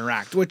cards that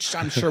interact, which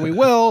I'm sure we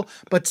will,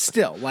 but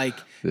still, like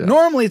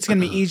normally it's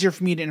going to be easier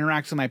for me to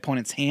interact with my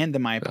opponent's hand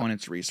than my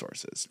opponent's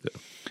resources.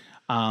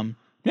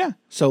 Yeah.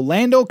 So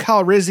Lando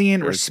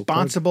Calrissian,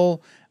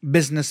 responsible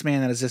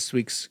businessman. That is this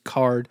week's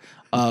card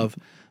of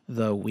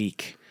the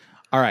week.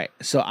 All right.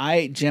 So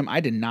Jim, I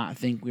did not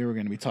think we were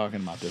going to be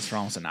talking about this for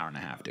almost an hour and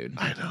a half, dude.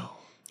 I know.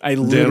 I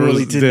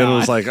literally did not. Dan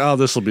was like, oh,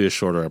 this will be a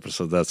shorter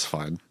episode. That's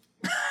fine.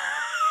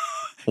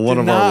 One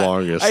of our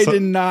longest. I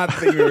did not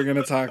think we were going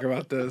to talk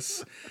about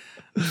this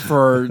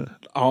for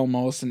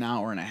almost an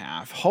hour and a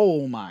half.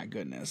 Oh, my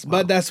goodness. Wow.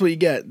 But that's what you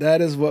get. That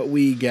is what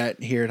we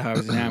get here at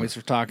Hobbies and Habits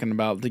for talking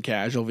about the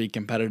casual v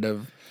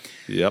competitive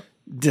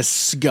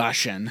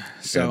discussion.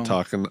 So and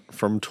talking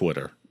from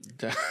Twitter.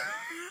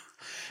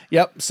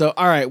 Yep. So,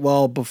 all right.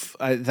 Well,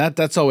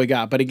 that's all we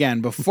got. But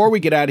again, before we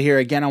get out of here,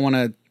 again, I want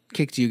to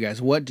kick to you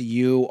guys. What do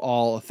you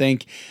all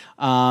think?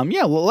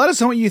 Let us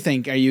know what you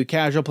think. Are you a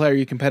casual player? Are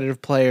you a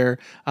competitive player?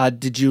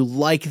 Did you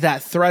like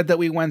that thread that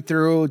we went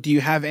through? Do you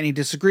have any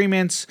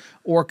disagreements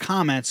or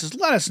comments? Just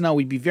let us know.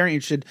 We'd be very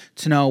interested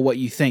to know what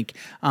you think.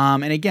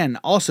 And again,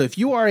 also, if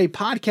you are a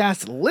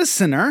podcast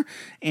listener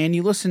and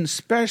you listen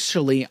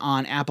especially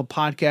on Apple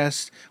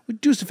Podcasts, would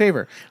do us a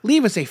favor.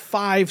 Leave us a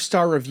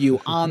 5-star review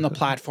on the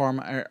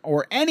platform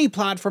or any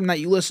platform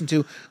that you listen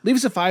to. Leave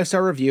us a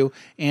 5-star review,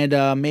 and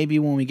maybe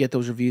when we get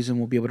those reviews, and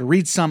we'll be able to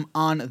read some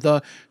on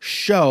the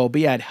show.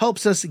 But yeah, it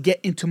helps us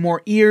get into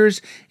more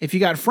ears. If you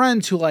got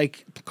friends who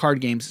like card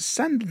games,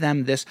 send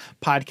them this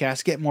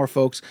podcast. Get more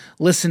folks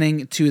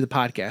listening to the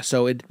podcast.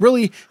 So it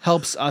really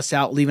helps us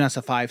out, leaving us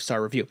a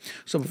 5-star review.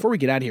 So before we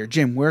get out of here,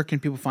 Jim, where can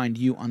people find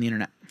you on the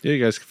internet? Yeah,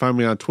 you guys can find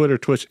me on Twitter,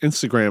 Twitch,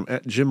 Instagram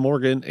at Jim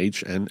Morgan,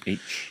 HNH. You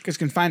guys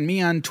can find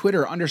me on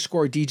Twitter,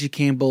 _DG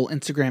Campbell,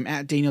 Instagram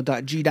at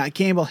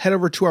Daniel.G.Campbell. Head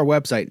over to our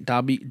website,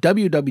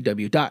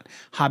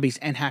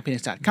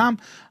 www.hobbiesandhappiness.com.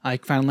 You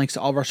can find links to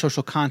all of our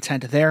social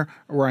content there.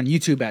 We're on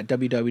YouTube at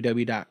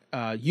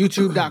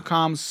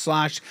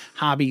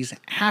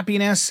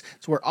www.youtube.com/hobbieshappiness.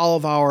 It's where all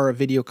of our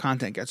video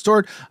content gets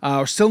stored.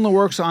 We're still in the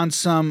works on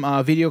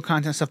some video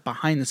content stuff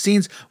behind the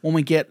scenes.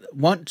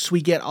 Once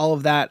we get all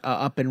of that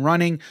up and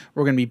running,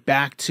 we're going to be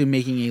back to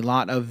making a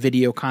lot of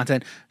video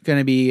content. Going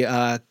to be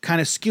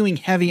kind of skewing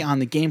heavy on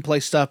the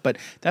gameplay stuff, but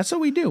that's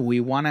what we do. We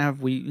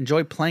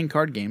enjoy playing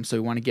card games, so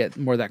we want to get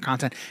more of that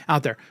content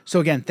out there. So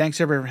again, thanks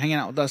everybody for hanging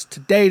out with us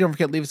today. Don't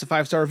forget to leave us a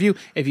 5-star review.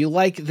 If you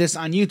like this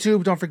on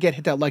YouTube, don't forget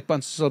hit that like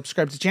button,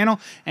 subscribe to the channel,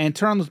 and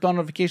turn on those bell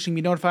notifications to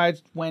be notified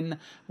when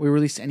we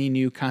release any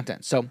new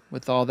content. So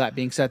with all that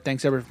being said,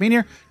 thanks everybody for being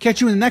here.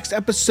 Catch you in the next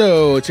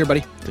episode. See you,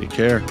 everybody. Take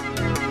care.